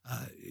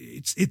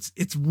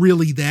 It's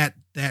really that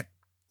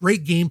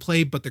great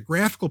gameplay, but the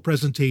graphical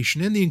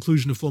presentation and the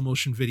inclusion of full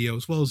motion video,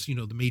 as well as,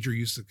 the major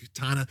use of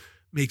katana,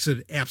 makes it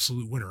an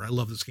absolute winner. I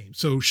love this game.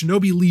 So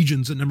Shinobi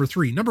Legions at number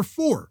 3. Number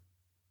 4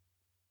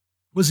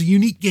 was a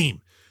unique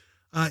game.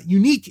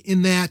 Unique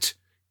in that,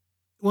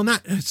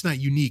 it's not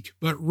unique,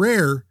 but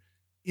rare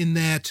in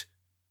that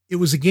it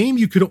was a game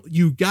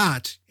you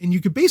got and you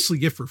could basically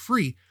get for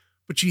free,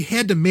 but you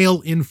had to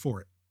mail in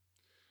for it.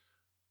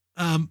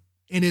 And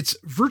it's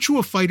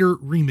Virtua Fighter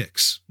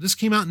Remix. This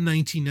came out in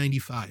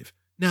 1995.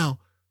 Now,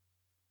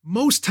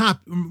 most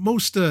top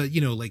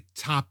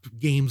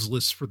games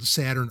lists for the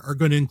Saturn are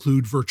going to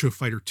include Virtua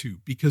Fighter 2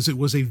 because it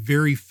was a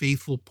very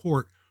faithful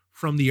port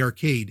from the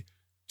arcade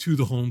to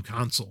the home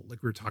console,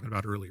 like we were talking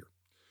about earlier.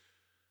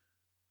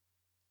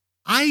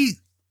 I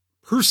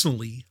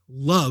personally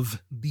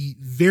love the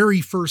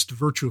very first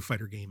Virtua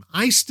Fighter game.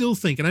 I still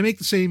think, and I make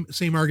the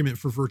same argument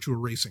for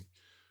Virtua Racing,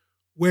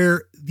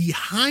 where the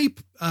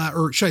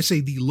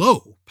the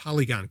low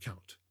polygon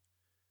count,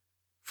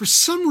 for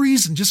some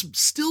reason, just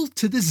still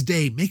to this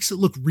day makes it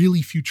look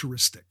really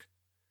futuristic.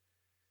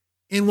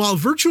 And while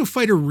Virtua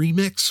Fighter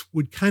Remix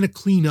would kind of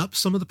clean up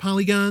some of the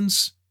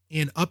polygons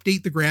and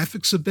update the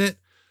graphics a bit,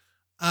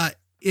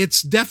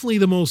 it's definitely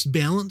the most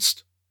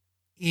balanced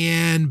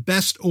and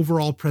best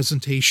overall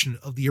presentation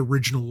of the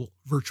original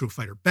Virtua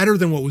Fighter, better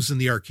than what was in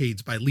the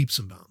arcades by leaps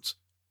and bounds.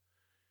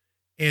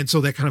 And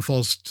so that kind of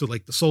falls to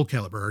like the Soul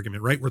Calibur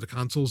argument, right? Where the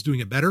console's doing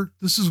it better.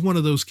 This is one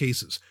of those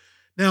cases.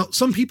 Now,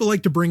 some people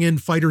like to bring in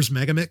Fighters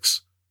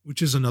Megamix,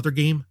 which is another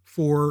game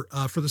for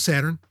the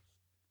Saturn.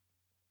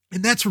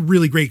 And that's a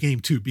really great game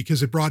too,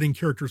 because it brought in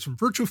characters from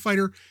Virtua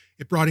Fighter.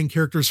 It brought in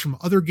characters from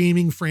other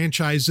gaming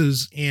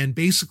franchises and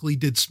basically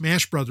did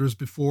Smash Brothers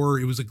before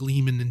it was a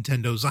gleam in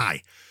Nintendo's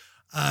eye.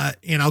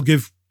 And I'll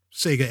give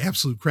Sega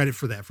absolute credit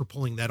for that, for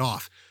pulling that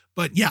off.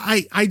 But yeah,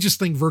 I just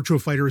think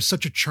Virtua Fighter is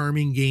such a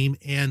charming game.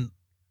 And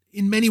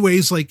in many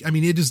ways,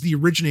 it is the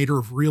originator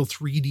of real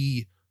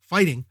 3D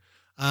fighting.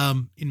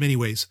 In many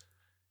ways,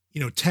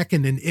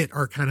 Tekken and it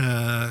are kind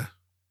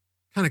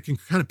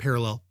of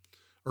parallel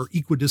or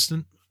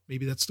equidistant.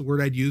 Maybe that's the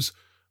word I'd use.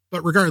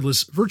 But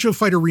regardless, Virtua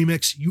Fighter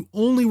Remix, you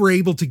only were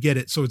able to get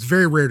it. So it's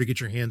very rare to get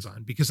your hands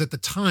on, because at the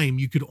time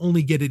you could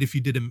only get it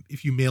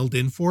if you mailed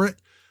in for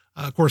it.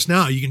 Of course,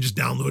 now you can just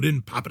download it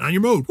and pop it on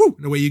your mode. Woo,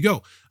 and away you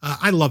go.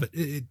 I love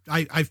it.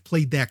 I've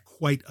played that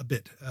quite a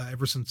bit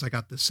ever since I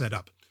got this set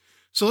up.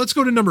 So let's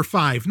go to number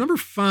 5. Number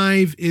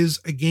 5 is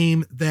a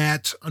game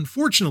that,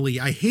 unfortunately,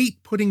 I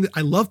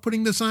love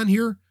putting this on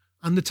here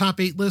on the top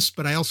 8 list,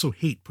 but I also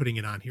hate putting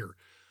it on here.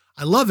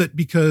 I love it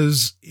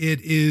because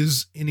it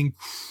is an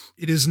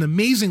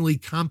amazingly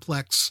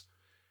complex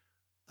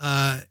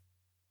and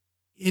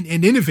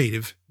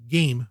innovative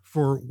game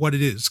for what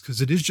it is,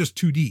 because it is just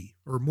 2D,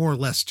 or more or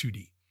less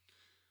 2D.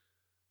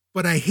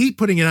 But I hate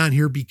putting it on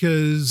here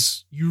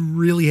because you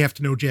really have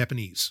to know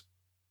Japanese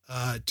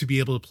to be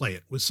able to play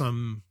it with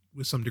some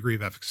with some degree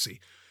of efficacy.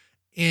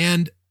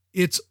 And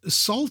it's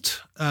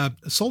Assault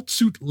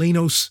Suit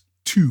Lenos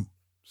 2.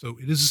 So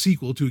it is a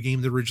sequel to a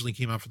game that originally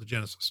came out for the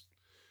Genesis.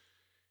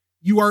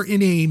 You are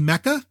in a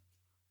mecha,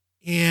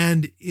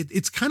 and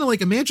it's kind of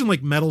like, imagine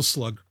like Metal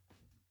Slug,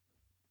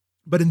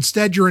 but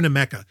instead you're in a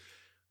mecha,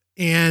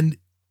 and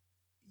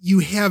you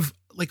have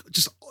like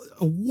just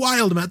a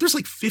wild amount. There's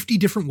like 50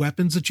 different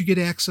weapons that you get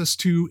access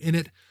to in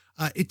it.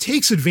 It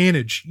takes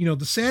advantage. You know,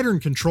 the Saturn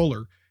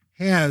controller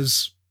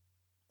has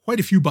quite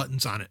a few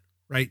buttons on it,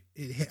 right?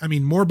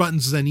 More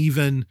buttons than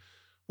even,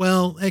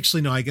 well,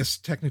 actually, no, I guess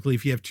technically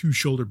if you have 2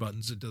 shoulder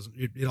buttons,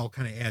 it all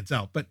kind of adds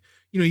out. But,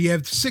 you know, you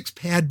have 6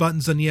 pad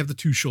buttons and you have the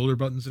 2 shoulder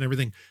buttons and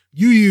everything.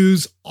 You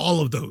use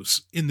all of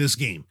those in this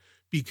game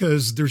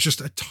because there's just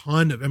a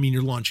ton of,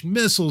 you're launching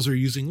missiles or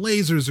using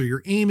lasers or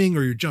you're aiming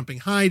or you're jumping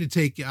high to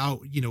take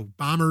out, you know,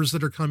 bombers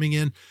that are coming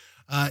in.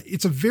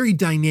 It's a very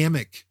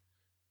dynamic,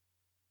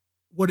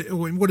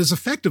 what is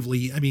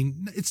effectively,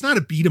 it's not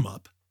a beat 'em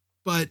up,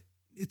 but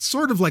it's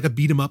sort of like a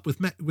beat 'em up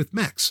with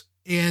mechs,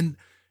 and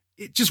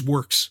it just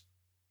works.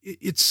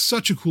 It's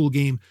such a cool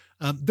game.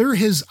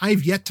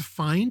 I've yet to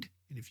find,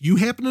 and if you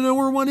happen to know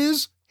where one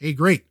is, hey,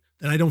 great.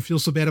 Then I don't feel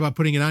so bad about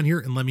putting it on here,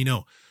 and let me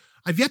know.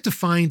 I've yet to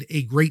find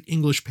a great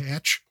English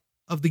patch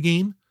of the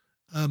game.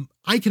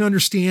 I can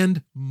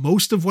understand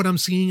most of what I'm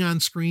seeing on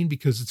screen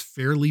because it's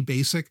fairly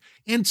basic,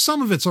 and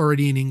some of it's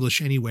already in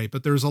English anyway,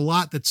 but there's a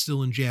lot that's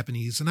still in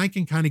Japanese, and I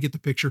can kind of get the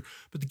picture,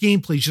 but the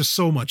gameplay is just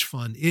so much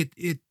fun.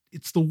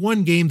 It's the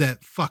one game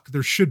that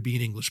there should be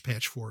an English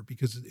patch for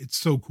because it's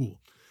so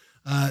cool.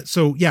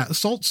 So yeah,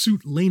 Assault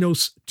Suit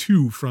Lenos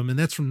 2 and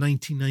that's from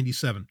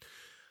 1997.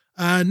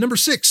 Number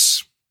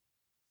 6,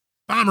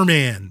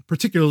 Bomberman,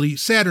 particularly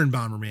Saturn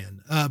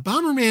Bomberman.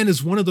 Bomberman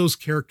is one of those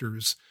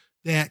characters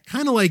that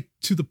kind of like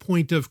to the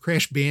point of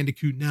Crash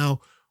Bandicoot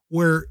now,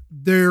 where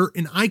they're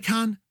an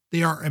icon,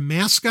 they are a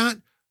mascot,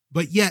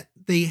 but yet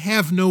they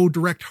have no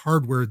direct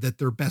hardware that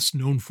they're best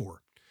known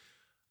for.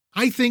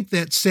 I think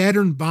that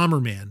Saturn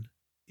Bomberman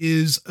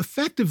is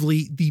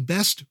effectively the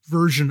best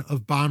version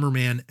of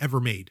Bomberman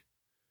ever made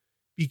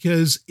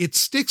because it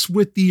sticks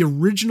with the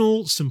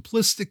original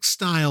simplistic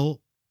style,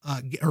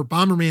 or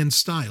Bomberman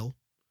style.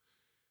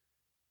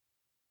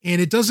 And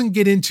it doesn't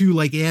get into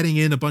like adding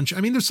in a bunch.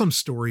 There's some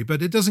story,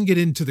 but it doesn't get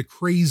into the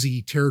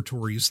crazy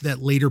territories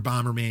that later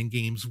Bomberman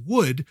games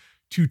would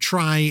to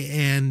try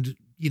and,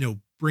 you know,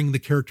 bring the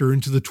character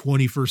into the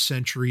 21st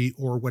century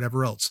or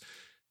whatever else.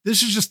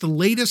 This is just the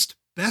latest,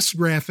 best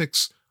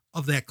graphics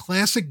of that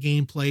classic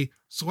gameplay.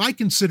 So I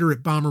consider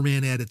it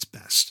Bomberman at its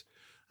best.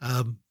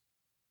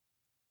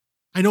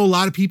 I know a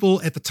lot of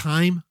people at the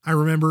time, I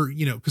remember,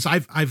 you know, cause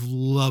I've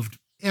loved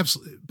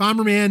absolutely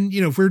Bomberman.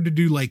 You know, if we were to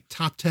do like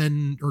top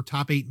 10 or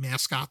top 8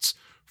 mascots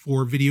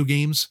for video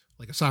games,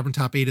 like a sovereign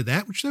top 8 of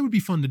that, which that would be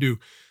fun to do.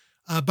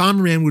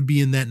 Bomberman would be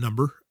in that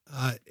number.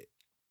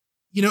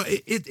 You know,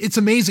 it's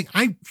amazing.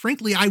 I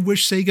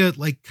wish Sega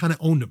like kind of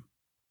owned him,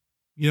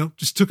 you know,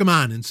 just took him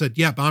on and said,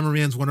 yeah,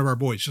 Bomberman's one of our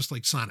boys, just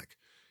like Sonic,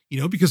 you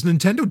know, because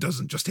Nintendo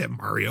doesn't just have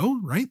Mario,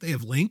 right? They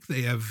have Link,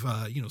 they have,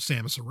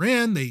 Samus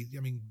Aran,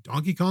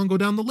 Donkey Kong, go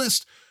down the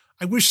list.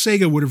 I wish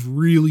Sega would have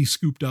really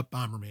scooped up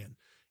Bomberman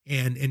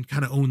and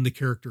kind of owned the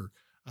character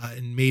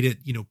and made it,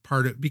 you know,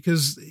 part of,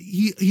 because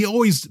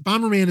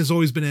Bomberman has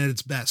always been at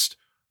its best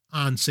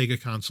on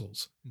Sega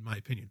consoles, in my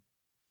opinion.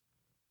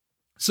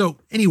 So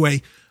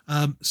anyway,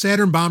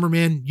 Saturn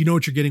Bomberman, you know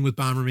what you're getting with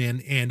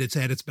Bomberman, and it's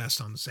at its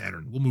best on the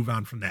Saturn. We'll move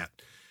on from that.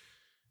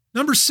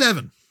 Number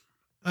 7.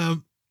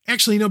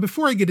 Actually, no,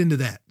 before I get into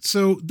that.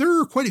 So there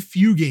are quite a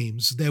few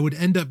games that would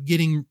end up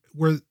getting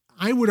where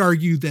I would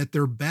argue that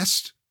their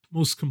best,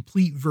 most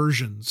complete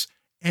versions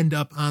end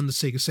up on the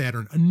Sega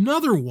Saturn.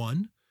 Another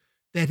one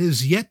that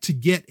has yet to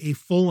get a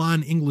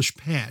full-on English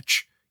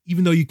patch,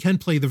 even though you can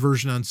play the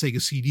version on Sega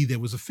CD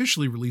that was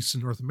officially released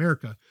in North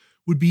America,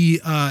 would be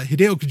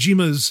Hideo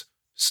Kojima's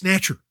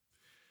Snatcher.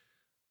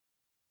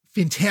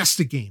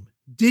 Fantastic game.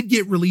 Did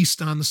get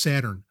released on the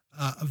Saturn.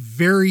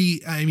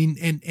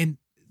 And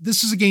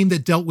this is a game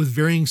that dealt with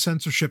varying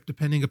censorship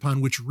depending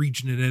upon which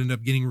region it ended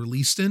up getting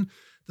released in.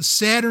 The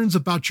Saturn's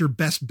about your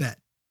best bet,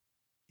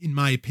 in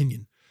my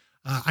opinion.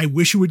 I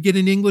wish it would get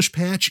an English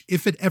patch.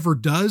 If it ever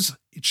does,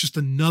 it's just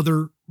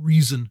another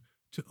reason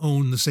to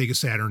own the Sega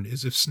Saturn,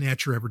 is if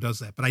Snatcher ever does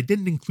that. But I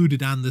didn't include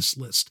it on this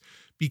list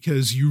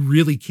because you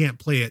really can't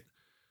play it.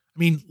 I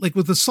mean, like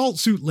with Assault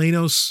Suit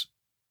Lenos,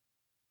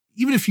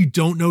 even if you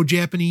don't know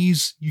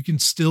Japanese, you can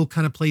still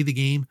kind of play the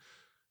game.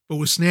 But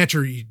with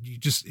Snatcher,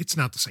 it's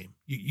not the same.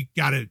 You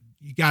gotta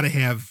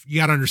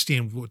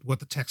understand what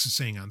the text is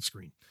saying on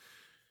screen.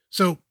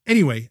 So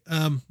anyway,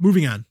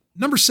 moving on.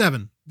 Number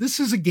 7. This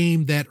is a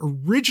game that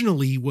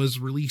originally was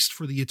released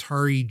for the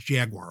Atari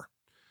Jaguar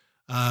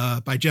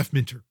by Jeff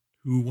Minter,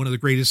 one of the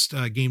greatest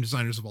game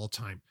designers of all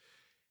time.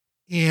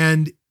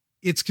 And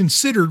it's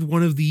considered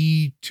one of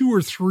the 2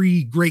 or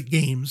 3 great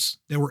games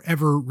that were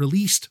ever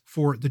released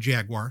for the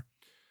Jaguar.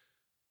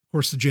 Of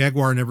course, the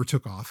Jaguar never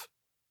took off.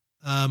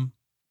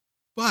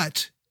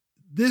 But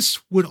this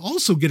would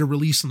also get a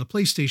release on the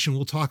PlayStation.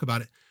 We'll talk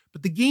about it.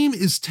 but the game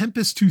is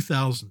Tempest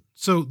 2000.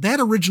 So that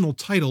original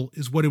title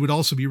is what it would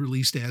also be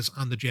released as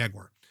on the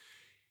Jaguar.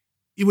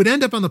 It would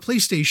end up on the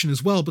PlayStation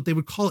as well, but they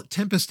would call it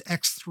Tempest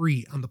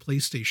X3 on the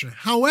PlayStation.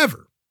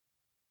 However,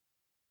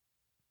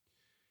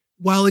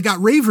 while it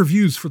got rave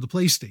reviews for the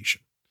PlayStation,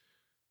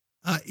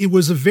 it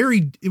was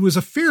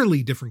a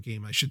fairly different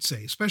game, I should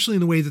say, especially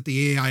in the way that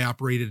the AI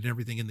operated and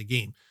everything in the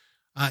game.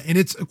 And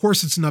it's an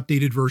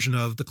updated version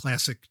of the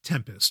classic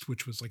Tempest,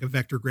 which was like a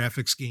vector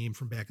graphics game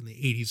from back in the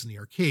 80s in the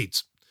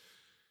arcades.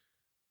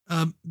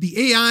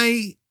 The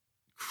AI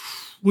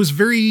was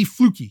very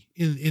fluky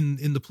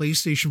in the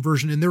PlayStation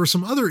version. And there were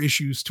some other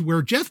issues to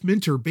where Jeff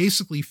Minter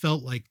basically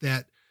felt like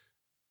that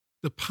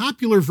the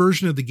popular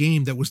version of the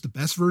game that was the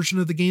best version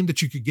of the game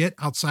that you could get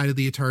outside of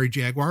the Atari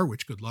Jaguar,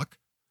 which good luck,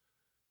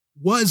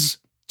 was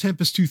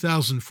Tempest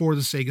 2000 for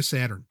the Sega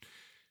Saturn.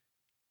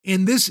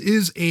 And this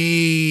is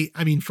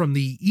from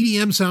the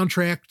EDM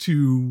soundtrack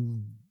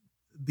to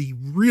the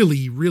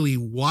really, really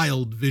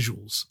wild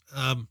visuals.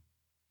 I'm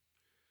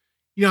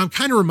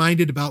kind of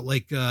reminded about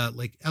like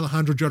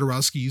Alejandro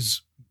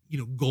Jodorowsky's,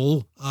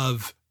 goal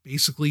of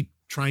basically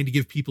trying to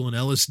give people an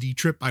LSD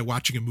trip by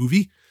watching a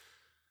movie.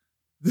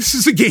 This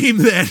is a game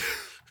that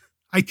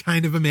I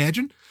kind of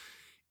imagine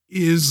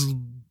is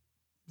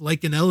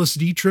like an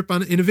LSD trip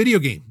in a video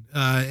game.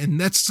 And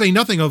that's saying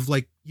nothing of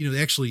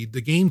actually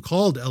the game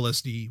called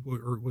LSD,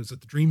 or was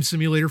it the Dream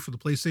Simulator for the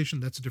PlayStation?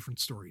 That's a different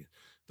story,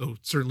 though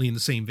certainly in the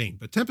same vein.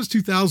 But Tempest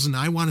 2000,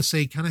 I want to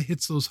say, kind of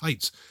hits those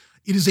heights.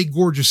 It is a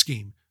gorgeous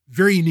game,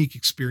 very unique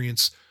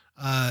experience.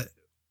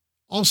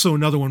 Also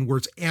another one where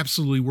it's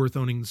absolutely worth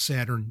owning the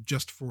Saturn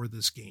just for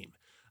this game.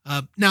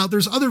 Now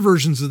there's other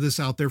versions of this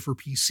out there for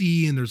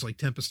PC, and there's like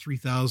Tempest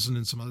 3000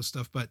 and some other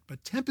stuff, but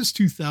Tempest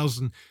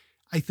 2000,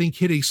 I think,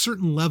 hit a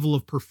certain level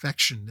of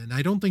perfection. And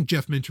I don't think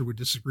Jeff Minter would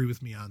disagree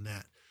with me on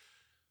that.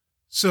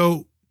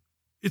 So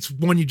it's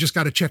one you just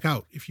got to check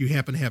out if you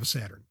happen to have a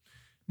Saturn.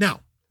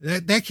 Now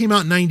that came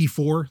out in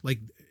 94, like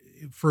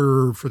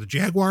for the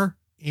Jaguar.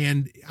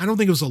 And I don't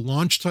think it was a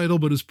launch title,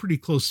 but it was pretty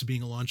close to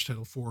being a launch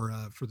title for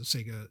the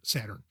Sega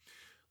Saturn.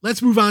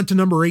 Let's move on to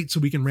number 8 so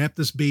we can wrap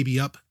this baby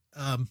up.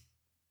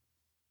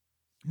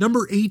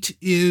 Number 8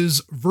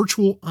 is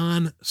Virtual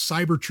On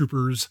Cyber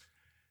Troopers.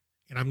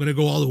 And I'm going to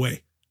go all the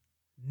way.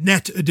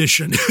 Net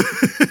Edition.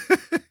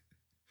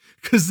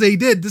 Because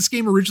this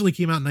game originally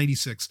came out in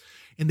 96,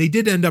 and they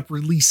did end up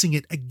releasing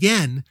it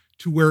again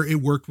to where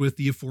it worked with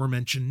the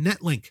aforementioned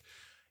NetLink.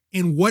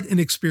 And what an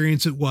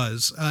experience it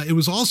was. It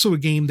was also a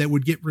game that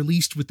would get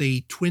released with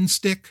a twin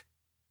stick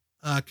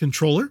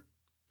controller.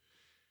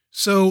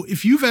 So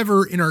if you've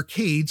ever, in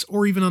arcades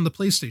or even on the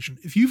PlayStation,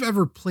 if you've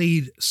ever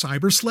played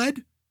Cyber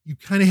Sled, you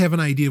kind of have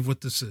an idea of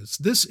what this is.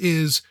 This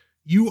is,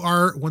 you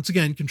are once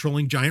again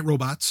controlling giant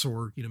robots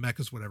or,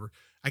 mechas, whatever.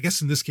 I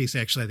guess in this case,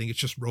 actually, I think it's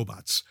just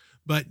robots,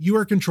 but you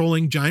are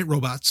controlling giant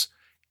robots,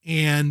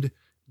 and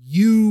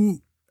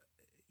it's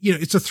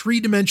a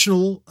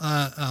 3-dimensional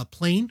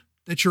plane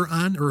that you're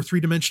on, or a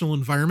 3-dimensional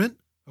environment.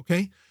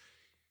 Okay.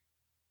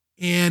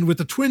 And with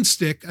the twin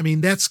stick,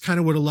 that's kind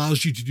of what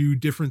allows you to do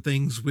different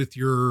things with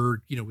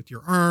your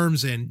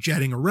arms and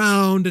jetting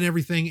around and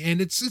everything.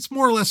 And it's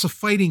more or less a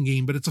fighting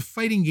game, but it's a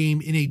fighting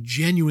game in a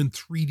genuine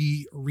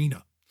 3D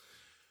arena.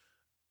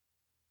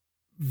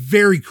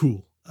 Very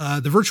cool.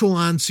 The Virtual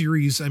On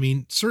series,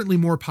 certainly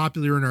more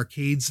popular in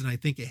arcades than I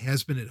think it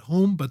has been at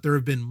home, but there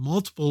have been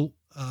multiple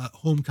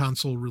home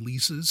console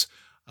releases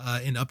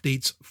and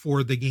updates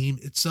for the game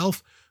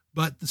itself.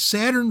 But the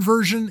Saturn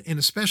version, and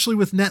especially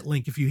with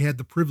NetLink, if you had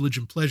the privilege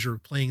and pleasure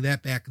of playing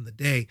that back in the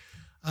day,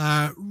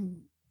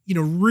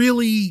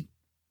 really,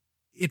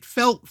 it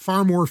felt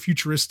far more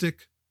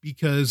futuristic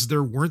because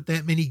there weren't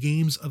that many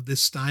games of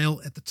this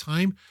style at the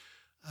time.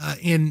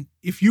 And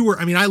if you were,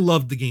 I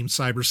loved the game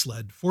Cyber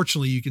Sled.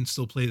 Fortunately, you can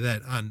still play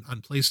that on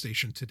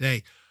PlayStation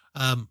today.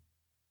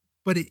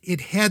 But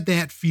it had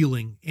that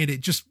feeling, and it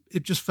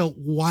just felt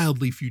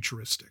wildly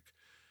futuristic.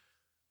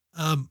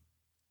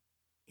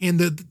 And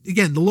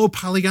the low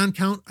polygon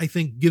count, I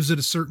think, gives it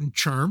a certain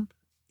charm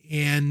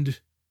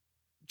and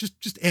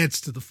just adds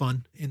to the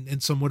fun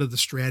and somewhat of the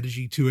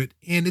strategy to it.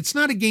 And it's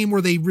not a game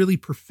where they really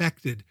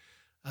perfected.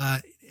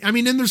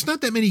 And there's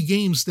not that many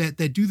games that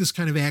do this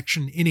kind of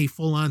action in a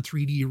full-on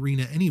 3D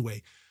arena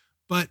anyway.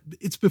 But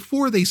it's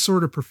before they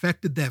sort of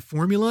perfected that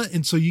formula.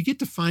 And so you get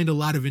to find a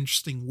lot of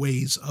interesting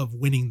ways of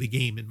winning the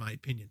game, in my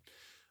opinion.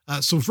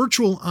 So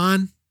Virtual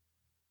On,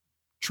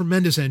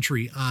 tremendous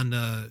entry on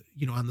the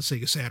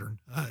Sega Saturn,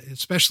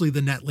 especially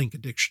the NetLink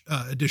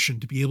edition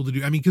to be able to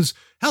do. Because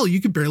hell,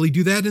 you could barely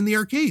do that in the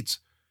arcades,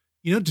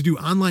 to do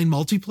online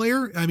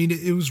multiplayer.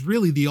 It was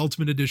really the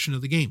ultimate edition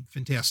of the game.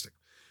 Fantastic.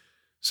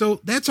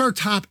 So that's our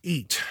top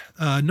 8.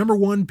 Number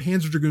 1,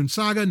 Panzer Dragoon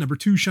Saga. Number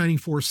 2, Shining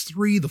Force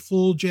 3, the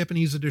full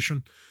Japanese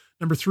edition.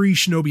 Number 3,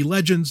 Shinobi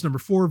Legends. Number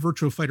 4,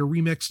 Virtua Fighter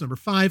Remix. Number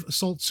 5,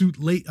 Assault Suit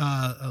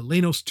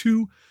Lanos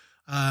 2.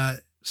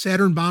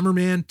 Saturn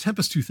Bomberman,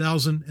 Tempest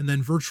 2000, and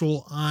then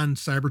Virtual On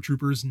Cyber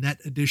Troopers Net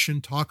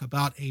Edition. Talk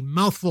about a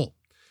mouthful.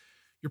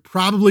 You're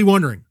probably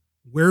wondering,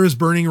 where is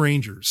Burning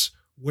Rangers?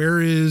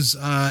 Where is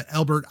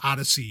Albert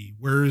Odyssey?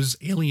 Where is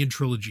Alien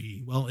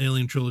Trilogy? Well,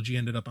 Alien Trilogy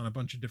ended up on a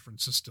bunch of different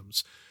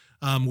systems.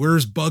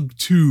 Where's Bug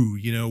 2?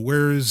 You know,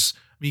 where's,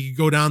 I mean, you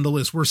go down the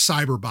list. Where's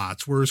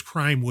Cyberbots? Where's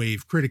Crime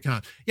Wave?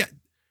 Criticon? Yeah,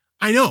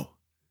 I know.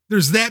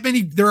 There's that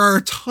many. There are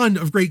a ton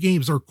of great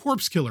games. Or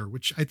Corpse Killer,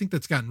 which I think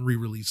that's gotten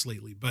re-released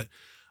lately. But,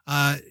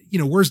 you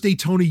know, where's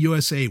Daytona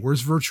USA?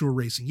 Where's Virtual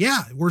Racing?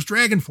 Yeah, where's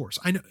Dragon Force?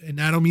 I know,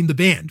 and I don't mean the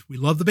band. We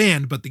love the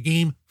band, but the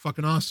game,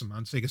 fucking awesome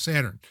on Sega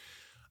Saturn.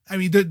 I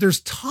mean,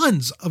 there's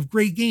tons of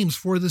great games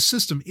for this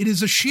system. It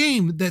is a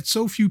shame that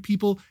so few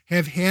people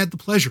have had the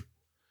pleasure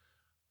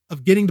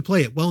of getting to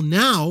play it. Well,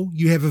 now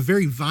you have a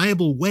very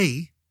viable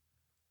way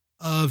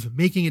of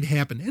making it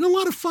happen, and a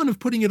lot of fun of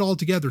putting it all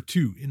together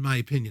too, in my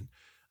opinion.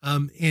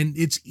 And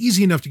it's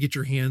easy enough to get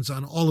your hands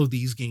on all of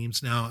these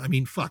games now. I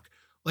mean, fuck,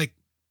 like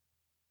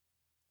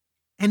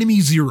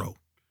Enemy Zero.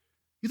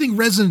 You think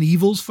Resident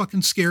Evil's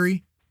fucking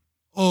scary?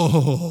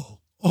 Oh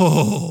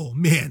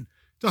man.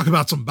 Talk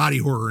about some body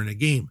horror in a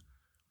game.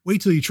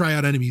 Wait till you try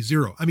out Enemy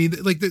Zero. I mean,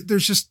 like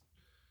there's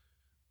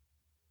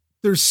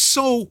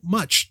so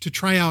much to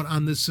try out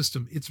on this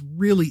system. It's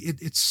really,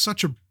 it's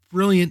such a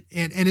brilliant,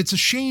 and it's a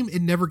shame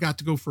it never got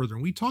to go further.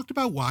 And we talked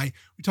about why.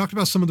 We talked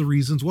about some of the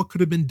reasons, what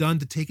could have been done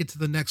to take it to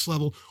the next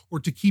level or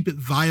to keep it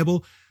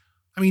viable.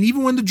 I mean,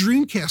 even when the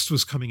Dreamcast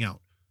was coming out,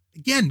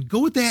 again,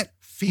 go with that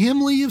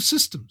family of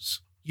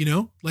systems, you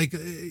know, like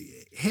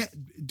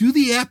do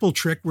the Apple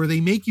trick where they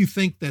make you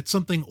think that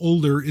something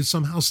older is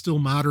somehow still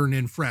modern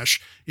and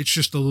fresh. It's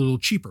just a little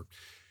cheaper.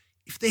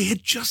 If they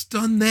had just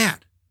done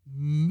that,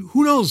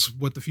 who knows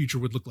what the future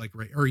would look like,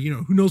 right? Or, you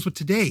know, who knows what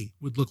today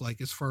would look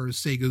like as far as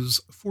Sega's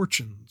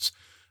fortunes.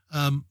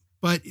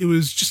 But it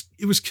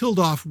was killed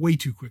off way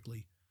too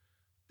quickly.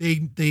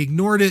 They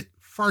ignored it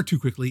far too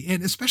quickly.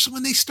 And especially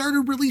when they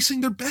started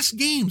releasing their best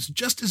games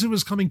just as it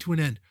was coming to an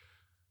end.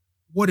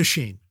 What a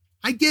shame.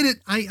 I get it.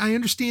 I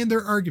understand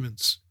their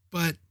arguments,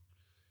 but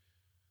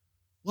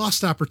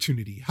lost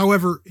opportunity.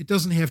 However, it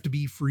doesn't have to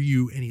be for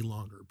you any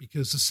longer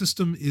because the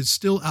system is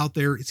still out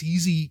there. It's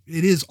easy.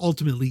 It is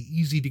ultimately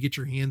easy to get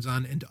your hands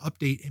on and to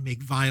update and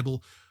make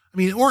viable. I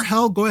mean, or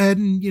hell, go ahead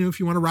and, you know, if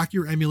you want to rock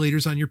your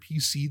emulators on your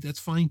PC, that's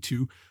fine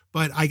too.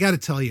 But I got to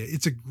tell you,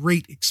 it's a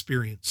great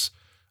experience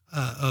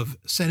of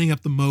setting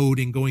up the mode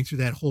and going through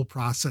that whole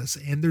process.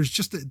 And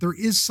there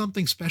is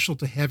something special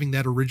to having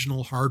that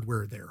original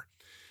hardware there.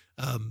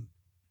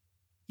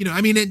 You know,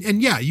 I mean,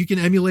 and yeah, you can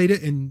emulate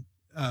it and,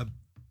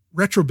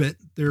 Retrobit,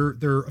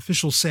 their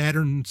official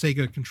Saturn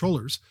Sega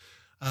controllers,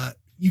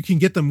 you can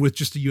get them with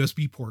just a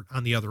USB port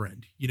on the other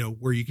end, you know,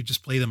 where you could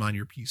just play them on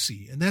your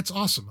PC. And that's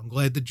awesome. I'm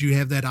glad that you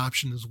have that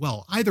option as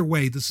well. Either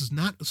way, this is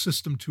not a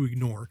system to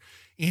ignore.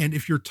 And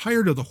if you're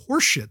tired of the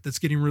horseshit that's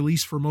getting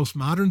released for most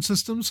modern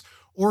systems,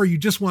 or you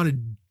just want to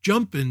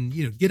jump and,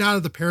 you know, get out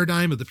of the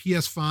paradigm of the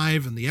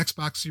PS5 and the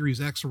Xbox Series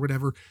X or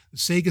whatever, the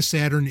Sega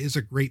Saturn is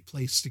a great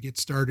place to get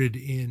started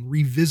in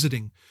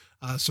revisiting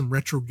some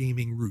retro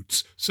gaming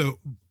roots. So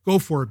go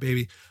for it,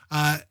 baby.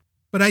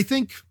 But I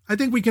think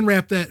we can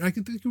wrap that. I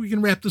think we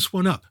can wrap this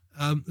one up.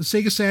 The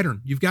Sega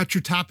Saturn, you've got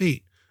your top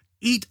 8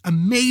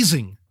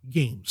 amazing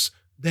games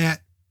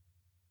that,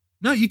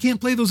 no, you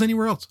can't play those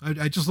anywhere else.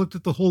 I just looked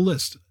at the whole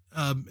list,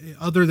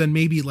 other than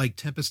maybe like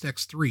Tempest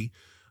X3,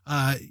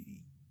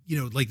 you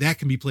know, like that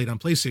can be played on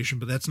PlayStation,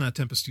 but that's not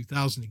Tempest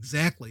 2000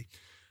 exactly.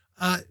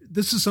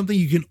 This is something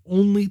you can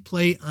only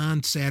play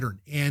on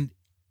Saturn. And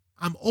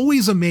I'm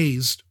always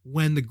amazed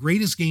when the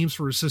greatest games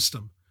for a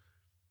system,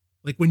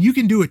 like when you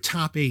can do a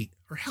top 8,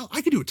 or hell,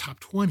 I could do a top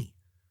 20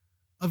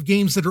 of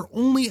games that are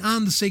only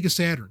on the Sega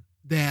Saturn,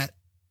 that,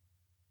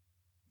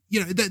 you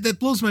know, that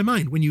blows my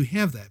mind when you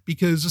have that,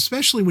 because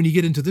especially when you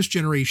get into this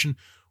generation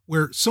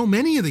where so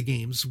many of the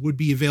games would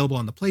be available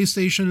on the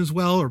PlayStation as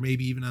well, or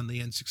maybe even on the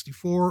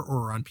N64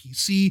 or on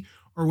PC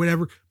or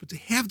whatever. But to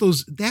have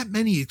that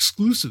many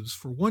exclusives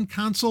for one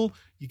console,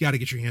 you got to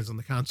get your hands on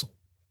the console.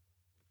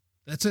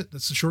 That's it.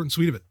 That's the short and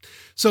sweet of it.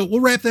 So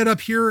we'll wrap that up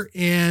here,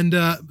 and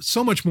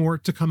so much more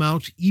to come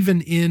out,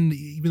 even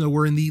though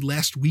we're in the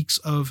last weeks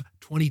of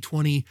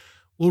 2020.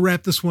 We'll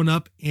wrap this one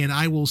up, and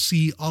I will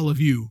see all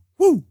of you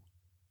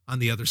on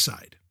the other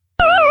side.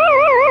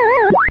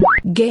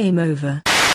 Game over.